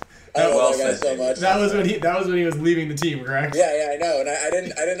 I love that guy so much. That was when he was leaving the team, correct? Yeah, I know. And I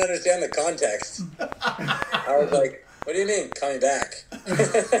didn't understand the context. I was like, what do you mean, coming back?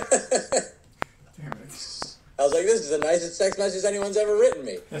 I was like, this is the nicest text message anyone's ever written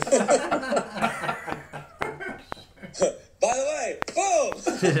me. By the way, boom!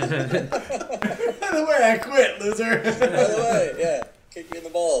 By the way, I quit, loser. By the way, yeah, kick me in the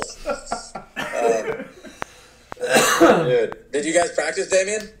balls. Dude, did you guys practice,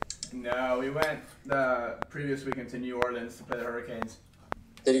 Damian? No, we went the previous weekend to New Orleans to play the Hurricanes.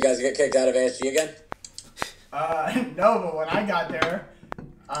 Did you guys get kicked out of ASG again? No, but when I got there,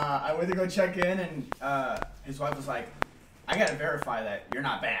 I went to go check in, and his wife was like, I gotta verify that you're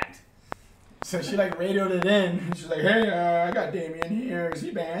not banned. So she like radioed it in, and she's like, hey, I got Damian here. Is he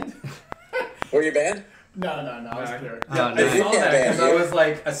banned? Were you banned? No, I was clear. Oh, no. I saw Yeah, that because man. I was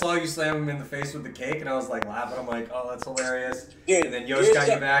like, I saw you slam him in the face with the cake, and I was like laughing. I'm like, oh, that's hilarious. Dude, And then Yosh here's got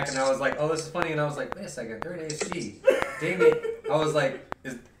you the- back, and I was like, oh, this is funny. And I was like, wait a second, they're an ASG. Damian, I was like,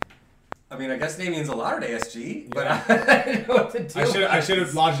 I guess Damian's allowed at ASG, but I didn't know what to do. I should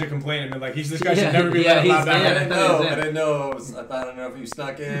have lodged a complaint and been like, this guy should Yeah, never be yeah, allowed he's back. banned. I didn't know. Yeah. I didn't know. I don't know if you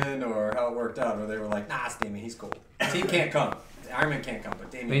snuck in or how it worked out, or they were like, nah, it's Damian, he's cool. Team can't come. Iron Man can't come, but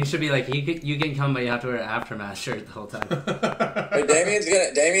I mean, Damian. it should be like you can come, but you have to wear an Aftermath shirt the whole time. But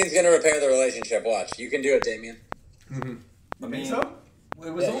Damian's gonna repair the relationship. Watch, you can do it, Damian. I mean, so? it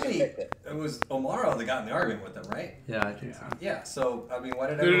was Yeah, you only picked it. it was Omaro that got in the argument with them, right? Yeah, I think so. Yeah. So I mean, why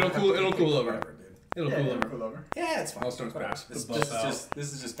did Dude, everyone it'll have to cool be over. whatever, dude? It'll Yeah, cool yeah, over. cool over. Yeah, it's fine. Hailstone's Whatever. pass. This The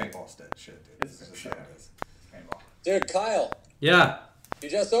is just paintball shit, dude. It's This is shit. how it is. Paintball. Dude, Kyle, Yeah. you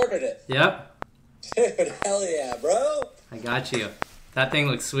just ordered it. Yep. Dude, hell yeah, bro. I got you. That thing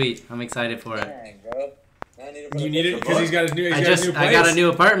looks sweet. I'm excited for it. Dang, bro. I need it for You the need it because he's got his new. I got a new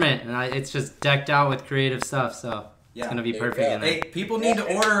apartment, and it's just decked out with creative stuff, so Yeah. it's gonna be There you perfect go. in there. Hey, people need to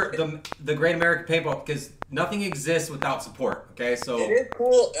order the Great American Paintball because nothing exists without support. Okay, so It is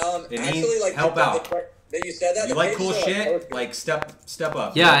cool. It Actually, needs like help out. that you said that. if you the like pages cool are, shit, posted. like step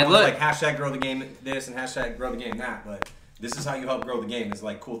up. Yeah, Everyone's look. like hashtag grow the game this and hashtag grow the game that, but this is how you help grow the game. Is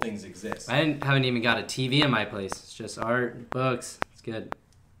like cool things exist. Haven't even got a TV in my place. It's just art, books. It's good.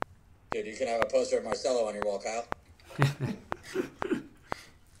 Dude, you can have a poster of Marcelo on your wall, Kyle.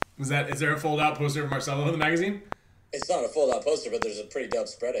 Is there a fold-out poster of Marcelo in the magazine? It's not a fold-out poster, but there's a pretty dope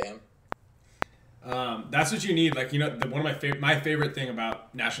spread of him. That's what you need. Like, one of my favorite thing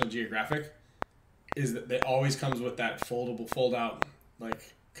about National Geographic is that it always comes with that fold-out,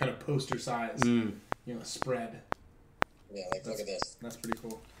 like kind of poster size, spread. Yeah, like look at this. That's pretty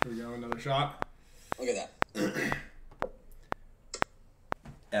cool. Here we go, another shot. Look at that.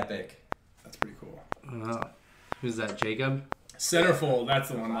 Epic. That's pretty cool. Oh. Who's that, Jacob? Centerfold, that's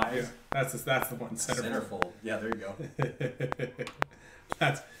the one. Yeah, that's the one. Centerfold. Centerfold. Yeah, there you go.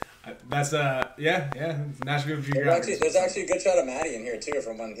 that's yeah. National There's Geographic. actually a good shot of Matty in here too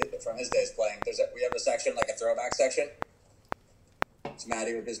from his days playing. We have a section like a throwback section. It's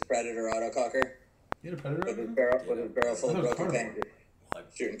Matty with his Predator autococker You had a Predator? with his barrel full of Oh, broken carnivore. paint, just Like,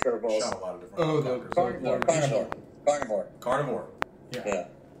 shooting curveballs. shot a lot of different. Oh, the autocockers. Carnivore. Carnivore. Yeah.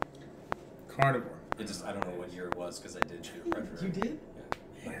 Carnivore. It just I don't know what year it was because I did shoot a Predator. You did?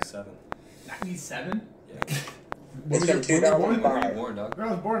 Yeah, 97. 97? Yeah. It's from Where were you 2005. born, dog? Bro,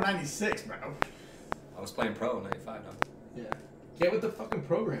 I was born in 96, bro. I was playing pro in 95, dog. Yeah. Get with the fucking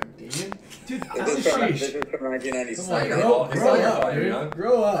program, Damian. Dude, This is from 1996. Come on, Grow up, dude. you're young.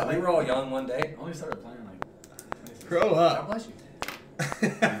 Grow up. We were all young one day. I only started playing like... Grow God up. bless you.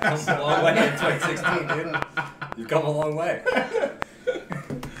 You've come a long way in 2016, dude. You've come a long way.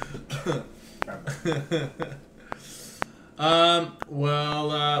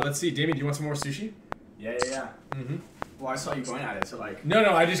 Let's see. Damian, do you want some more sushi? Yeah. Mm-hmm. Well, I saw you going at it, so like.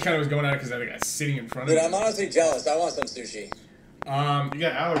 No, I just kind of was going at it because I think I was sitting in front of Dude, me. I'm honestly jealous. I want some sushi. You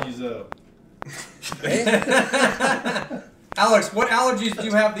got allergies though. Alex, what allergies do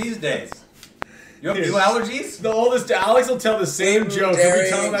you have these days? You have new allergies? The oldest Alex will tell the same joke every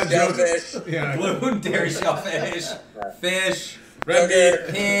time that joke. Shellfish. Yeah. Blue dairy shellfish, fish, Red meat.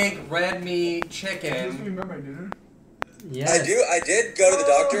 pig, red meat, Just chicken. remember my dinner. Yes. I did go to the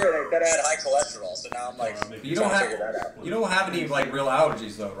doctor and they said I had high cholesterol, so now I'm like You trying don't to figure that have out. you don't have any like real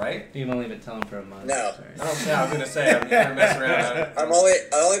allergies though, right? You've only been telling for a month. No. Sorry. I don't say. I was gonna say I'm gonna mess around. The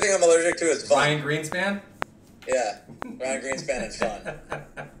only thing I'm allergic to is fun. Ryan Greenspan. Yeah, Ryan Greenspan and fun.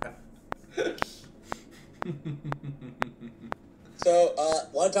 So,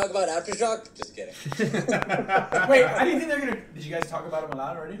 want to talk about Aftershock? Just kidding. Wait, I didn't think they're gonna. Did you guys talk about him a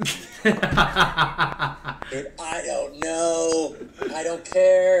lot already? Dude, I don't know. I don't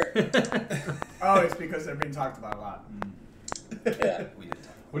care. Oh, it's because they're being talked about a lot. Yeah. We did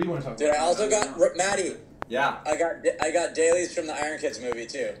talk. What do you want to talk Dude, about? I also got Matty. Yeah. I got dailies from the Iron Kids movie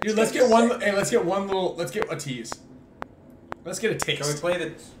too. Dude, let's get a tease. Let's get a Can we taste. play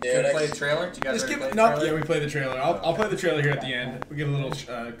the trailer? Do you guys Just already give play the no. trailer? Yeah, we play the trailer. I'll play the trailer here at the end. We get a little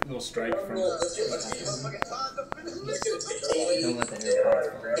strike from. Don't let the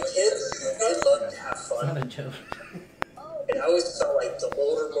AirPods. The kids love to have It's fun. not a joke. And I always felt like the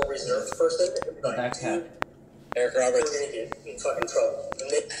older, more reserved person would be like, Backpack. Eric we're Roberts. gonna get in fucking trouble. And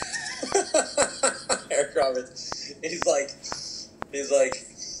they, Eric Roberts. He's like,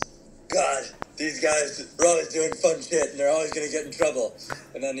 God, these guys are always doing fun shit and they're always gonna get in trouble.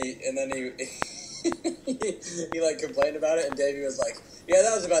 And then he he like complained about it, and Davey was like, yeah,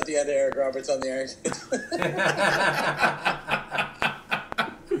 that was about the end of Eric Roberts on the Iron Kids.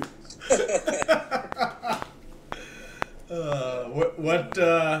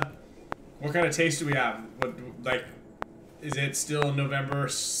 What kind of taste do we have? Is it still November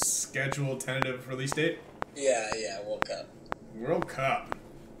scheduled tentative release date? Yeah, World Cup. World Cup.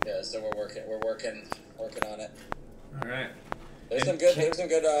 Yeah, so we're working on it. All right. There's some good. Can't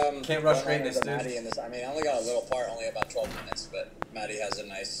rush one-liners greatness, of dude. Matty in this. I mean, I only got a little part, only about 12 minutes, but Matty has a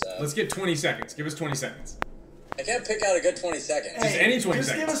nice. Let's get 20 seconds. Give us 20 seconds. I can't pick out a good 20 seconds. Just any 20 Just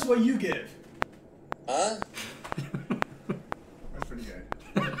seconds. give us what you give. Huh? That's pretty good.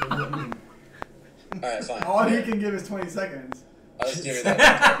 All right, fine. All he can give is 20 seconds. I'll just give you that.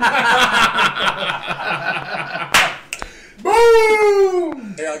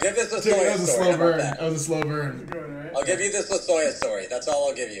 Boom! Here, I'll give this Dude, Lasoya that was a story. slow How about burn. that? That was a slow burn. Good, right? I'll give you this Lasoya story. That's all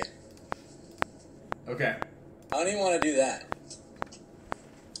I'll give you. Okay. I don't even want to do that.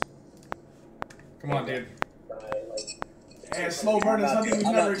 Come on, dude. Hey, a slow burn is something we've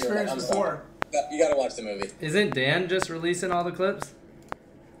I'm never not doing that. experienced I'm before. You gotta watch the movie. Isn't Dan just releasing all the clips?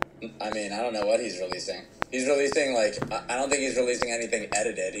 I mean, I don't know what he's releasing. He's releasing, like, I don't think he's releasing anything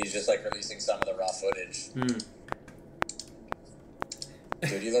edited. He's just, like, releasing some of the raw footage.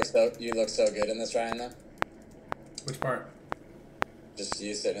 Dude, you look so good in this, Ryan, though. Which part? Just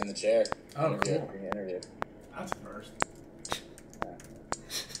you sitting in the chair. Oh, cool. Being interviewed. That's a first.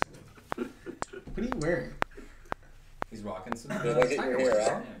 What are you wearing? He's rocking some. Dude, look at your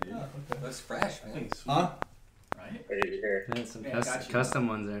hair, Al. Looks fresh, man. Huh? Right? Look at your hair. Yeah, some Yeah, I got you. custom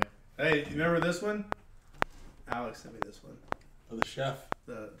ones there. Hey, you remember this one? Alex sent me this one. Oh, the chef.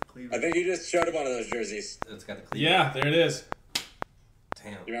 The I Cleveland. think you just showed him one of those jerseys. It's got the cleat. Yeah, there it is.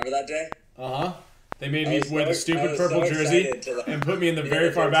 Damn. You remember that day? Uh-huh. They made I me was wear the so- I stupid was purple so jersey excited to, like- and put me in the Yeah,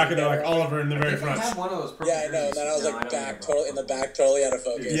 very far jersey back, and they're like there. Oliver in the very They front. had one of those purple Yeah, I know. jerseys. And then I was No, like don't back, remember. totally in the back, totally out of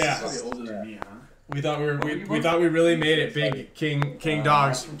focus. Yeah. Probably older than me, huh? We thought we thought we really made it big, King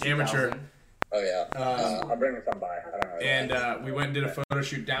Dogs From amateur. 2000. Oh yeah. I'll bring some by. I don't know. And we went and did a photo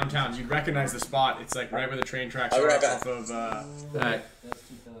shoot downtown. You'd recognize the spot. It's like right where the train tracks I'll are be right back. off of. Alright.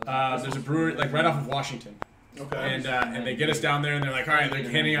 There's a brewery like right off of Washington. Okay. And they get us down there and they're like, all right, they're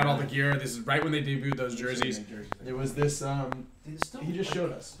handing out all the gear. This is right when they debuted those jerseys. There was this. He just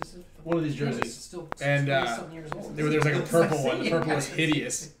showed us one of these jerseys, and there's like a purple one. The purple was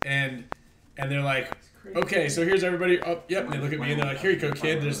hideous, and they're like, okay, so here's everybody. Oh, yep. And they look at me and they're like, here you go,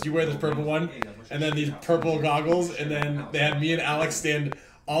 kid. You wear this purple one, and then these purple goggles, and then they had me and Alex stand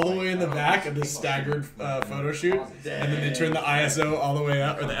all the way in the back of this staggered photo shoot, and then they turned the ISO all the way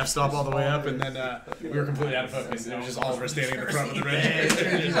up, or the f-stop all the way up, and then we were completely out of focus. And it was just Oliver standing in the front with the red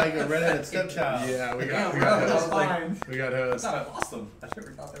jersey. He's like a redheaded stepchild. Yeah, we got was like, hosed. We got hosed. I thought awesome. I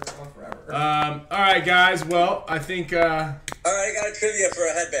never thought they were going forever. All right, guys. Well, I think All right, I got a trivia for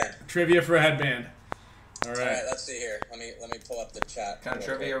a headband. trivia for a headband. All All right. right, let's see here. Let me pull up the chat. What kind of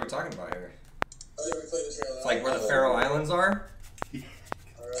trivia are we talking about here? It's Like where the Faroe Islands are?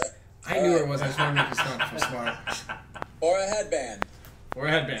 Alright. I knew where it was. I just wanted to make you sound smart. Or a headband. Or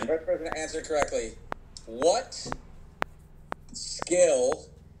a headband. First person to answer correctly. What skill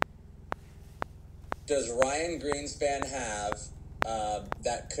does Ryan Greenspan have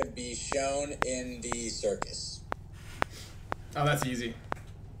that could be shown in the circus? Oh, that's easy.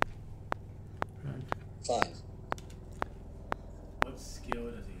 Fine. What skill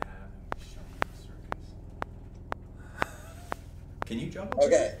does he have in showing the circus? Can you juggle?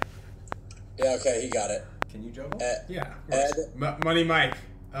 Okay. Yeah, okay, he got it. Can you juggle? Yeah. Of Ed, course. Money Mike.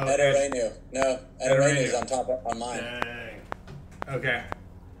 Oh, Ed Arenu. No, Ed Arenu's Arenu. on top on mine. Dang. Okay.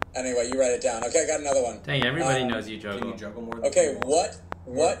 Anyway, you write it down. Okay, I got another one. Dang, everybody knows you Can juggle. you juggle more than Okay, two?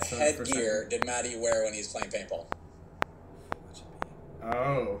 what So, headgear did Matty wear when he was playing paintball?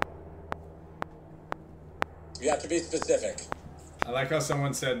 Oh. You have to be specific. I like how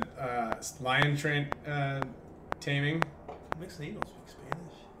someone said lion taming. Makes the Eagles speak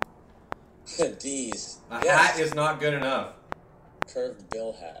Spanish. D's. A Yes. hat is not good enough. Curved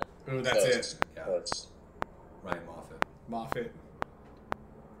bill hat. Ooh, that's Close. it. Yeah. Close. Ryan Moffat. Moffat.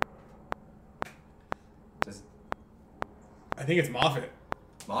 Just I think it's Moffat.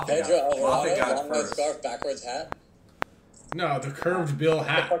 Moffat Pedro got, Moffat got long it red first. scarf, backwards hat. No, the curved bill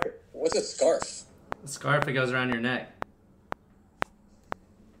hat. What's a scarf? The scarf that goes around your neck.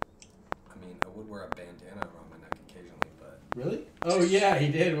 I mean, I would wear a bandana around my neck occasionally, but Really? Oh yeah,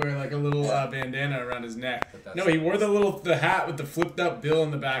 he did wear like a little bandana around his neck. But that's- No, he wore the hat with the flipped up bill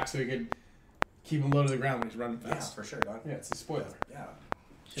in the back so he could keep him low to the ground when he's running yeah, fast. for sure, dog. Yeah, it's a spoiler. Yeah.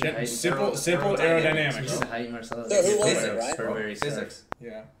 Simple aerodynamics. aerodynamics. Just height Marcellus. So who won it, Physics, right? bro. Burberry Physics.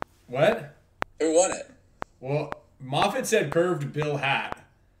 Yeah. What? Who won it? Well, Moffat said curved bill hat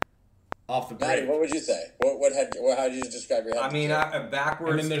off the Matty, break. what would you say? What head? How did you describe your head? I mean, a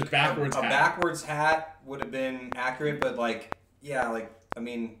backwards. And then there's backwards A hat. backwards hat would have been accurate, but like, yeah, like I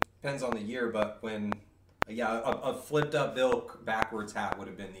mean, depends on the year. But when, a flipped up bill backwards hat would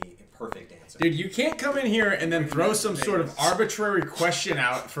have been the perfect answer. Dude, you can't come in here and then throw some sort of arbitrary question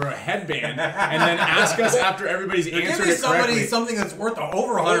out for a headband and then ask us after everybody's Give answered me it correctly. something that's worth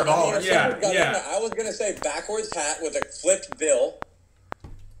over $100. Yeah, yeah. I was gonna say backwards hat with a flipped bill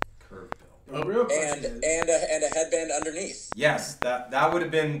Curved bill. The real question and is, a headband underneath. Yes, that would have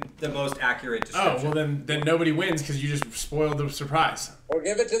been the most accurate Oh, description. well then nobody wins because you just spoiled the surprise. Or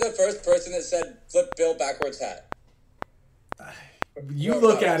give it to the first person that said flip bill backwards hat. You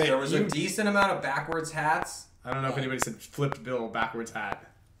look at it. There was a you- decent amount of backwards hats. I don't know if anybody said flipped bill backwards hat.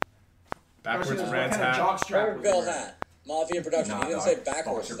 Backwards question is, what Reds kind of hat. jock strap Curved was he bill wearing? hat. Mafia production. You didn't say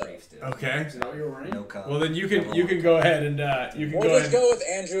backwards boxer though. briefs, dude. Okay. Is that what you were wearing? No cup. Well then you can go ahead and you can We'll go just ahead. go with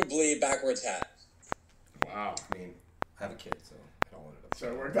Andrew Blee backwards hat. Wow. I mean, I have a kid, so I don't want it up. So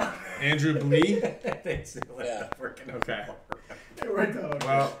it worked out. Andrew Blee. Thanks. Yeah. Okay. It worked out.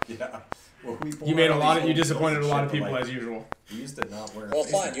 Well, Yeah. Well, you made you disappointed a lot of people as usual. We used to not wear. Well,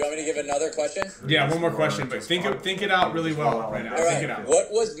 fine. Do you want me to give another question? Yeah, one more question, but think it out really well right now. All Think it right. out.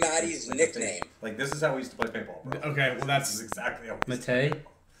 What was Matty's nickname? Like this is how we used to play paintball, bro. Okay, well This is that's exactly how we used to Matty?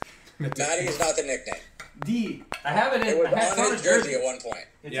 Matty is not the nickname. D. I have it It in. was I have on on his a jersey jersey. at one point.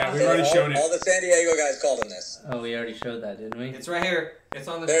 yeah, we've already shown All it. the San Diego guys called him this. Oh, we already showed that, didn't we? It's right here. It's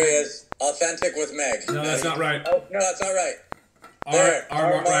on the There he screen. is. Authentic with Meg. No, that's not right. Oh, no, that's not right.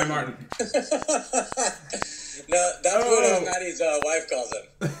 R. Ryan Martin. No, that's Oh. what Matty's wife calls him.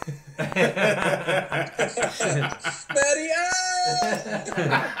 Matty,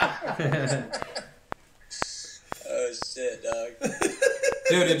 oh shit, dog.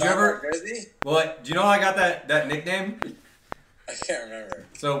 Dude, did you ever? Jersey? What? Do you know how I got that nickname? I can't remember.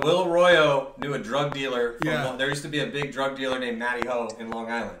 So Will Arroyo knew a drug dealer. Yeah. There used to be a big drug dealer named Matty Ho in Long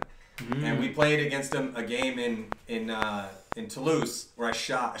Island, and we played against him a game in Toulouse where I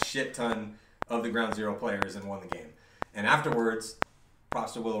shot a shit ton of the Ground Zero players and won the game. And afterwards,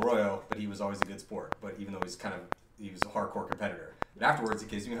 props to Will Arroyo, but he was always a good sport. But even though he was a hardcore competitor. But afterwards, he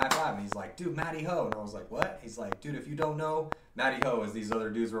gives me a high five, and he's like, "Dude, Matty Ho," and I was like, "What?" He's like, "Dude, if you don't know, Matty Ho is these other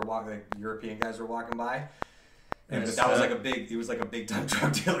dudes were walking, like European guys were walking by." And but that was like he was like a big time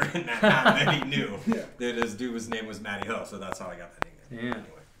drug dealer in Manhattan that he knew. That his name was Matty Ho, so that's how I got that nickname. Yeah.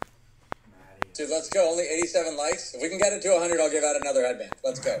 Anyway. Dude, let's go. Only 87 likes. If we can get it to 100, I'll give out another headband.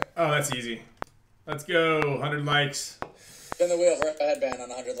 Let's go. Oh, that's easy. Let's go. 100 likes. Spin the wheel for a headband on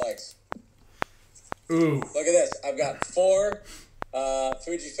 100 likes. Ooh. Look at this. I've got 4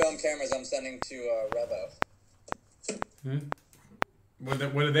 Fujifilm cameras I'm sending to Revo.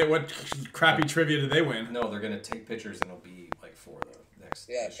 What crappy trivia did they win? No, they're gonna take pictures and it'll be like for the next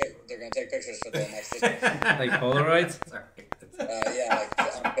Yeah, they're gonna take pictures for the next. Like Polaroids? Sorry. Yeah,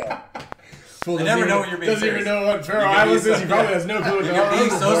 like on film. Fool I never know what you're being doesn't even serious. know what Faroe Islands is. He probably has no clue what the You're hell being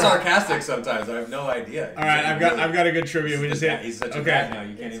it is. so sarcastic sometimes. I have no idea. All right, I've got a good trivia. We just hit. He's such a guy now.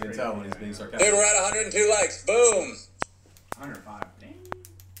 You can't even tell when he's being sarcastic. Dude, we're at 102 likes. Boom. 105. Dang.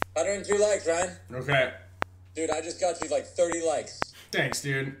 102 likes, Ryan. Okay. Dude, I just got you like 30 likes. Thanks,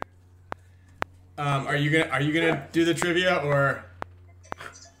 dude. Are you gonna do the trivia or?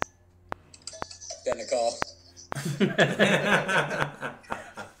 Getting a call.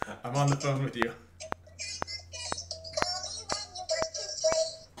 I'm on the phone with you.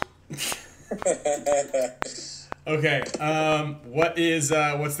 Okay.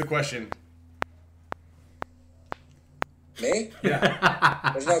 What's the question? Me? Yeah.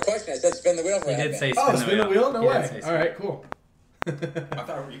 There's no question. I said spin the wheel for He a did say headband. spin Oh, spin the wheel? No He did way. say All right, cool. I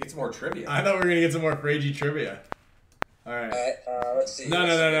thought we could get some more trivia. I thought we were gonna get some more Fraige trivia. All right. Alright, let's see. No.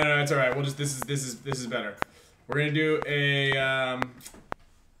 It's all right. We'll just this is better. We're gonna do a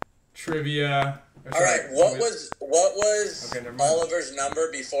trivia. Alright, what was Okay, never mind. Oliver's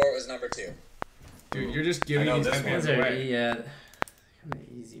number before it was number 2? Dude, you're just giving I know these this headbands Those are away. kind of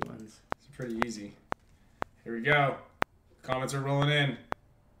easy ones. It's pretty easy. Here we go. Comments are rolling in.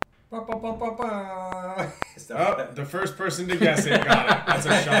 Oh, the first person to guess it got it. That's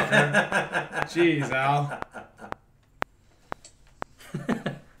a shocker. Jeez, Al.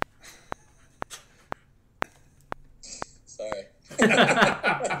 Sorry.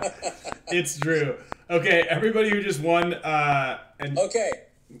 It's Drew. Okay, everybody who just won. And Okay,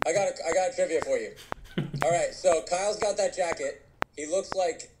 I got a trivia for you. Alright, so Kyle's got that jacket. He looks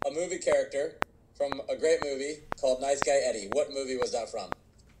like a movie character from a great movie called Nice Guy Eddie. What movie was that from?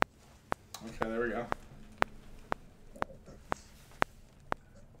 okay, there we go.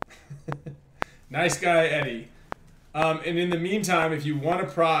 Nice guy, Eddie. And in the meantime, if you want a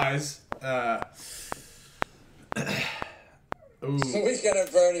prize, ooh. Weekend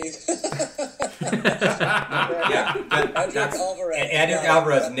at Bernie's. Yeah, Edric Alvarez. Edric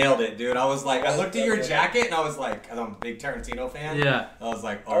Alvarez nailed it, dude. I was like, I looked at your jacket and I was like, I'm a big Tarantino fan. Yeah. I was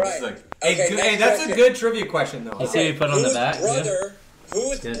like, oh, All this is right. like, hey, Okay, good, next hey, that's question. a good trivia question though. You see what we put on the back?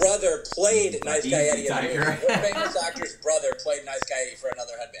 Whose Good. brother played Nice Guy Easy, Eddie in the Tiger. movie? What famous actor's brother played Nice Guy Eddie for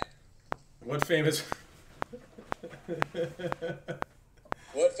another headband? What famous?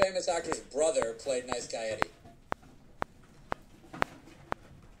 What famous actor's brother played Nice Guy Eddie?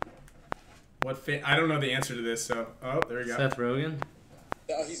 I don't know the answer to this, so there we go. Seth Rogen?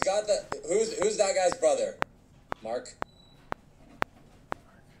 No, he's got the. Who's that guy's brother? Mark.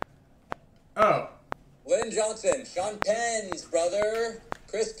 Oh, Lynn Johnson, Sean Penn's brother.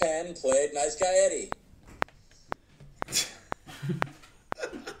 Chris Penn played Nice Guy Eddie.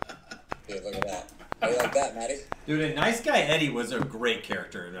 Dude, look at that. How you like that, Matty? Dude, and Nice Guy Eddie was a great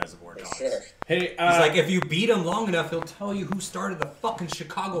character in Reservoir Dogs. Sure. hey, He's like, if you beat him long enough, he'll tell you who started the fucking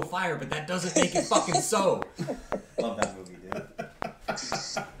Chicago fire, but that doesn't make it fucking so. Love that movie, dude.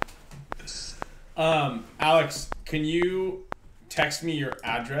 Alex, can you text me your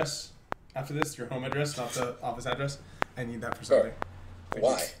address after this? Your home address, not the office address. I need that for Sure. something. Thank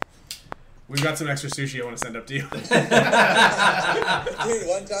Why? you. We've got some extra sushi I want to send up to you. Dude,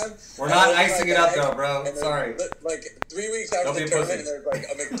 one time. We're not I was icing like it up egg, though, bro. and then, Sorry. Like 3 weeks after Don't the be a tournament, pussy. and there's like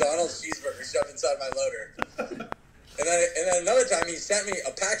a McDonald's cheeseburger shoved inside my loader. And then another time he sent me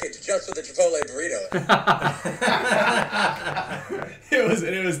a package just with a Chipotle burrito.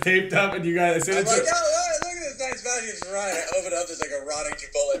 It was taped up, and you guys. I I'm sent like, it oh, to. look at this nice value from Ryan. I open it up, there's like a rotting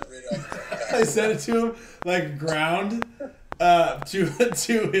Chipotle burrito. I sent it to him like ground to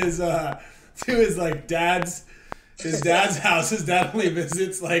his like dad's house. His dad only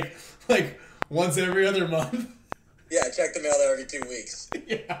visits like once every other month. Yeah, I check the mail there every 2 weeks.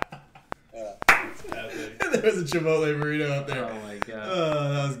 Yeah. Yeah. And there was a Chipotle burrito up there. Oh my god.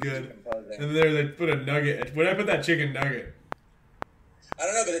 Oh, that was good. And then there they put a nugget. When I put that chicken nugget. I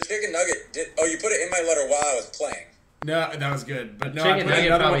don't know, but the chicken nugget did. Oh, you put it in my loader while I was playing. No, that was good. But no, Chicken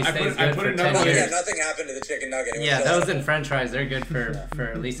nugget probably stays I good put for another 10 one. Yeah, years. nothing happened to the chicken nugget. It was Yeah, still- those in French fries, they're good for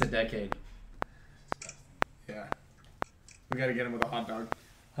at least a decade. Yeah. We gotta get him with a hot dog.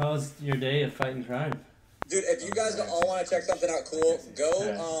 How was your day of fighting crime? Dude, if you guys all want to check something out cool,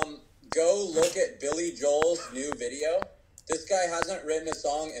 go look at Billy Joel's new video. This guy hasn't written a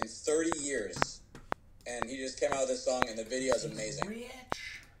song in 30 years. And he just came out with this song, and the video is amazing.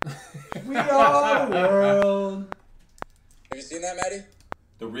 We are the world. Have you seen that, Matty?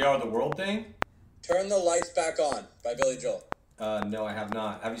 The We Are the World thing? Turn the Lights Back On by Billy Joel. No, I have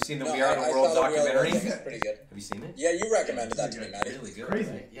not. Have you seen the No, We Are I the World saw the We Are the World documentary? thing. It's pretty good. Have you seen it? Yeah, you recommended that to me, Matty. Really good.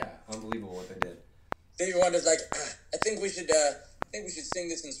 Crazy. Right? Yeah, unbelievable what they did. Stevie Wonder's like, I think we should sing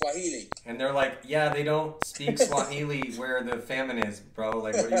this in Swahili. And they're like, yeah, they don't speak Swahili where the famine is, bro.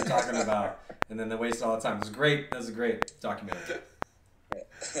 Like, what are you talking about? And then they waste all the time. It was great. That was a great documentary.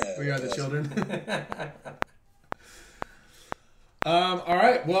 We are the children. All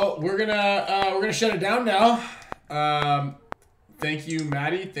right. Well, we're gonna shut it down now. Thank you,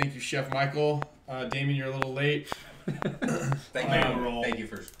 Matty. Thank you, Chef Michael. Damian, you're a little late. Thank you,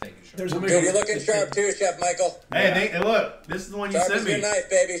 Chef. Dude, you're looking sharp too, Chef Michael. Hey, look, this is the one you sharp sent as me. your knife,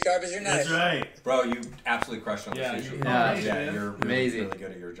 baby. Sharp as your knife. That's right. Bro, you absolutely crushed on the sushi. You're amazing. really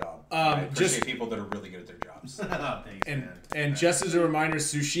good at your job. I appreciate people that are really good at their jobs. Thanks, And just as a reminder,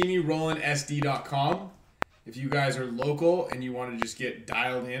 SushimerollinSd.com. If you guys are local and you want to just get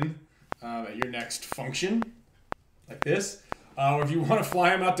dialed in at your next function, like this, or if you want to fly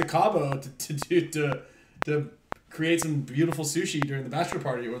them out to Cabo to create some beautiful sushi during the bachelor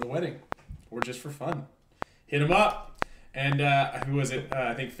party or the wedding, or just for fun, hit them up. And who was it?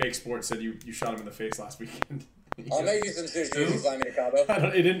 I think Fake Sports said you shot him in the face last weekend. I'll make you some sushi if you fly me to Cabo.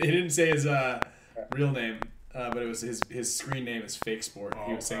 He didn't say his real name. But it was his screen name is Fake Sport.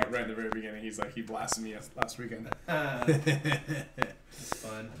 He was saying it right in the very beginning. He's like, he blasted me last weekend. It's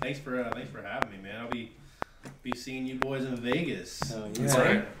fun. Thanks for having me, man. I'll be seeing you boys in Vegas. That's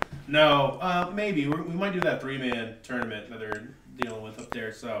right. No, maybe we might do that 3-man tournament that they're dealing with up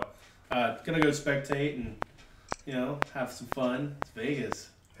there. So, gonna go spectate and have some fun. It's Vegas.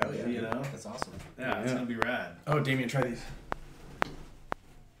 Hell yeah, that's awesome. Yeah, it's gonna be rad. Oh, Damian, try these.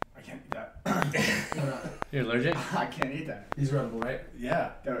 I can't eat that. You're allergic? I can't eat that. These are edible, right?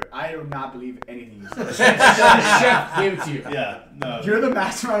 Yeah. Dude, I do not believe anything you said. Chef gave it to you. Yeah. No. You're the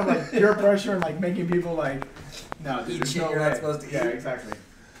mastermind of like peer pressure and like making people like, no, dude, Eat there's shit no you're way. not supposed to eat. Yeah, exactly.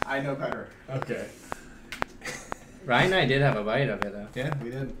 I know better. Okay. Ryan and I did have a bite of it though. Yeah,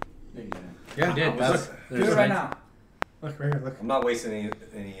 we did. No, you didn't. Yeah, We did. Look, Do it right now. look right here. Look. I'm not wasting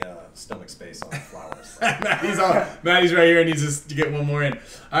any stomach space on flowers. Matty's right here and needs to get one more in.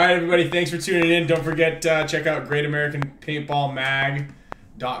 All right, everybody. Thanks for tuning in. Don't forget check out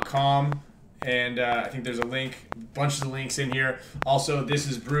GreatAmericanPaintballMag.com. And I think there's a bunch of links in here. Also, This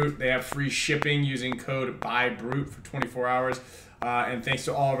Is Brute. They have free shipping using code BYBRUTE for 24 hours. And thanks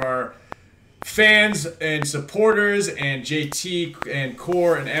to all of our fans and supporters and JT and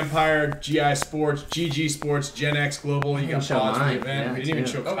Core and Empire, GI Sports, GG Sports, Gen X Global. You got show pods for the mine. event. Yeah, we didn't even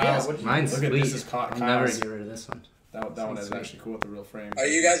too. show Oh, Kyle's. yeah, Mine's Look sweet. at this is I'll Kyle's. never get rid of this one. That one is Sweet. actually cool with the real frame. Are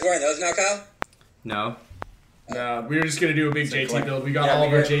you guys wearing those now, Kyle? No. No, we were just gonna do a big JT collect- build. We got Yeah, all of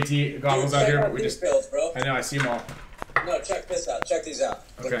our we got- JT goggles Dude, out check here, out but we these just. builds, bro. I know, I see them all. No, check this out. Check these out.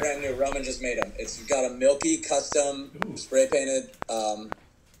 They're Okay. brand new. Roman just made them. It's got a milky custom spray painted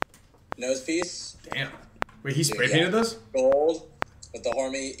nose piece. Damn. Wait, he spray painted those? Gold with the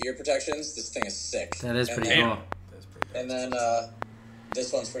Hormy ear protections. This thing is sick. That is pretty Damn. cool. And then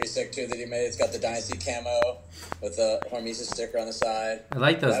this one's pretty sick too that he made. It's got the Dynasty camo with the Hormesis sticker on the side. I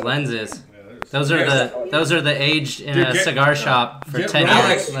like those That- lenses. Those are the aged in Dude, a get- cigar shop for get 10 Ryan.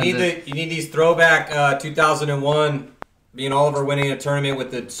 years. Alex, you need these throwback 2001 being Oliver winning a tournament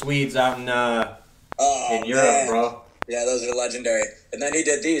with the Swedes out in Europe, man. bro. Yeah, those are legendary. And then he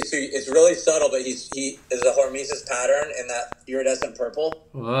did these. So it's really subtle, but he is a Hormesis pattern in that iridescent purple.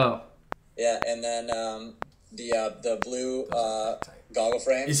 Whoa. Yeah, and then the blue goggle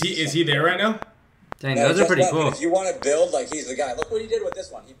frame. Is he there right now? Dang, No, those are just pretty left. cool. If you want to build, like, he's the guy. Look what he did with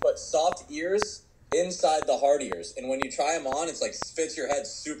this one. He put soft ears inside the hard ears, and when you try them on, it's like fits your head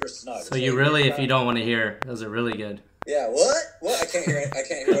super snug. So you really, if you don't want to hear, those are really good. Yeah. What? I can't hear it. I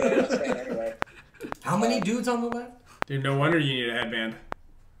can't hear what I'm saying anyway. How many dudes on the left? Dude, no wonder you need a headband.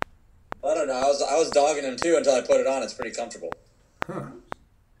 I don't know. I was dogging him too until I put it on. It's pretty comfortable. Huh.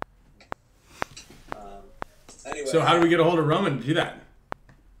 Anyway. So how do we get a hold of Roman to do that?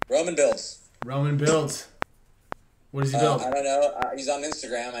 Roman builds. Roman builds. What does he build? I don't know. He's on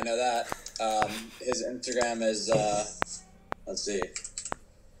Instagram. I know that. His Instagram is let's see.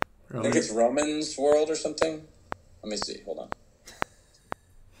 I think it's Roman's World or something. Let me see. Hold on.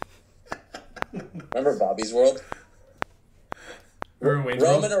 Remember Bobby's World? Roman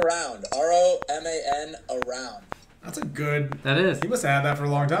Around. ROMAN Around. That's a good. That is. He must have had that for a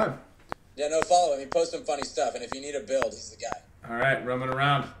long time. Yeah, no, follow him. He posts some funny stuff, and if you need a build, he's the guy. All right, roaming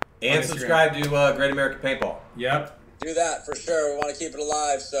around. And subscribe to Great American Paintball. Yep. Do that for sure. We want to keep it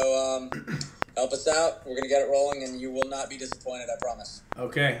alive, so help us out. We're gonna get it rolling, and you will not be disappointed. I promise.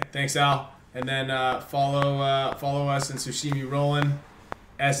 Okay, thanks, Al. And then follow us in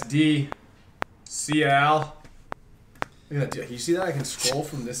SushimerollinSd. See ya, Al. Look at that. You see that? I can scroll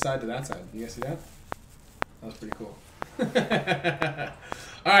from this side to that side. You guys see that? That was pretty cool.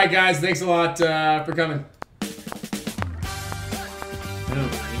 All right, guys. Thanks a lot for coming. Ooh, we need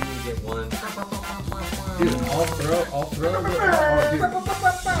to get one. Dude, I'll throw. Oh, dude.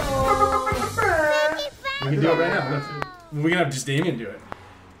 We can do it right now. Look. We can have just Damian do it.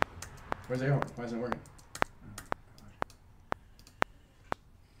 Where's the air horn? Why isn't it working?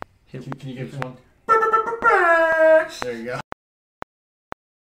 Can you give us one? There you go.